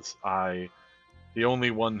because the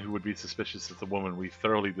only one who would be suspicious is the woman we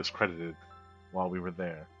thoroughly discredited while we were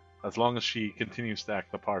there. As long as she continues to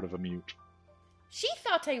act the part of a mute. She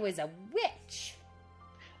thought I was a witch.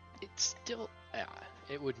 It's still...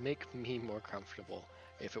 it would make me more comfortable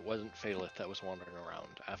if it wasn't Phalith that was wandering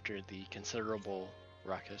around after the considerable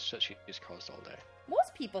ruckus that she's caused all day.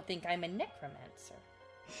 Most people think I'm a necromancer.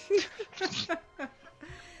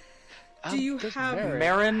 Do you does have...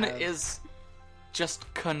 Marin is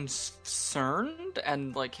just concerned,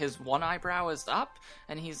 and his one eyebrow is up,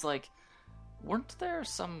 and he's like, weren't there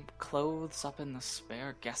some clothes up in the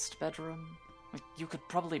spare guest bedroom? You could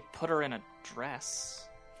probably put her in a dress.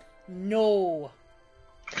 No.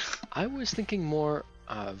 I was thinking more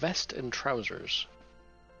vest and trousers.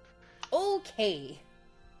 Okay.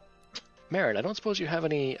 Marin, I don't suppose you have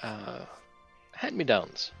any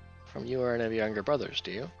hand-me-downs from you or any of your younger brothers,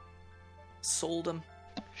 do you? Sold him.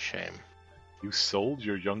 Shame. You sold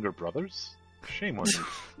your younger brothers? Shame on you.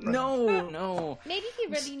 No. Maybe he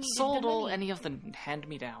really needed Sold the all money. any of the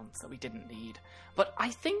hand-me-downs that we didn't need. But I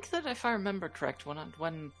think that if I remember correct,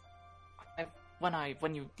 when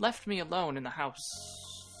you left me alone in the house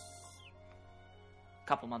a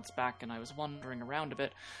couple months back, and I was wandering around a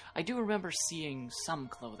bit, I do remember seeing some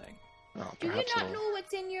clothing. Oh, Do you perhaps not it'll- know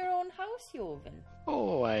what's in your own house, Yovan?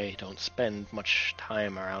 Oh, I don't spend much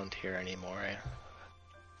time around here anymore. I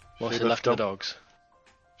mostly Phalith, left to the don't- dogs.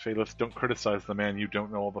 Phalith, don't criticize the man you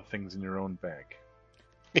don't know all the things in your own bag.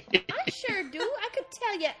 I sure do. I could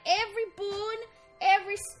tell you every bone,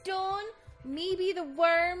 every stone. Maybe the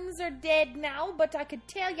worms are dead now, but I could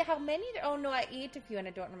tell you how many. Oh no, I ate a few and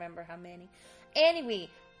I don't remember how many. Anyway,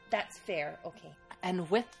 that's fair. Okay. And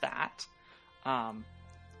with that,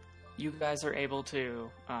 you guys are able to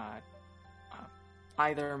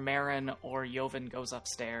either Marin or Yovan goes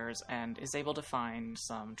upstairs and is able to find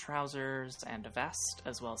some trousers and a vest,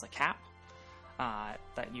 as well as a cap.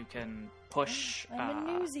 that you can push I'm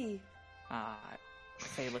a newsie.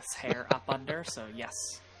 Phalis' hair up under. So yes,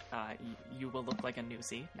 you will look like a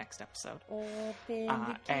newsie next episode. Open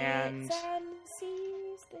the and gates and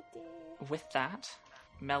seize the day. with that,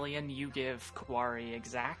 Melian, you give Kuwari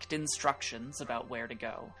exact instructions about where to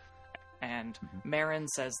go. And Marin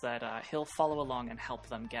says that he'll follow along and help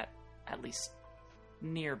them get at least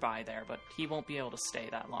nearby there, but he won't be able to stay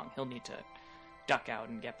that long. He'll need to duck out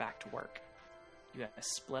and get back to work. You guys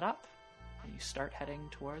split up, and you start heading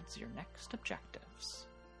towards your next objectives.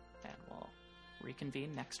 And we'll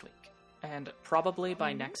reconvene next week. And probably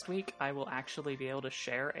by next week, I will actually be able to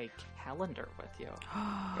share a calendar with you.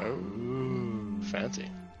 Oh, fancy.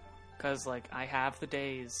 Because, like, I have the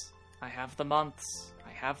days, I have the months,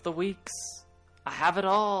 I have the weeks, I have it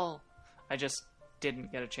all. I just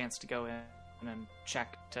didn't get a chance to go in and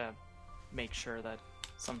check to make sure that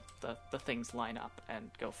the things line up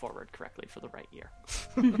and go forward correctly for the right year.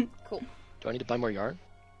 Cool. Do I need to buy more yarn?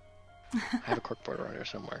 I have a corkboard around here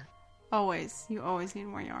somewhere. Always. You always need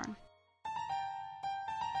more yarn.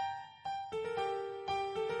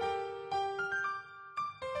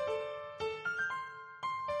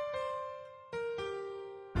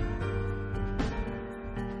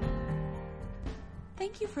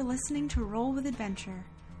 Thank you for listening to Roll with Adventure,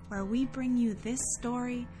 where we bring you this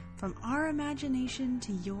story from our imagination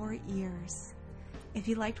to your ears. If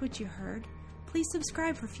you liked what you heard, please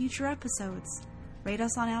subscribe for future episodes, rate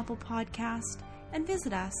us on Apple Podcast, and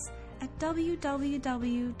visit us at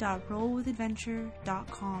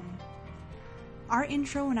www.rollwithadventure.com. Our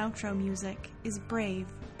intro and outro music is Brave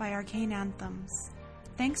by Arcane Anthems.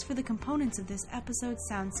 Thanks for the components of this episode's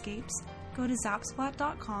soundscapes. Go to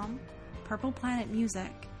zapsplat.com, Purple Planet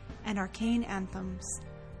Music, and Arcane Anthems.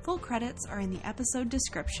 Full credits are in the episode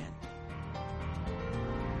description.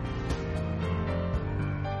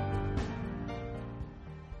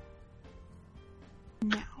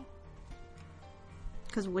 Now.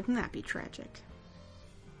 Because wouldn't that be tragic?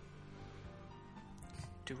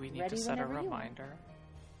 Do we need Ready to set a whenever you want. reminder?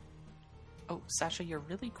 Oh, Sasha, you're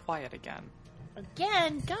really quiet again.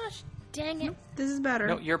 Again, gosh dang it. This is better.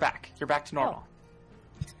 No, you're back. You're back to normal.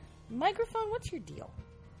 Microphone, what's your deal?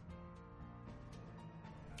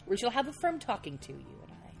 We shall have a firm talking to, you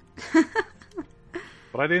and I.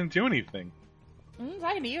 But I didn't do anything. I'm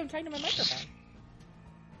talking to you, I'm talking to my microphone.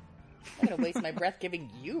 I'm gonna waste my breath giving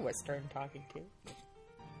you a stern talking to.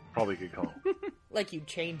 Probably a good call. Like you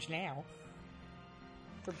change now.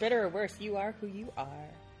 For better or worse, you are who you are.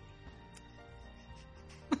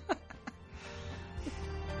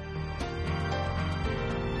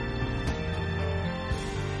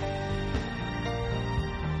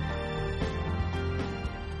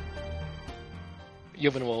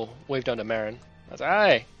 Yuvin will wave down to Marin. I was like,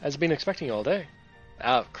 "Aye, I've been expecting you all day."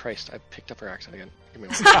 Oh, Christ, I picked up her accent again. Give me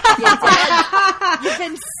one. You've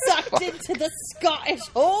been sucked into the Scottish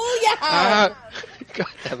hole, you have! God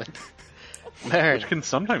damn it. Marin. Which can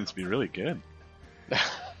sometimes be really good.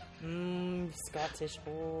 Scottish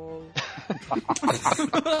hole.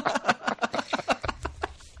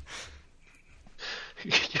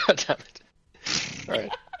 God damn it.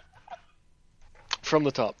 Alright. From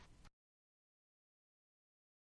the top.